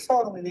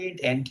reformulate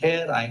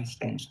entire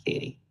Einstein's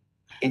theory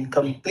in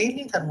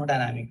completely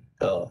thermodynamic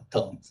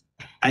terms.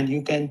 And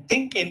you can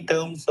think in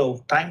terms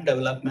of time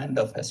development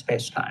of a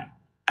space-time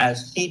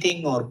as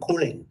heating or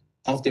cooling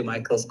of the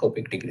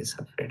microscopic degrees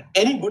of freedom.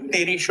 Any good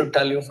theory should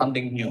tell you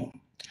something new,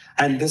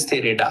 and this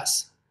theory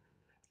does.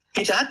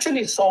 It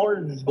actually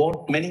solves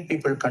what many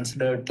people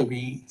consider to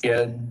be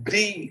a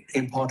very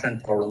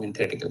important problem in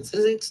theoretical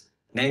physics,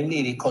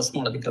 namely the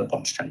cosmological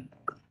constant.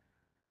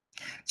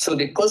 So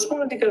the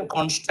cosmological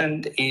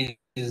constant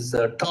is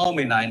a term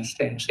in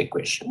Einstein's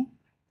equation,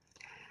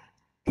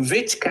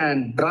 which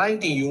can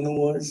drive the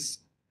universe,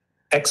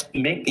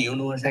 make the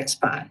universe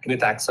expand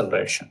with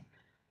acceleration.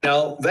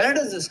 Now, where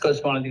does this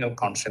cosmological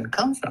constant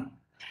come from?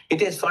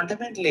 It is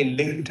fundamentally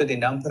linked to the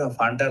number of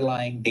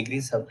underlying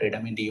degrees of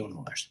freedom in the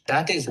universe.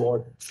 That is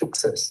what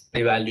fixes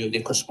the value of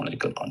the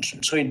cosmological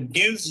constant. So it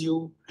gives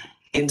you,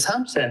 in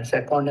some sense,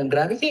 a quantum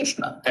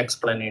gravitational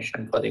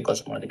explanation for the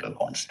cosmological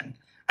constant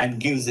and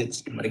gives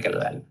its numerical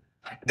value.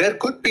 There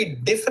could be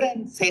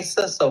different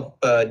phases of,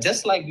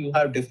 just like you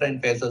have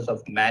different phases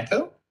of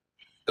matter,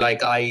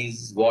 like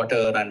ice,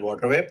 water, and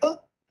water vapor,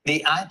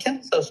 the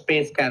atoms of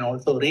space can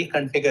also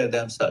reconfigure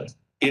themselves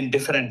in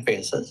different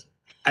phases.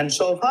 And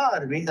so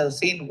far, we have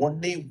seen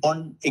only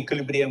one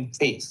equilibrium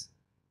phase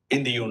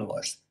in the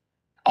universe.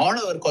 All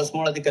our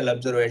cosmological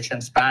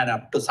observations span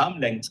up to some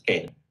length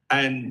scale,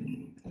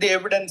 and the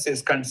evidence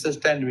is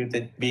consistent with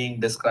it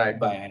being described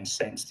by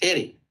Einstein's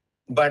theory.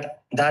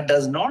 But that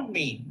does not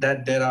mean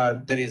that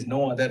there is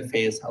no other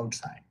phase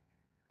outside.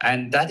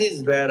 And that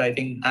is where I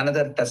think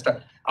another test,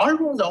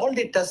 almost all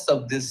the tests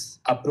of this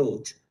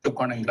approach to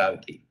quantum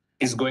gravity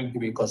is going to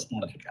be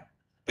cosmological.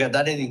 Because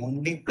that is the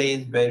only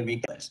place where we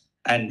can.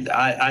 And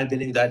I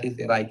believe that is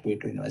the right way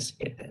to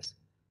investigate this.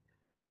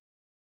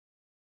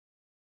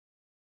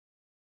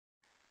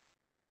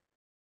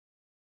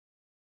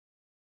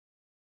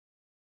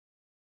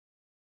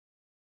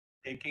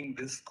 Taking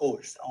this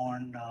course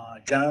on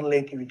general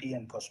relativity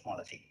and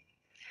cosmology.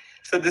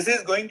 So this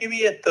is going to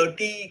be a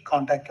 30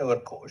 contact hour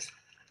course.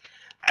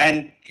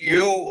 And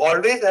you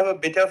always have a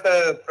bit of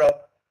a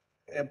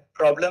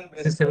problem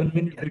with It's a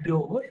 7-minute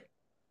video over.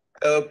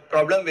 A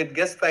problem with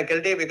guest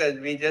faculty because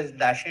we just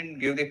dash in,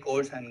 give the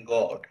course and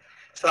go out.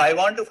 So I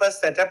want to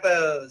first set up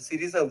a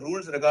series of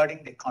rules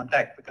regarding the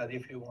contact, because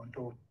if you want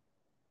to.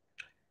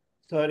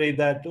 Sorry,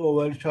 that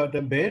overshot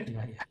a bit.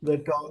 Yeah. The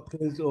talk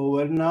is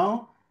over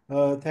now.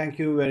 Thank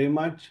you very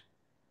much.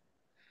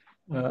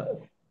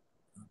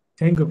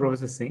 Thank you,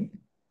 Professor Singh.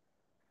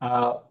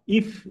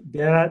 If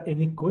there are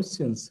any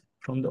questions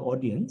from the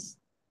audience,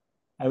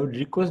 I would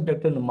request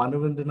Dr.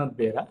 Manavendranath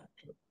Bera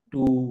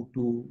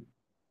to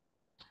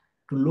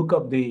look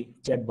up the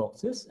chat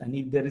boxes, and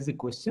if there is a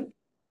question,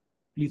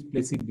 please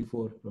place it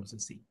before Professor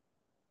Singh.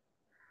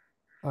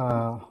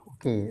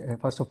 Okay,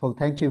 first of all,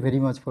 thank you very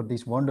much for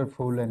this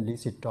wonderful and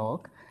lucid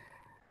talk.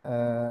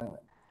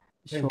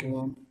 Thank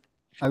you.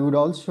 I would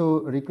also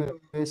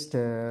request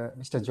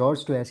Mr.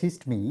 George to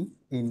assist me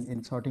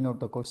in sorting out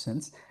the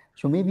questions.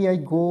 So maybe I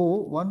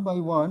go one by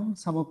one,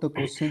 some of the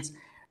questions.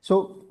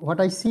 So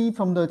what I see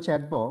from the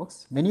chat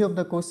box, many of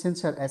the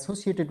questions are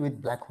associated with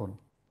black hole.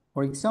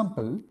 For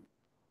example,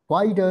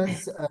 why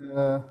does,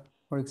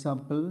 for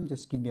example,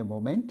 just give me a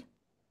moment.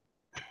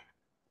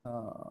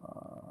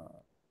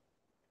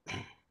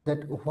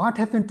 That what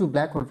happened to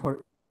black hole,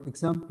 for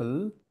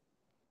example,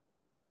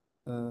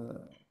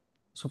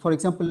 so for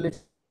example,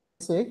 let's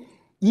say,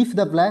 if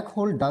the black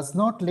hole does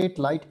not let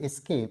light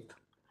escape,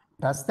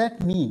 does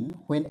that mean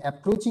when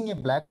approaching a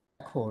black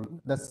hole,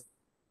 the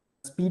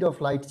speed of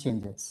light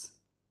changes?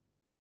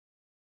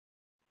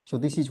 So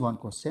this is one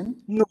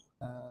question. No.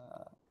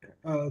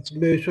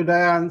 Should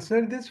I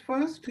answer this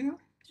first here?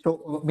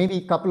 So maybe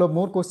a couple of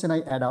more questions I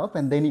add up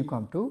and then you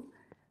come to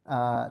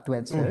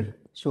answer.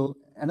 So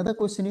another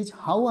question is,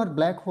 how are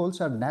black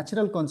holes are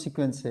natural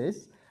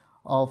consequences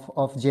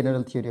of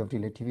general theory of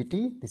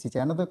relativity? This is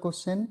another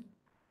question.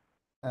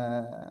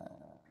 And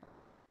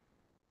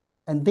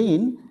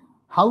then,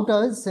 how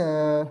does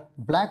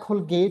black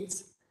hole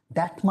gets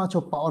that much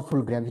of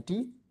powerful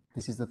gravity?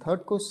 This is the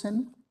third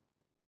question.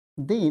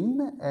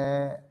 Then,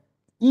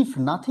 if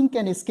nothing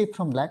can escape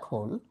from black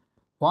hole,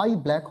 why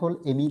black hole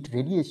emit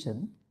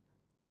radiation,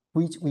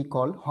 which we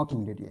call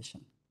Hawking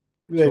radiation?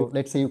 Right. So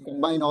let's say you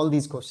combine all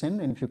these questions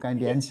and if you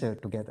kindly answer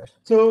together.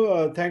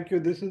 So thank you.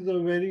 This is a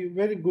very,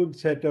 very good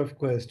set of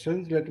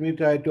questions. Let me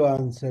try to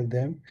answer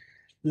them.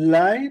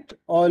 Light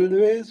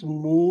always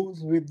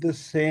moves with the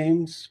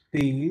same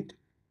speed,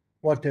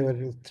 whatever it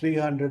is,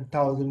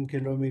 300,000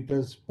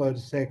 kilometers per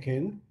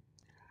second.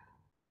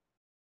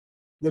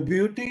 The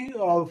beauty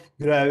of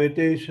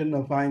gravitation,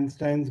 of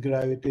Einstein's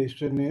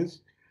gravitation,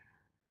 is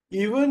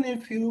even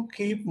if you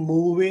keep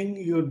moving,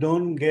 you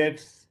don't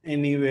get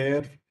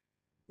anywhere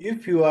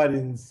if you are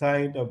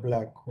inside a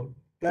black hole.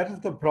 That is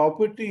the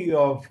property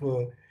of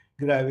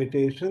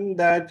gravitation,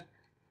 that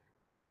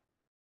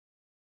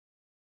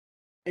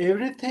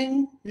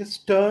everything is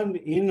turned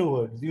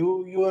inwards.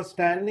 You are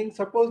standing,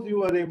 suppose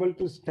you are able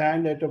to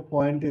stand at a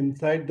point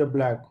inside the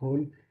black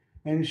hole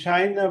and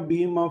shine a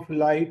beam of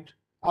light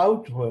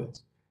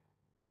outwards.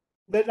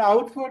 That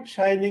outward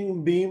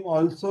shining beam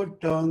also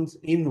turns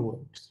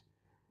inwards.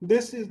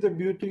 This is the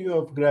beauty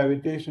of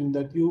gravitation,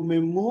 that you may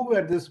move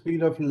at the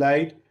speed of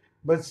light,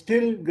 but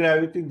still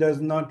gravity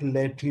does not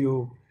let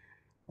you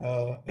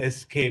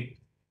escape.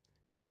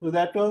 So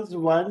that was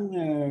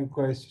one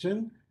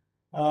question.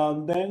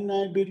 Then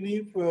I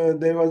believe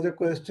there was a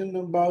question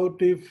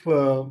about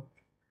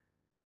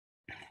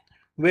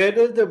where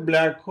does the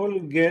black hole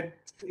get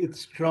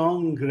its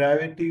strong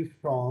gravity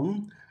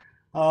from?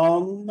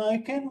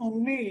 I can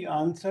only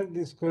answer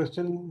this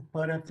question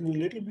perhaps a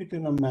little bit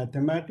in a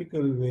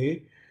mathematical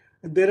way.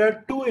 There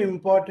are two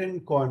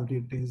important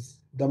quantities: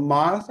 the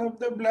mass of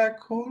the black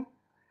hole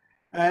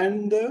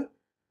and the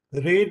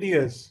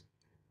radius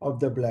of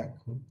the black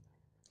hole.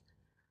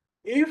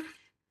 If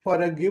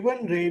for a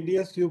given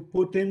radius you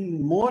put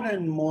in more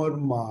and more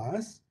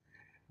mass,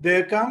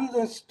 there comes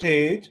a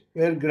stage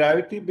where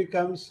gravity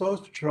becomes so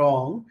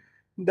strong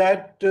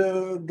that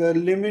the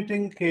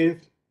limiting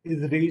case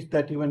is reached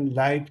that even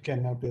light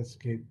cannot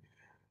escape.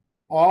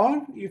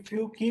 Or if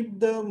you keep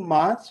the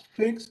mass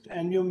fixed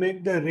and you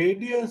make the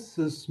radius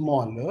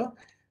smaller,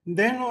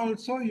 then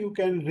also you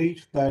can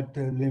reach that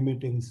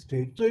limiting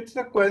stage. So it's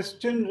a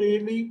question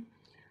really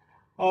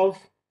of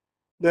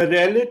the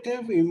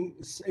relative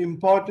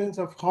importance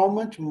of how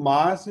much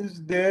mass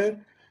is there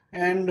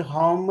and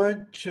how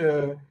much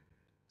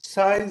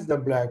size the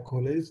black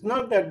hole is. It's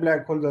not that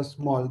black holes are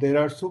small. There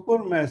are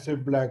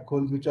supermassive black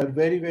holes which are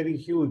very, very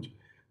huge.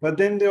 But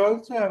then they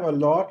also have a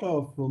lot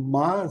of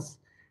mass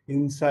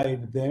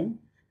inside them.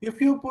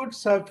 If you put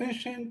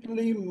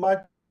sufficiently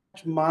much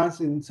mass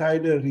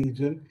inside a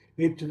region,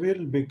 it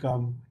will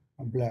become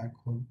a black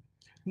hole.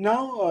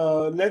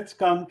 Now, let's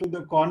come to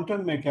the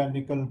quantum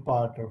mechanical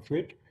part of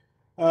it.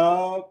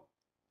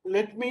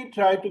 Let me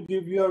try to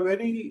give you a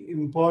very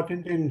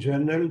important and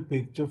general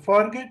picture.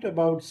 Forget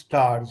about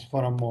stars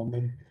for a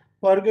moment.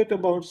 Forget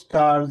about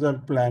stars or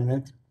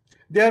planets.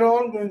 They are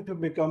all going to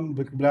become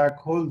black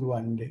holes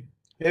one day.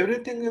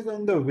 Everything is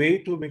on the way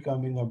to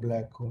becoming a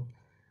black hole.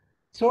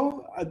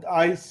 So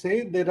I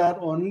say there are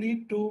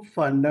only two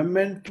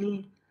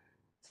fundamental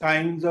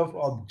kinds of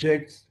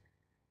objects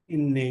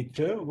in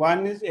nature.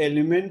 One is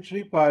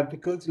elementary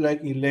particles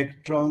like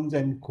electrons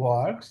and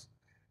quarks,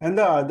 and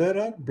the other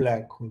are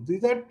black holes.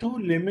 These are two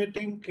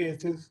limiting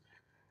cases.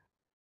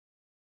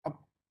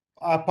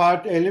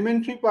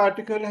 Elementary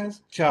particle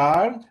has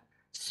charge,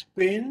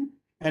 spin,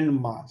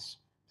 and mass.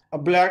 A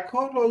black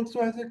hole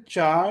also has a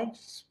charge,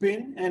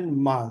 spin, and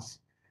mass.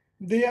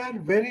 They are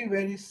very,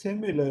 very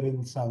similar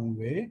in some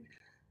way.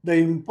 The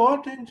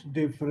important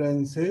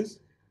difference is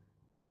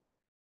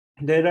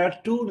there are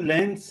two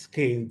length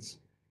scales,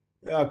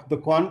 the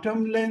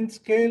quantum length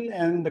scale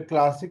and the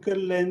classical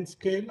length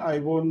scale. I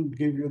won't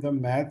give you the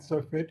maths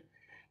of it.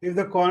 If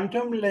the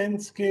quantum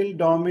length scale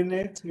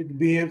dominates, it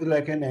behaves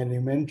like an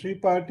elementary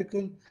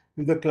particle.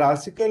 If the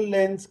classical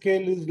length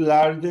scale is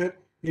larger,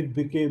 it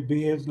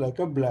behaves like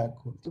a black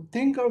hole. So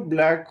think of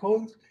black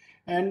holes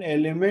and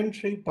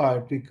elementary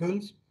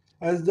particles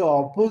as the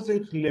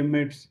opposite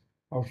limits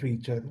of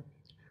each other.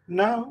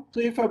 Now, so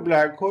if a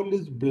black hole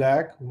is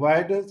black,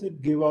 why does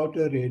it give out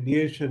a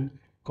radiation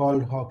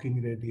called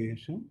Hawking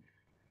radiation?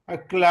 A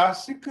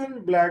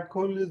classical black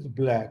hole is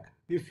black.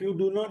 If you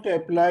do not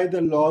apply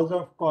the laws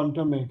of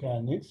quantum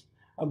mechanics,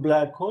 a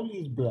black hole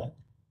is black.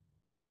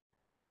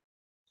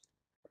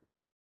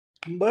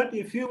 But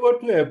if you were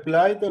to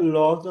apply the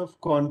laws of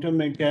quantum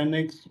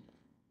mechanics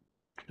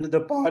to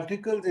the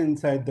particles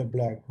inside the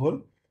black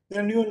hole,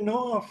 then you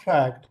know a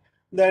fact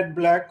that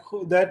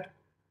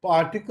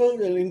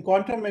particles in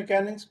quantum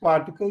mechanics,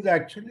 particles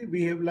actually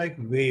behave like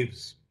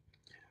waves.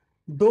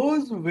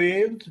 Those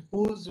waves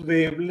whose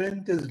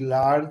wavelength is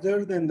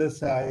larger than the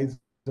size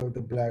of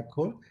the black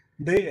hole,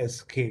 they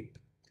escape.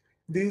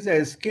 These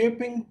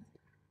escaping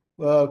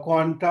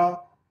quanta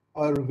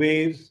or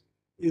waves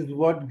is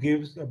what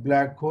gives a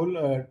black hole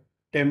a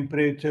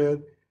temperature.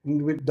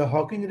 With the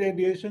Hawking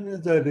radiation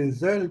is a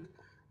result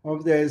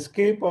of the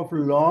escape of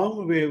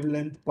long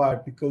wavelength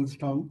particles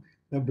from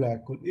the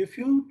black hole. If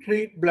you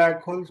treat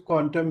black holes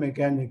quantum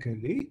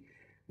mechanically,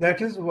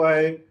 that is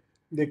why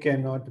they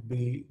cannot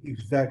be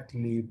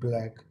exactly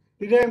black.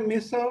 Did I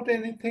miss out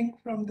anything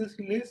from this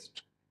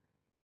list?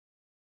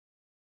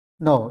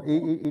 No,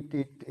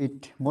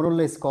 it more or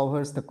less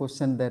covers the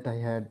question that I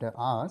had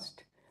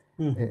asked,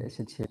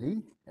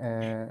 essentially.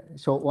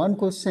 So one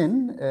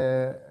question,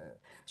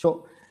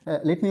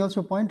 let me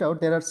also point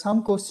out there are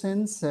some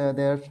questions,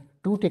 they are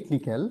too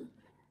technical,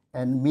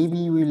 and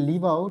maybe we'll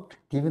leave out,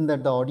 given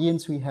that the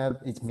audience we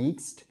have is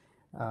mixed.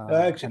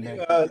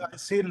 Actually, I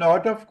see a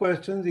lot of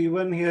questions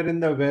even here in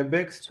the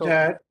WebEx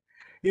chat.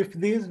 If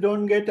these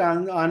don't get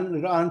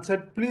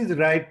answered, please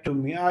write to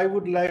me. I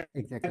would like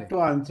to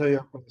answer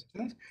your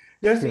questions.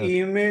 Just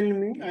email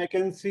me. I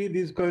can see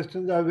these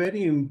questions are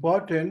very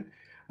important.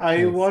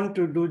 I want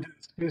to do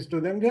justice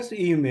to them. Just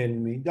email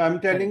me.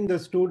 I'm telling the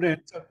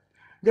students,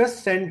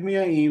 just send me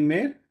an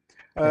email.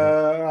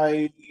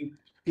 I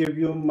give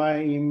you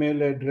my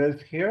email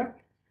address here.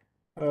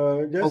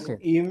 Just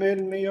email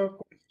me your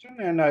question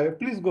and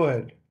please go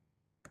ahead.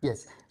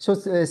 Yes. So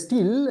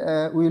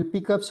still, we will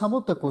pick up some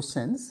of the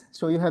questions.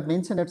 So you have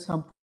mentioned at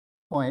some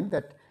point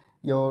that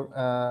your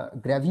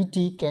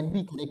gravity can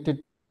be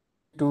connected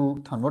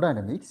to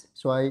thermodynamics.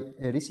 So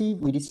we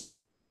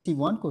received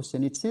one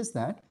question. It says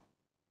that,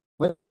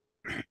 well,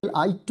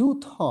 I too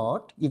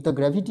thought if the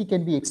gravity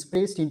can be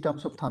expressed in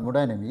terms of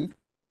thermodynamics,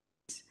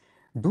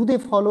 do they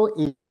follow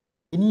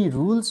any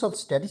rules of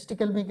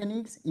statistical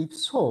mechanics? If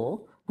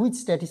so, which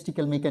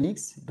statistical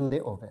mechanics do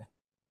they obey?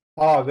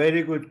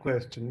 Very good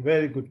question.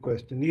 Very good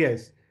question.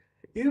 Yes.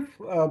 If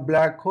a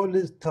black hole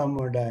is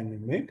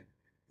thermodynamic,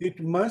 it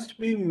must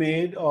be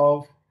made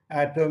of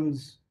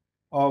atoms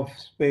of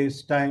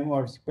space-time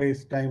or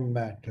space-time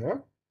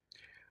matter.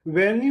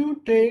 When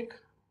you take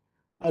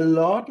a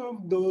lot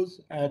of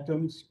those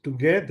atoms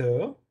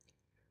together,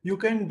 you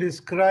can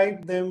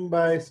describe them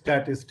by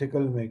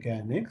statistical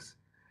mechanics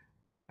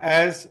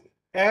as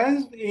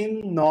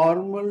in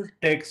normal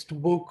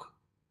textbook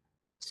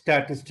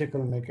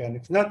statistical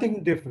mecanics,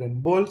 nothing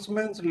different.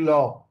 Boltzmann's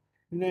law,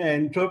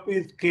 entropy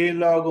is k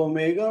log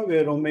omega,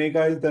 where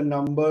omega is the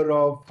number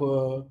of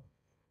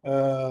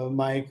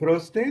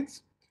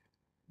microstates.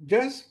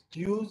 Just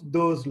use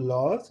those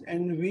laws,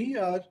 and we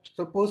are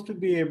supposed to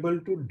be able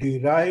to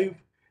derive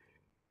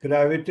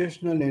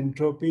gravitational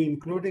entropy,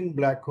 including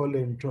black hole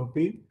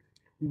entropy,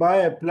 by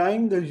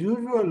applying the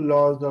usual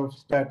laws of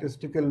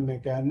statistical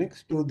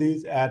mechanics to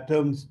these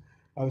atoms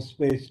of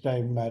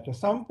space-time matter.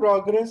 Some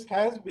progress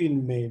has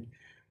been made.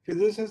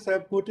 Physicists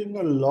have put in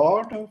a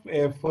lot of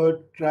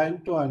effort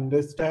trying to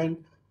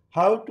understand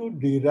how to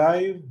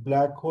derive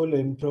black hole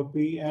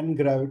entropy and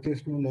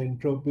gravitational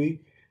entropy,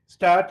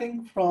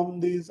 starting from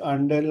these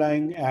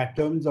underlying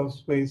atoms of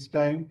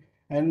space-time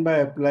and by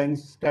applying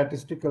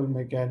statistical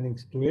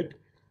mechanics to it.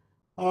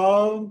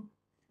 Hard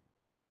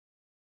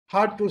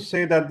to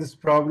say that this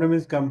problem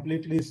is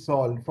completely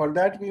solved. For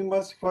that, we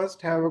must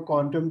first have a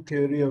quantum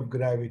theory of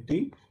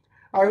gravity.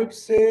 I would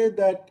say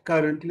that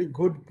currently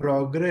good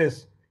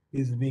progress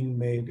is being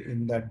made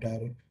in that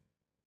direction.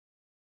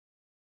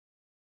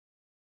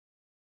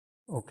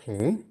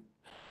 Okay,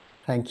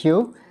 thank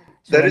you.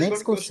 So There the is next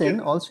one question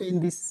question. also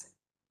in this.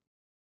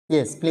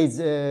 Yes, please,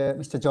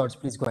 Mr. George,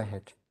 please go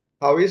ahead.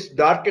 How is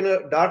dark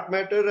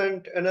matter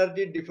and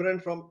energy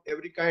different from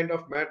every kind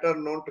of matter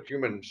known to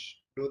humans?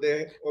 Do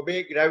they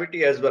obey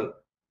gravity as well?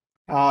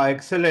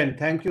 Excellent.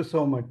 Thank you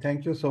so much.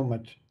 Thank you so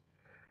much.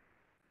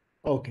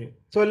 Okay,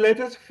 so let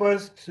us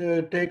first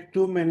take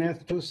 2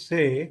 minutes to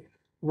say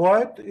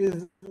what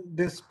is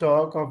this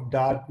talk of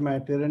dark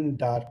matter and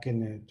dark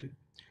energy.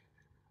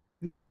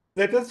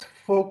 Let us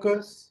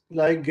focus,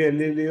 like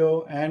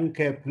Galileo and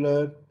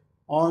Kepler,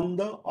 on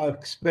the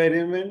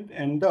experiment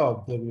and the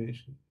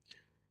observation.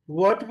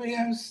 What we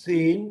have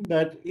seen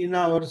that in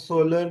our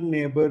solar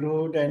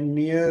neighborhood and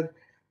near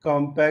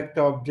compact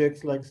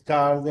objects like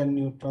stars and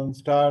neutron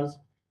stars,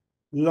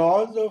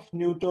 laws of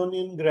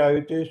Newtonian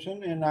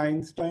gravitation and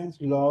Einstein's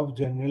law of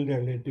general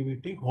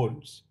relativity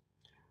holds.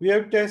 We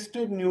have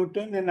tested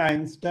Newton and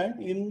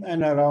Einstein in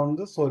and around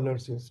the solar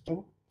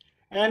system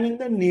and in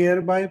the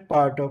nearby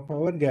part of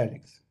our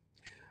galaxy.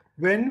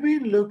 When we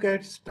look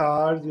at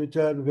stars which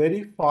are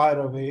very far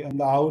away on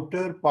the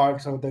outer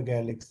parts of the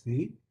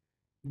galaxy,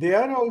 they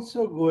are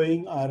also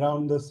going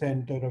around the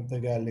center of the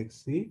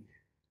galaxy.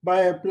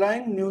 By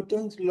applying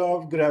Newton's law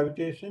of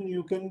gravitation,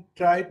 you can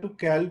try to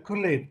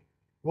calculate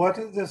what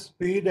is the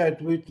speed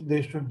at which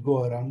they should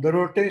go around, the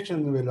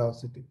rotation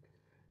velocity.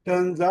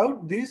 Turns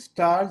out these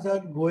stars are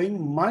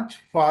going much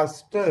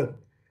faster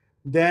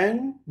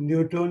than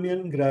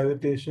Newtonian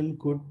gravitation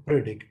could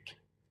predict.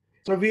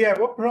 So we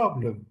have a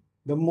problem.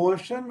 The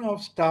motion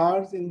of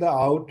stars in the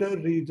outer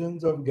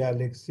regions of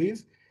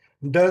galaxies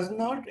does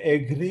not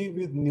agree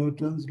with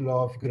Newton's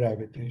law of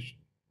gravitation.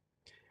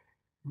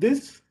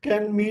 This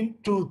can mean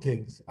two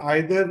things.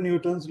 Either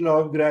Newton's law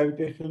of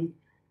gravitation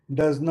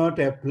does not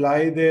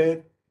apply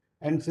there,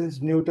 and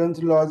since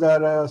Newton's laws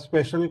are a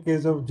special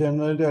case of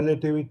general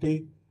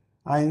relativity,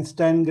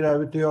 Einstein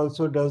gravity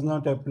also does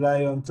not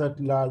apply on such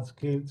large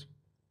scales.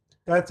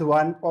 That's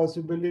one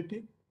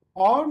possibility.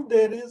 Or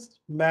there is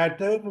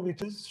matter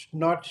which is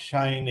not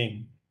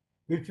shining,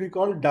 which we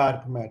call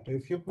dark matter.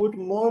 If you put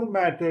more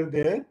matter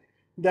there,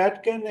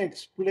 that can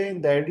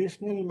explain, the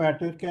additional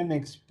matter can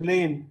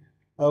explain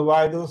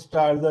why those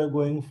stars are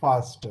going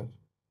faster.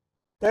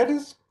 That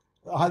is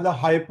the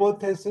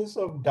hypothesis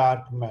of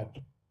dark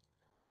matter.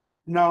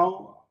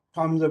 Now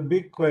comes a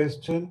big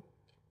question.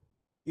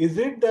 Is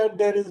it that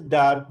there is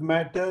dark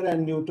matter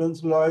and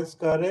Newton's law is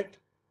correct?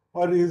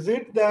 Or is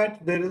it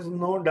that there is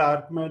no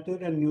dark matter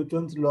and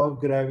Newton's law of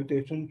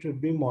gravitation should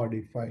be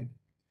modified?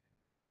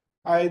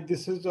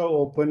 This is an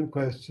open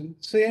question.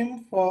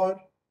 Same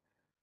for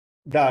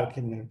dark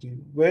energy.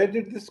 Where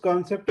did this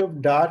concept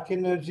of dark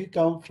energy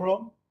come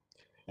from?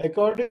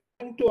 According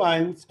to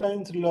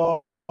Einstein's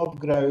law of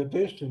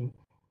gravitation,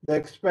 the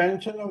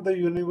expansion of the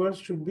universe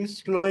should be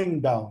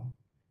slowing down.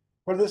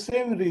 For the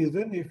same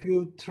reason, if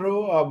you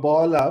throw a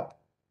ball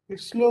up, it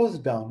slows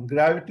down.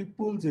 Gravity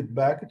pulls it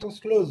back, it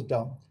slows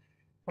down.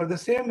 For the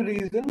same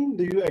reason,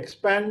 the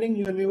expanding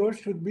universe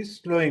should be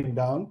slowing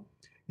down.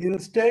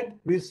 Instead,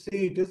 we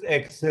see it is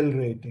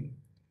accelerating.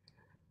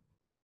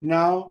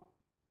 Now,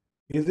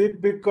 is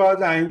it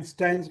because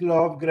Einstein's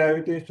law of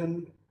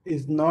gravitation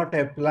is not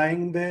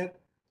applying there?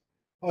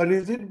 Or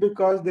is it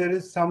because there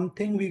is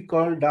something we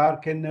call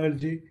dark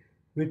energy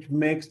which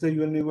makes the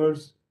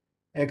universe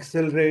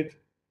accelerate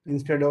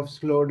instead of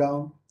slow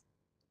down?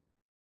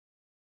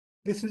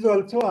 This is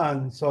also an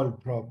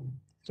unsolved problem.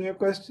 So your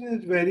question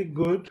is very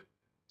good.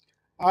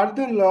 Are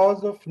the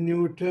laws of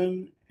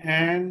Newton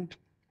and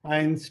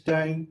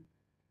Einstein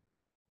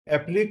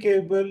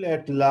applicable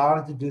at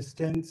large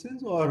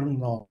distances or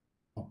not?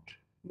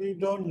 We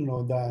don't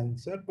know the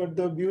answer, but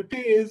the beauty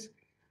is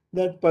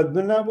that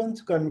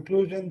Padmanabhan's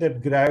conclusion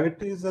that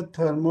gravity is a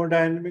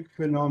thermodynamic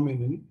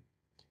phenomenon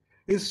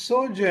is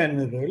so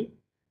general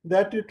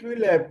that it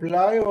will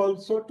apply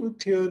also to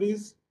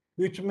theories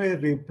which may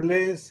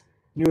replace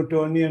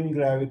Newtonian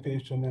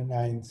gravitation and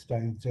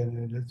Einstein's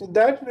general relativity. So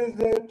that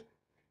result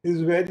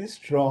is very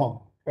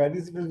strong.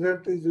 Paris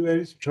result is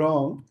very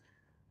strong,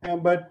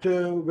 but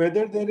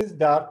whether there is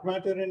dark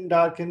matter and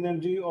dark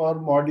energy or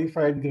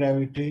modified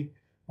gravity,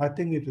 I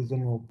think it is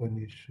an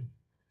open issue.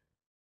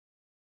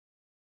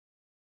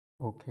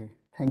 Okay,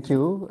 thank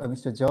you,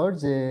 Mr.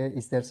 George.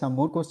 Is there some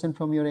more question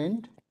from your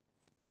end?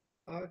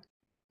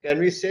 Can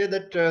we say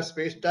that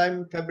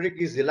space-time fabric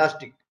is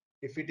elastic?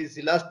 If it is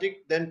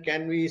elastic, then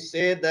can we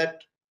say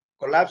that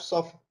collapse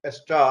of a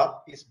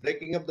star is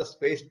breaking up the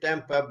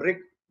space-time fabric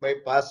by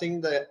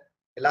passing the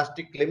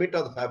elastic limit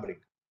of the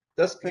fabric,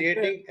 thus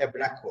creating a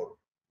black hole?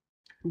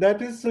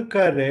 That is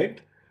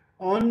correct.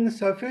 On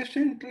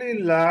sufficiently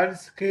large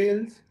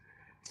scales,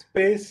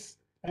 space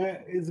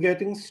is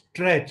getting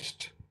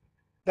stretched.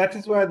 That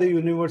is why the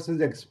universe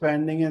is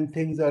expanding and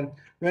things are,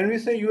 when we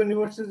say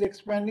universe is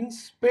expanding,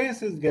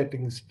 space is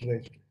getting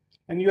stretched.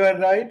 And you are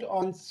right,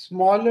 on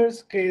smaller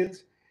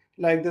scales,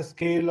 like the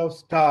scale of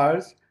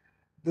stars,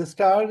 the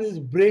star is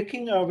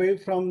breaking away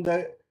from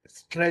the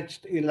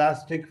stretched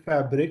elastic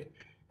fabric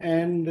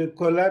and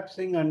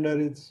collapsing under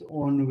its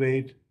own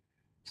weight,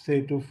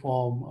 say to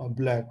form a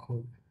black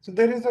hole. So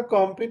there is a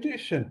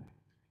competition.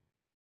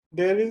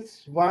 There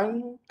is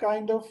one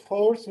kind of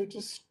force which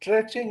is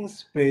stretching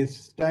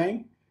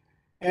space-time,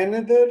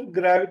 another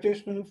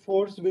gravitational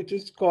force which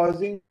is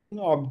causing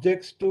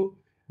objects to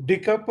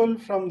decouple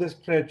from the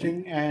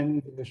stretching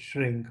and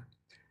shrink.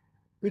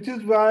 Which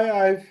is why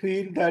I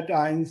feel that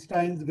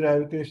Einstein's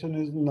gravitation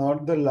is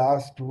not the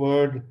last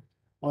word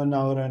on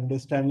our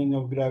understanding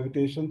of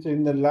gravitation. So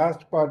in the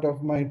last part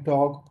of my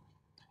talk,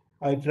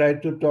 I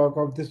tried to talk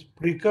of this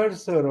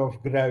precursor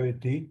of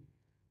gravity,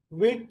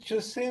 which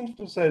seems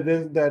to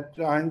suggest that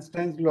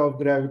Einstein's law of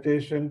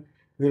gravitation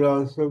will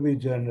also be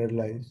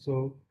generalized.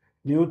 So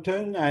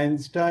Newton,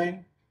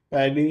 Einstein,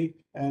 Paddy,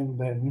 and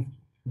then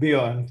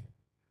beyond.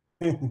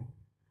 Okay,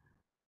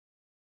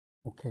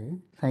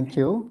 thank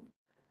you.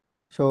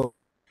 So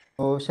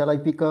shall I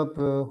pick up,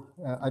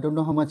 I don't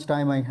know how much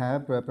time I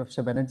have,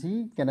 Professor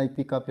Banerjee. Can I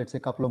pick up, let's say,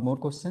 a couple of more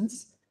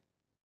questions?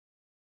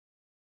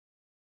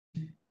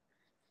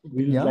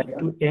 We'll Yeah. like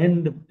to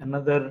end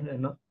another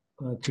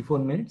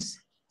 3-4 minutes.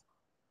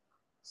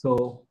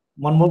 So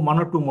one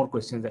or two more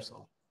questions, that's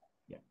all.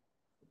 Yeah.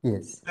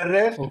 Yes. The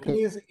rest, Okay.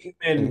 please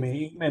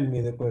email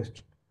me the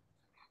question.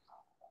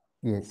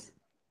 Yes.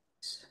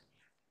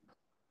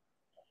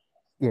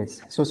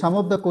 Yes. So some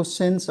of the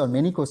questions, or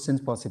many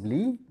questions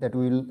possibly, that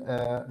will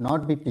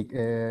not be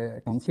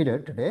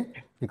considered today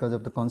because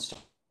of the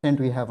constraint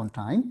we have on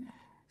time.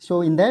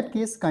 So in that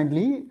case,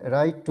 kindly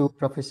write to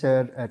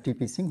Professor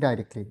T.P. Singh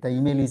directly. The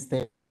email is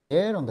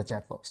there on the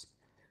chat box.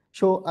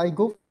 So I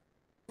go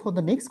for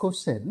the next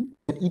question.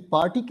 If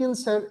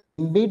particles are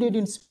embedded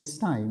in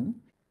space-time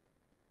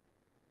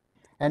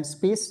and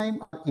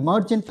space-time are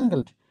emergent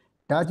angled,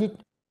 does it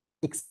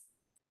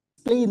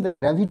explain the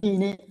gravity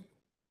in a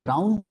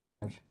round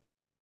manner?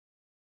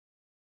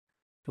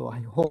 So I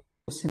hope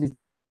the question is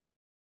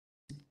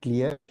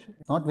clear,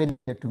 not very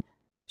clear to me.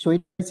 So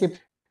it's a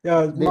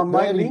Yeah,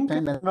 my link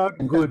is not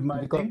good.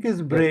 My link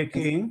is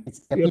breaking.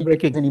 You're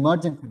breaking. It's an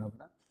emergent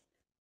phenomenon.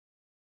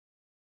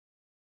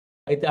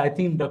 I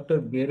think Dr.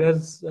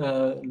 Bera's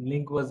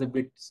link was a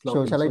bit sloppy.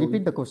 So shall I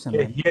repeat the question?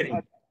 Yeah,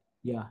 hearing.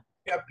 Yeah.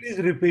 Yeah, please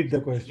repeat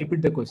the question.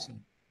 Repeat the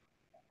question.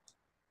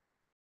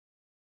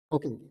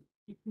 Okay.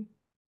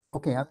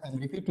 Okay, I'm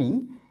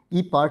repeating.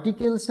 If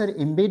particles are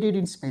embedded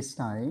in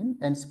space-time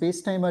and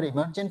space-time are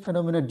emergent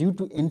phenomena due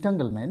to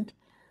entanglement,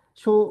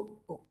 so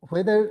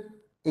whether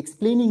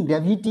explaining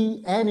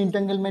gravity and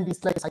entanglement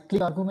is like a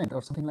cyclic argument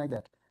or something like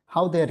that,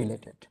 how they are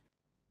related?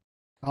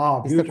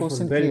 Ah, Is the beautiful.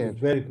 question Very clear? good.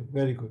 Very good.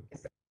 Very good.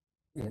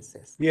 Yes,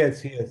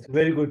 yes. Yes.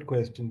 Very good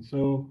question.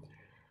 So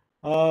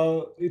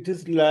it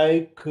is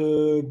like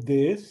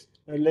this.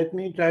 Let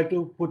me try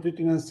to put it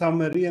in a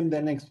summary and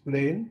then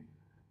explain.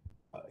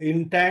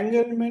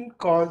 Entanglement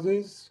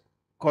causes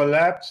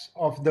collapse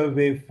of the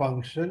wave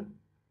function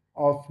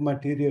of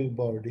material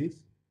bodies.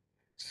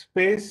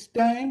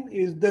 Space-time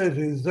is the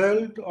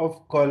result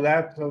of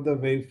collapse of the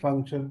wave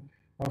function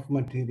of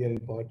material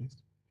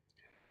bodies.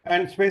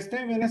 And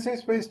space-time, when I say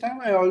space-time,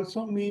 I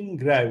also mean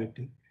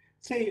gravity.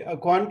 See,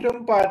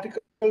 quantum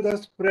particles are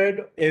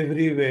spread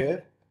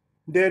everywhere.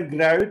 Their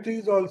gravity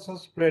is also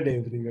spread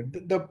everywhere.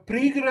 The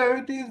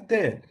pre-gravity is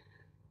there.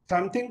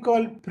 Something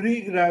called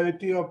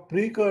pre-gravity or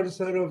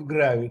precursor of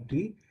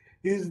gravity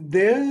is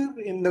there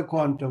in the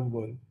quantum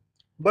world.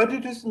 But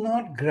it is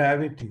not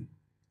gravity.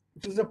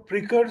 It is a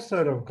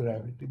precursor of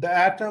gravity, the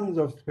atoms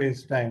of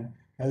space-time,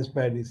 as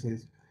Paddy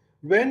says.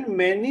 When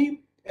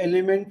many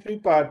elementary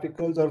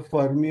particles or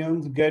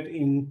fermions get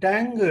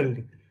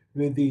entangled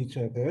with each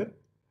other,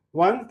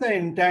 once the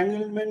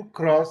entanglement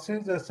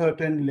crosses a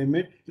certain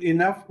limit,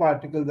 enough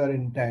particles are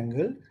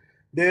entangled,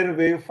 their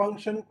wave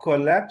function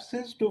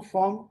collapses to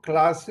form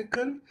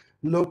classical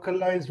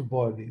localized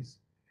bodies.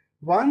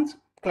 Once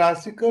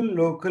classical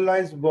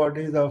localized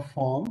bodies are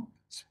formed,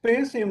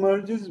 space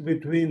emerges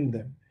between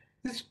them.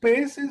 The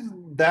space is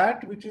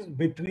that which is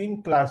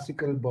between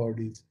classical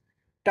bodies.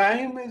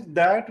 Time is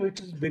that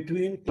which is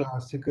between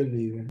classical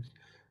events.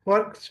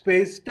 For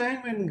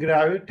space-time and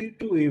gravity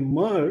to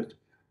emerge,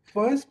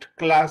 first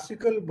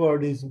classical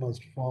bodies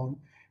must form,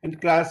 and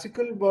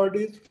classical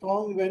bodies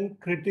form when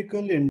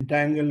critical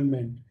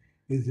entanglement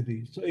is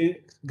reached. So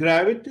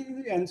gravity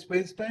and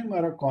space-time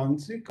are a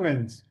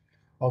consequence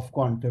of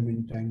quantum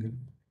entanglement.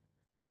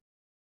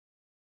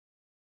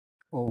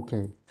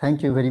 Okay,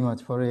 thank you very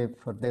much for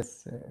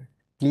this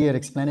clear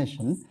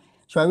explanation.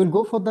 So I will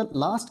go for the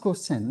last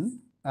question,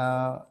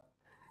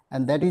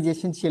 and that is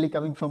essentially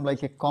coming from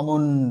like a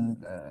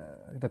common,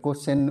 the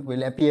question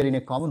will appear in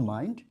a common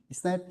mind,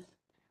 is that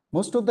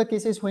most of the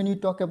cases when you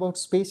talk about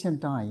space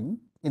and time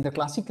in the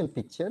classical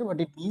picture, what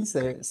it means,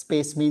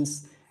 space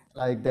means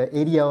like the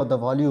area or the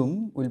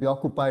volume will be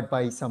occupied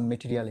by some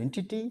material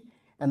entity,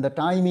 and the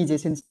time is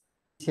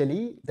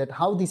essentially that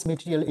how this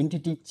material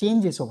entity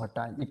changes over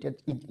time.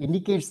 It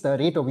indicates the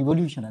rate of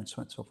evolution and so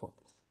on and so forth.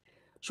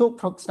 So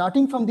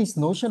starting from this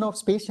notion of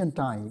space and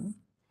time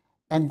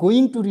and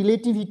going to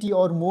relativity,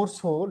 or more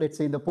so, let's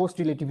say the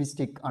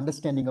post-relativistic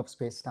understanding of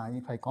space-time,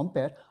 if I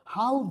compare,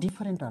 how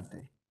different are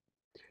they?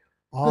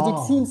 Because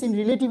it seems in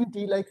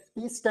relativity like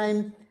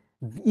space-time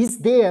is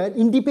there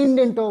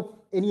independent of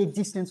any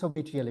existence of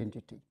material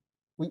entity.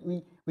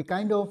 We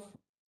kind of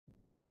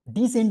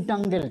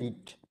disentangled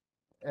it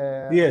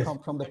Yes.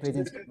 from the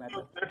presence of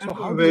matter. So a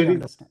how do you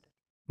understand?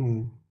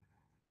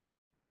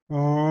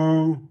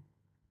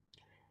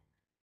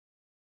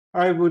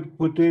 I would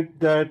put it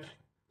that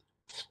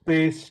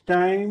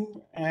space-time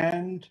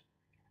and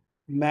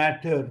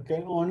matter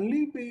can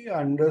only be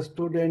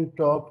understood and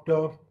talked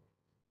of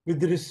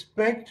with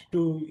respect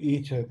to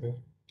each other.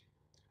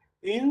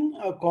 In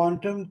a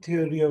quantum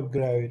theory of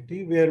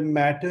gravity, where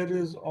matter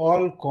is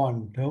all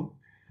quantum,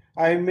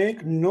 I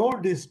make no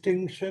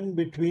distinction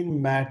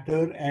between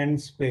matter and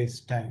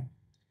space-time.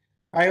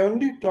 I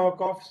only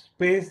talk of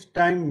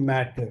space-time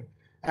matter,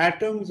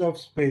 atoms of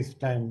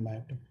space-time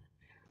matter.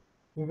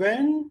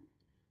 When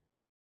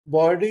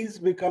bodies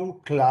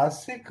become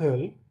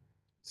classical,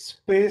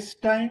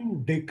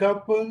 space-time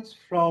decouples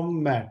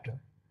from matter.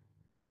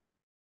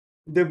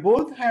 They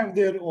both have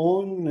their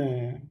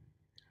own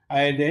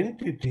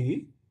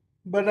identity,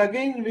 but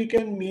again, we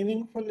can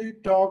meaningfully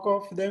talk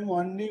of them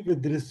only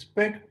with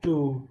respect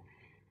to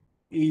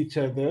each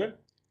other.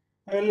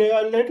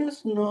 Let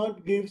us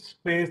not give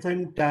space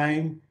and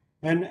time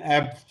an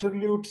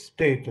absolute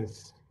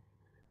status.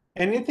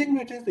 Anything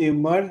which is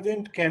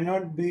emergent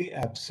cannot be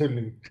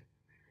absolute.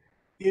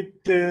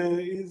 It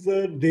is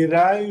a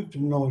derived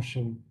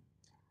notion.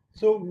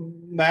 So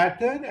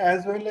matter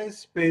as well as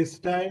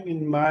space-time,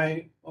 in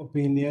my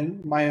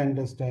opinion, my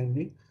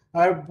understanding,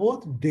 are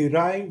both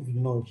derived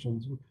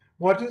notions.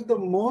 What is the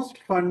most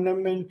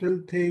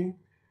fundamental thing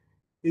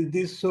is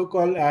these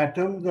so-called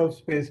atoms of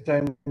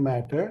space-time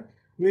matter,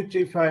 which,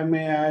 if I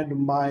may add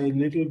my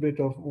little bit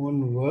of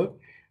own work,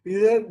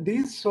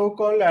 these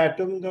so-called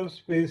atoms of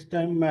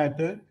space-time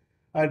matter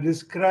are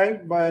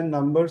described by a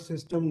number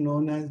system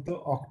known as the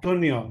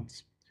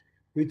octonions,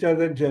 which are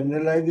the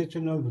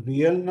generalization of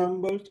real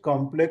numbers,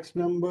 complex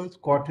numbers,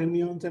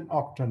 quaternions, and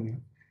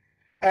octonions.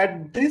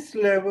 At this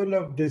level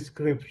of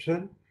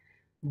description,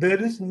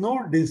 there is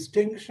no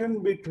distinction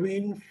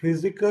between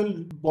physical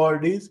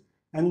bodies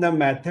and the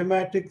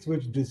mathematics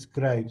which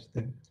describes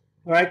them.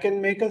 I can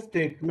make a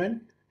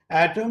statement,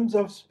 atoms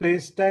of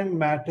space-time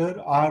matter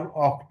are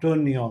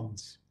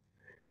octonions.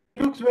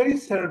 It looks very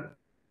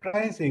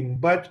surprising,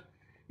 but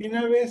in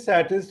a way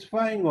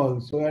satisfying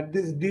also. At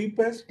this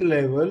deepest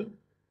level,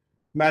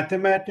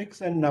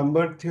 mathematics and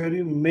number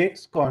theory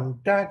makes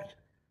contact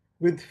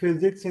with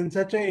physics in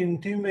such an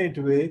intimate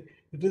way,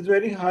 it is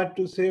very hard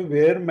to say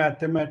where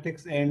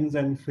mathematics ends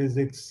and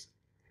physics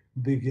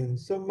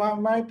begins. So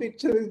my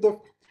picture is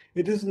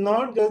it is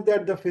not just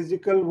that the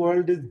physical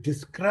world is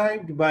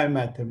described by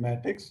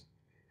mathematics.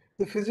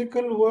 The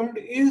physical world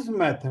is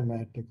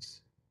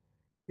mathematics.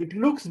 It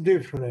looks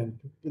different.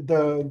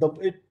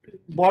 The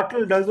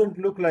bottle doesn't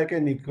look like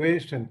an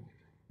equation.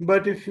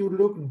 But if you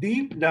look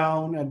deep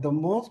down at the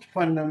most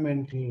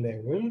fundamental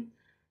level,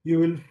 you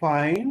will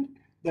find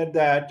that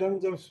the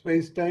atoms of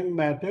space-time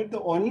matter,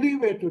 the only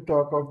way to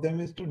talk of them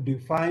is to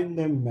define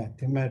them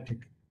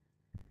mathematically.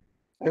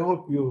 I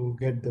hope you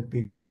get the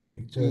picture.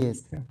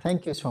 Yes,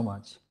 thank you so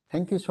much.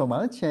 Thank you so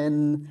much.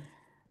 And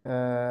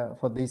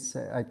for this,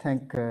 I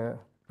thank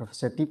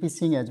Professor T.P.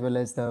 Singh as well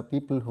as the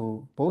people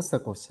who posed the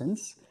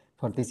questions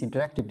for this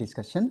interactive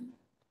discussion.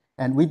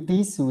 And with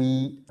this,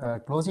 we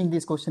are closing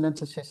this question and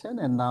answer session.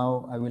 And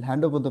now I will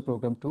hand over the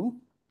program to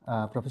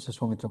Professor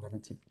Soumitra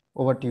Banerjee.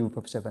 Over to you,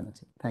 Professor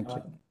Banerjee. Thank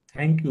you.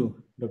 Thank you,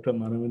 Dr.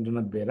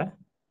 Manavendranath Bera.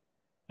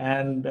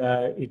 And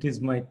it is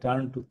my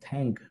turn to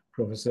thank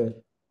Professor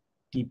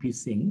T.P.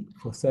 Singh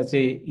for such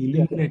a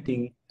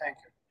illuminating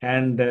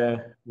and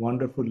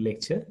wonderful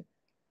lecture.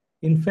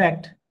 In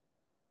fact,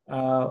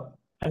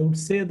 I would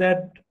say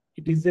that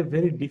it is a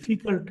very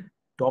difficult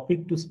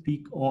topic to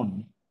speak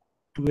on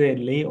to a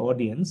lay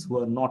audience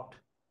who are not,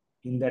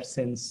 in that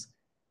sense,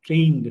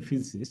 trained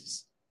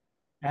physicists.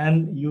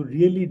 And you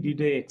really did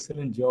an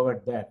excellent job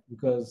at that,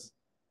 because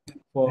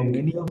for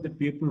many of the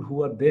people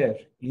who are there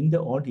in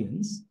the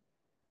audience,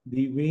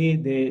 the way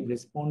they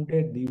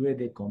responded, the way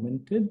they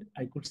commented,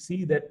 I could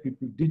see that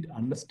people did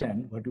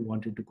understand what you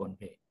wanted to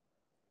convey.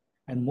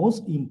 And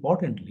most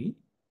importantly,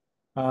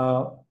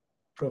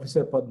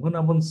 Professor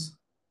Padmanabhan's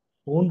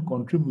own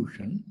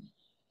contribution,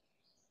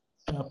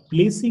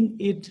 placing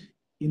it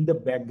in the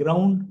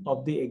background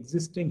of the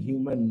existing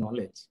human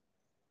knowledge.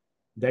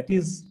 That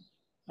is,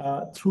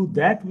 through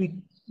that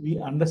we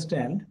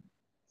understand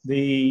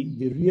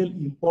the real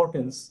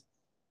importance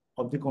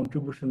of the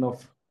contribution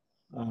of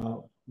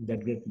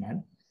that great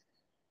man.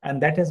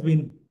 And that has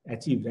been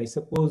achieved. I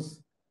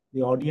suppose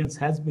the audience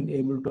has been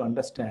able to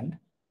understand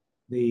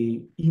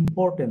the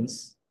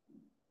importance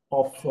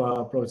of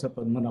Professor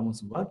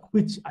Padmanabhan's work,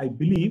 which I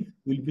believe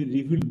will be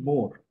revealed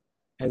more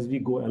as we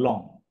go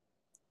along.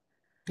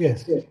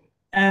 Yes.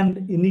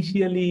 And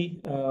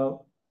initially,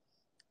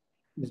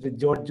 Mr.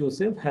 George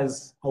Joseph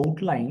has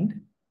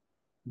outlined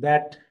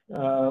that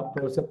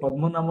Professor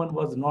Padmanabhan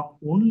was not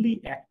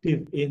only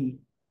active in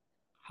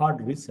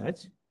hard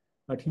research,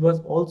 but he was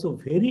also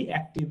very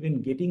active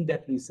in getting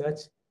that research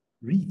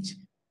reach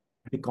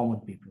the common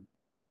people.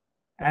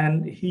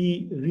 And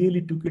he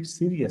really took it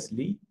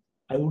seriously,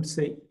 I would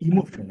say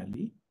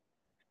emotionally.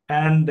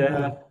 And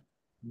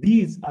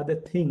these are the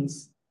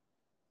things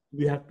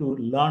we have to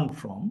learn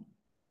from.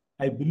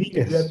 I believe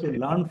we have to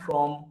learn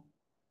from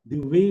the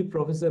way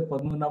Professor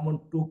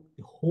Padmanabhan took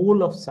the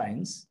whole of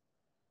science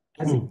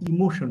as an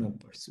emotional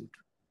pursuit,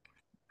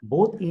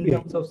 both in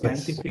terms of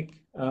scientific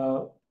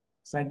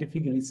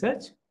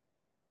research,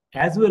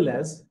 as well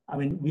as, I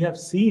mean, we have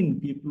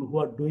seen people who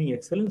are doing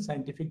excellent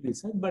scientific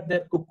research, but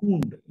they're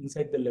cocooned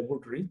inside the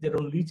laboratory. They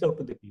don't reach out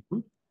to the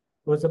people.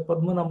 Professor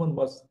Padmanabhan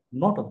was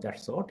not of that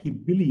sort. He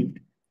believed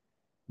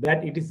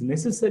that it is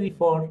necessary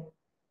for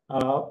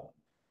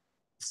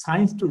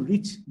science to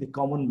reach the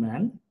common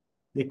man,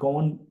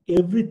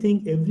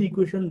 everything, every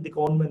equation the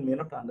common man may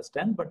not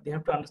understand, but they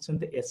have to understand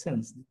the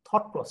essence, the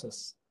thought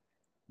process.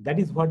 That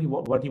is what he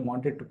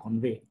wanted to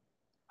convey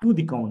to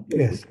the common people.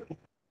 Yes.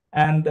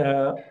 And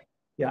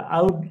yeah,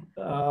 I would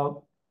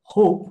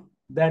hope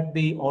that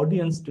the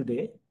audience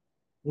today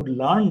would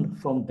learn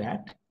from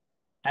that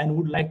and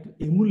would like to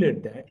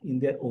emulate that in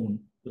their own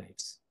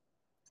lives.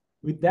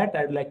 With that,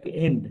 I'd like to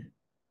end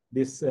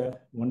this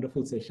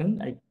wonderful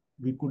session.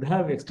 We could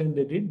have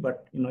extended it,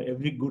 but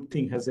every good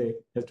thing has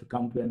to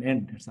come to an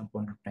end at some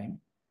point of time.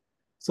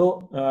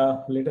 So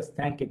let us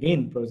thank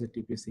again Professor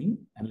T.P. Singh,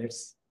 and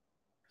let's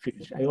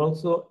finish. I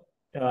also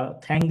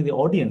thank the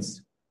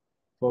audience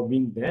for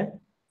being there.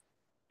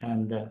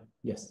 And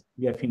yes,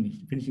 we are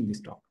finishing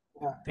this talk.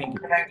 Thank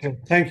you.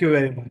 Thank you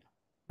very much.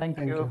 Thank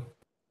you.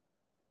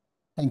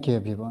 Thank you,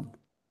 everyone.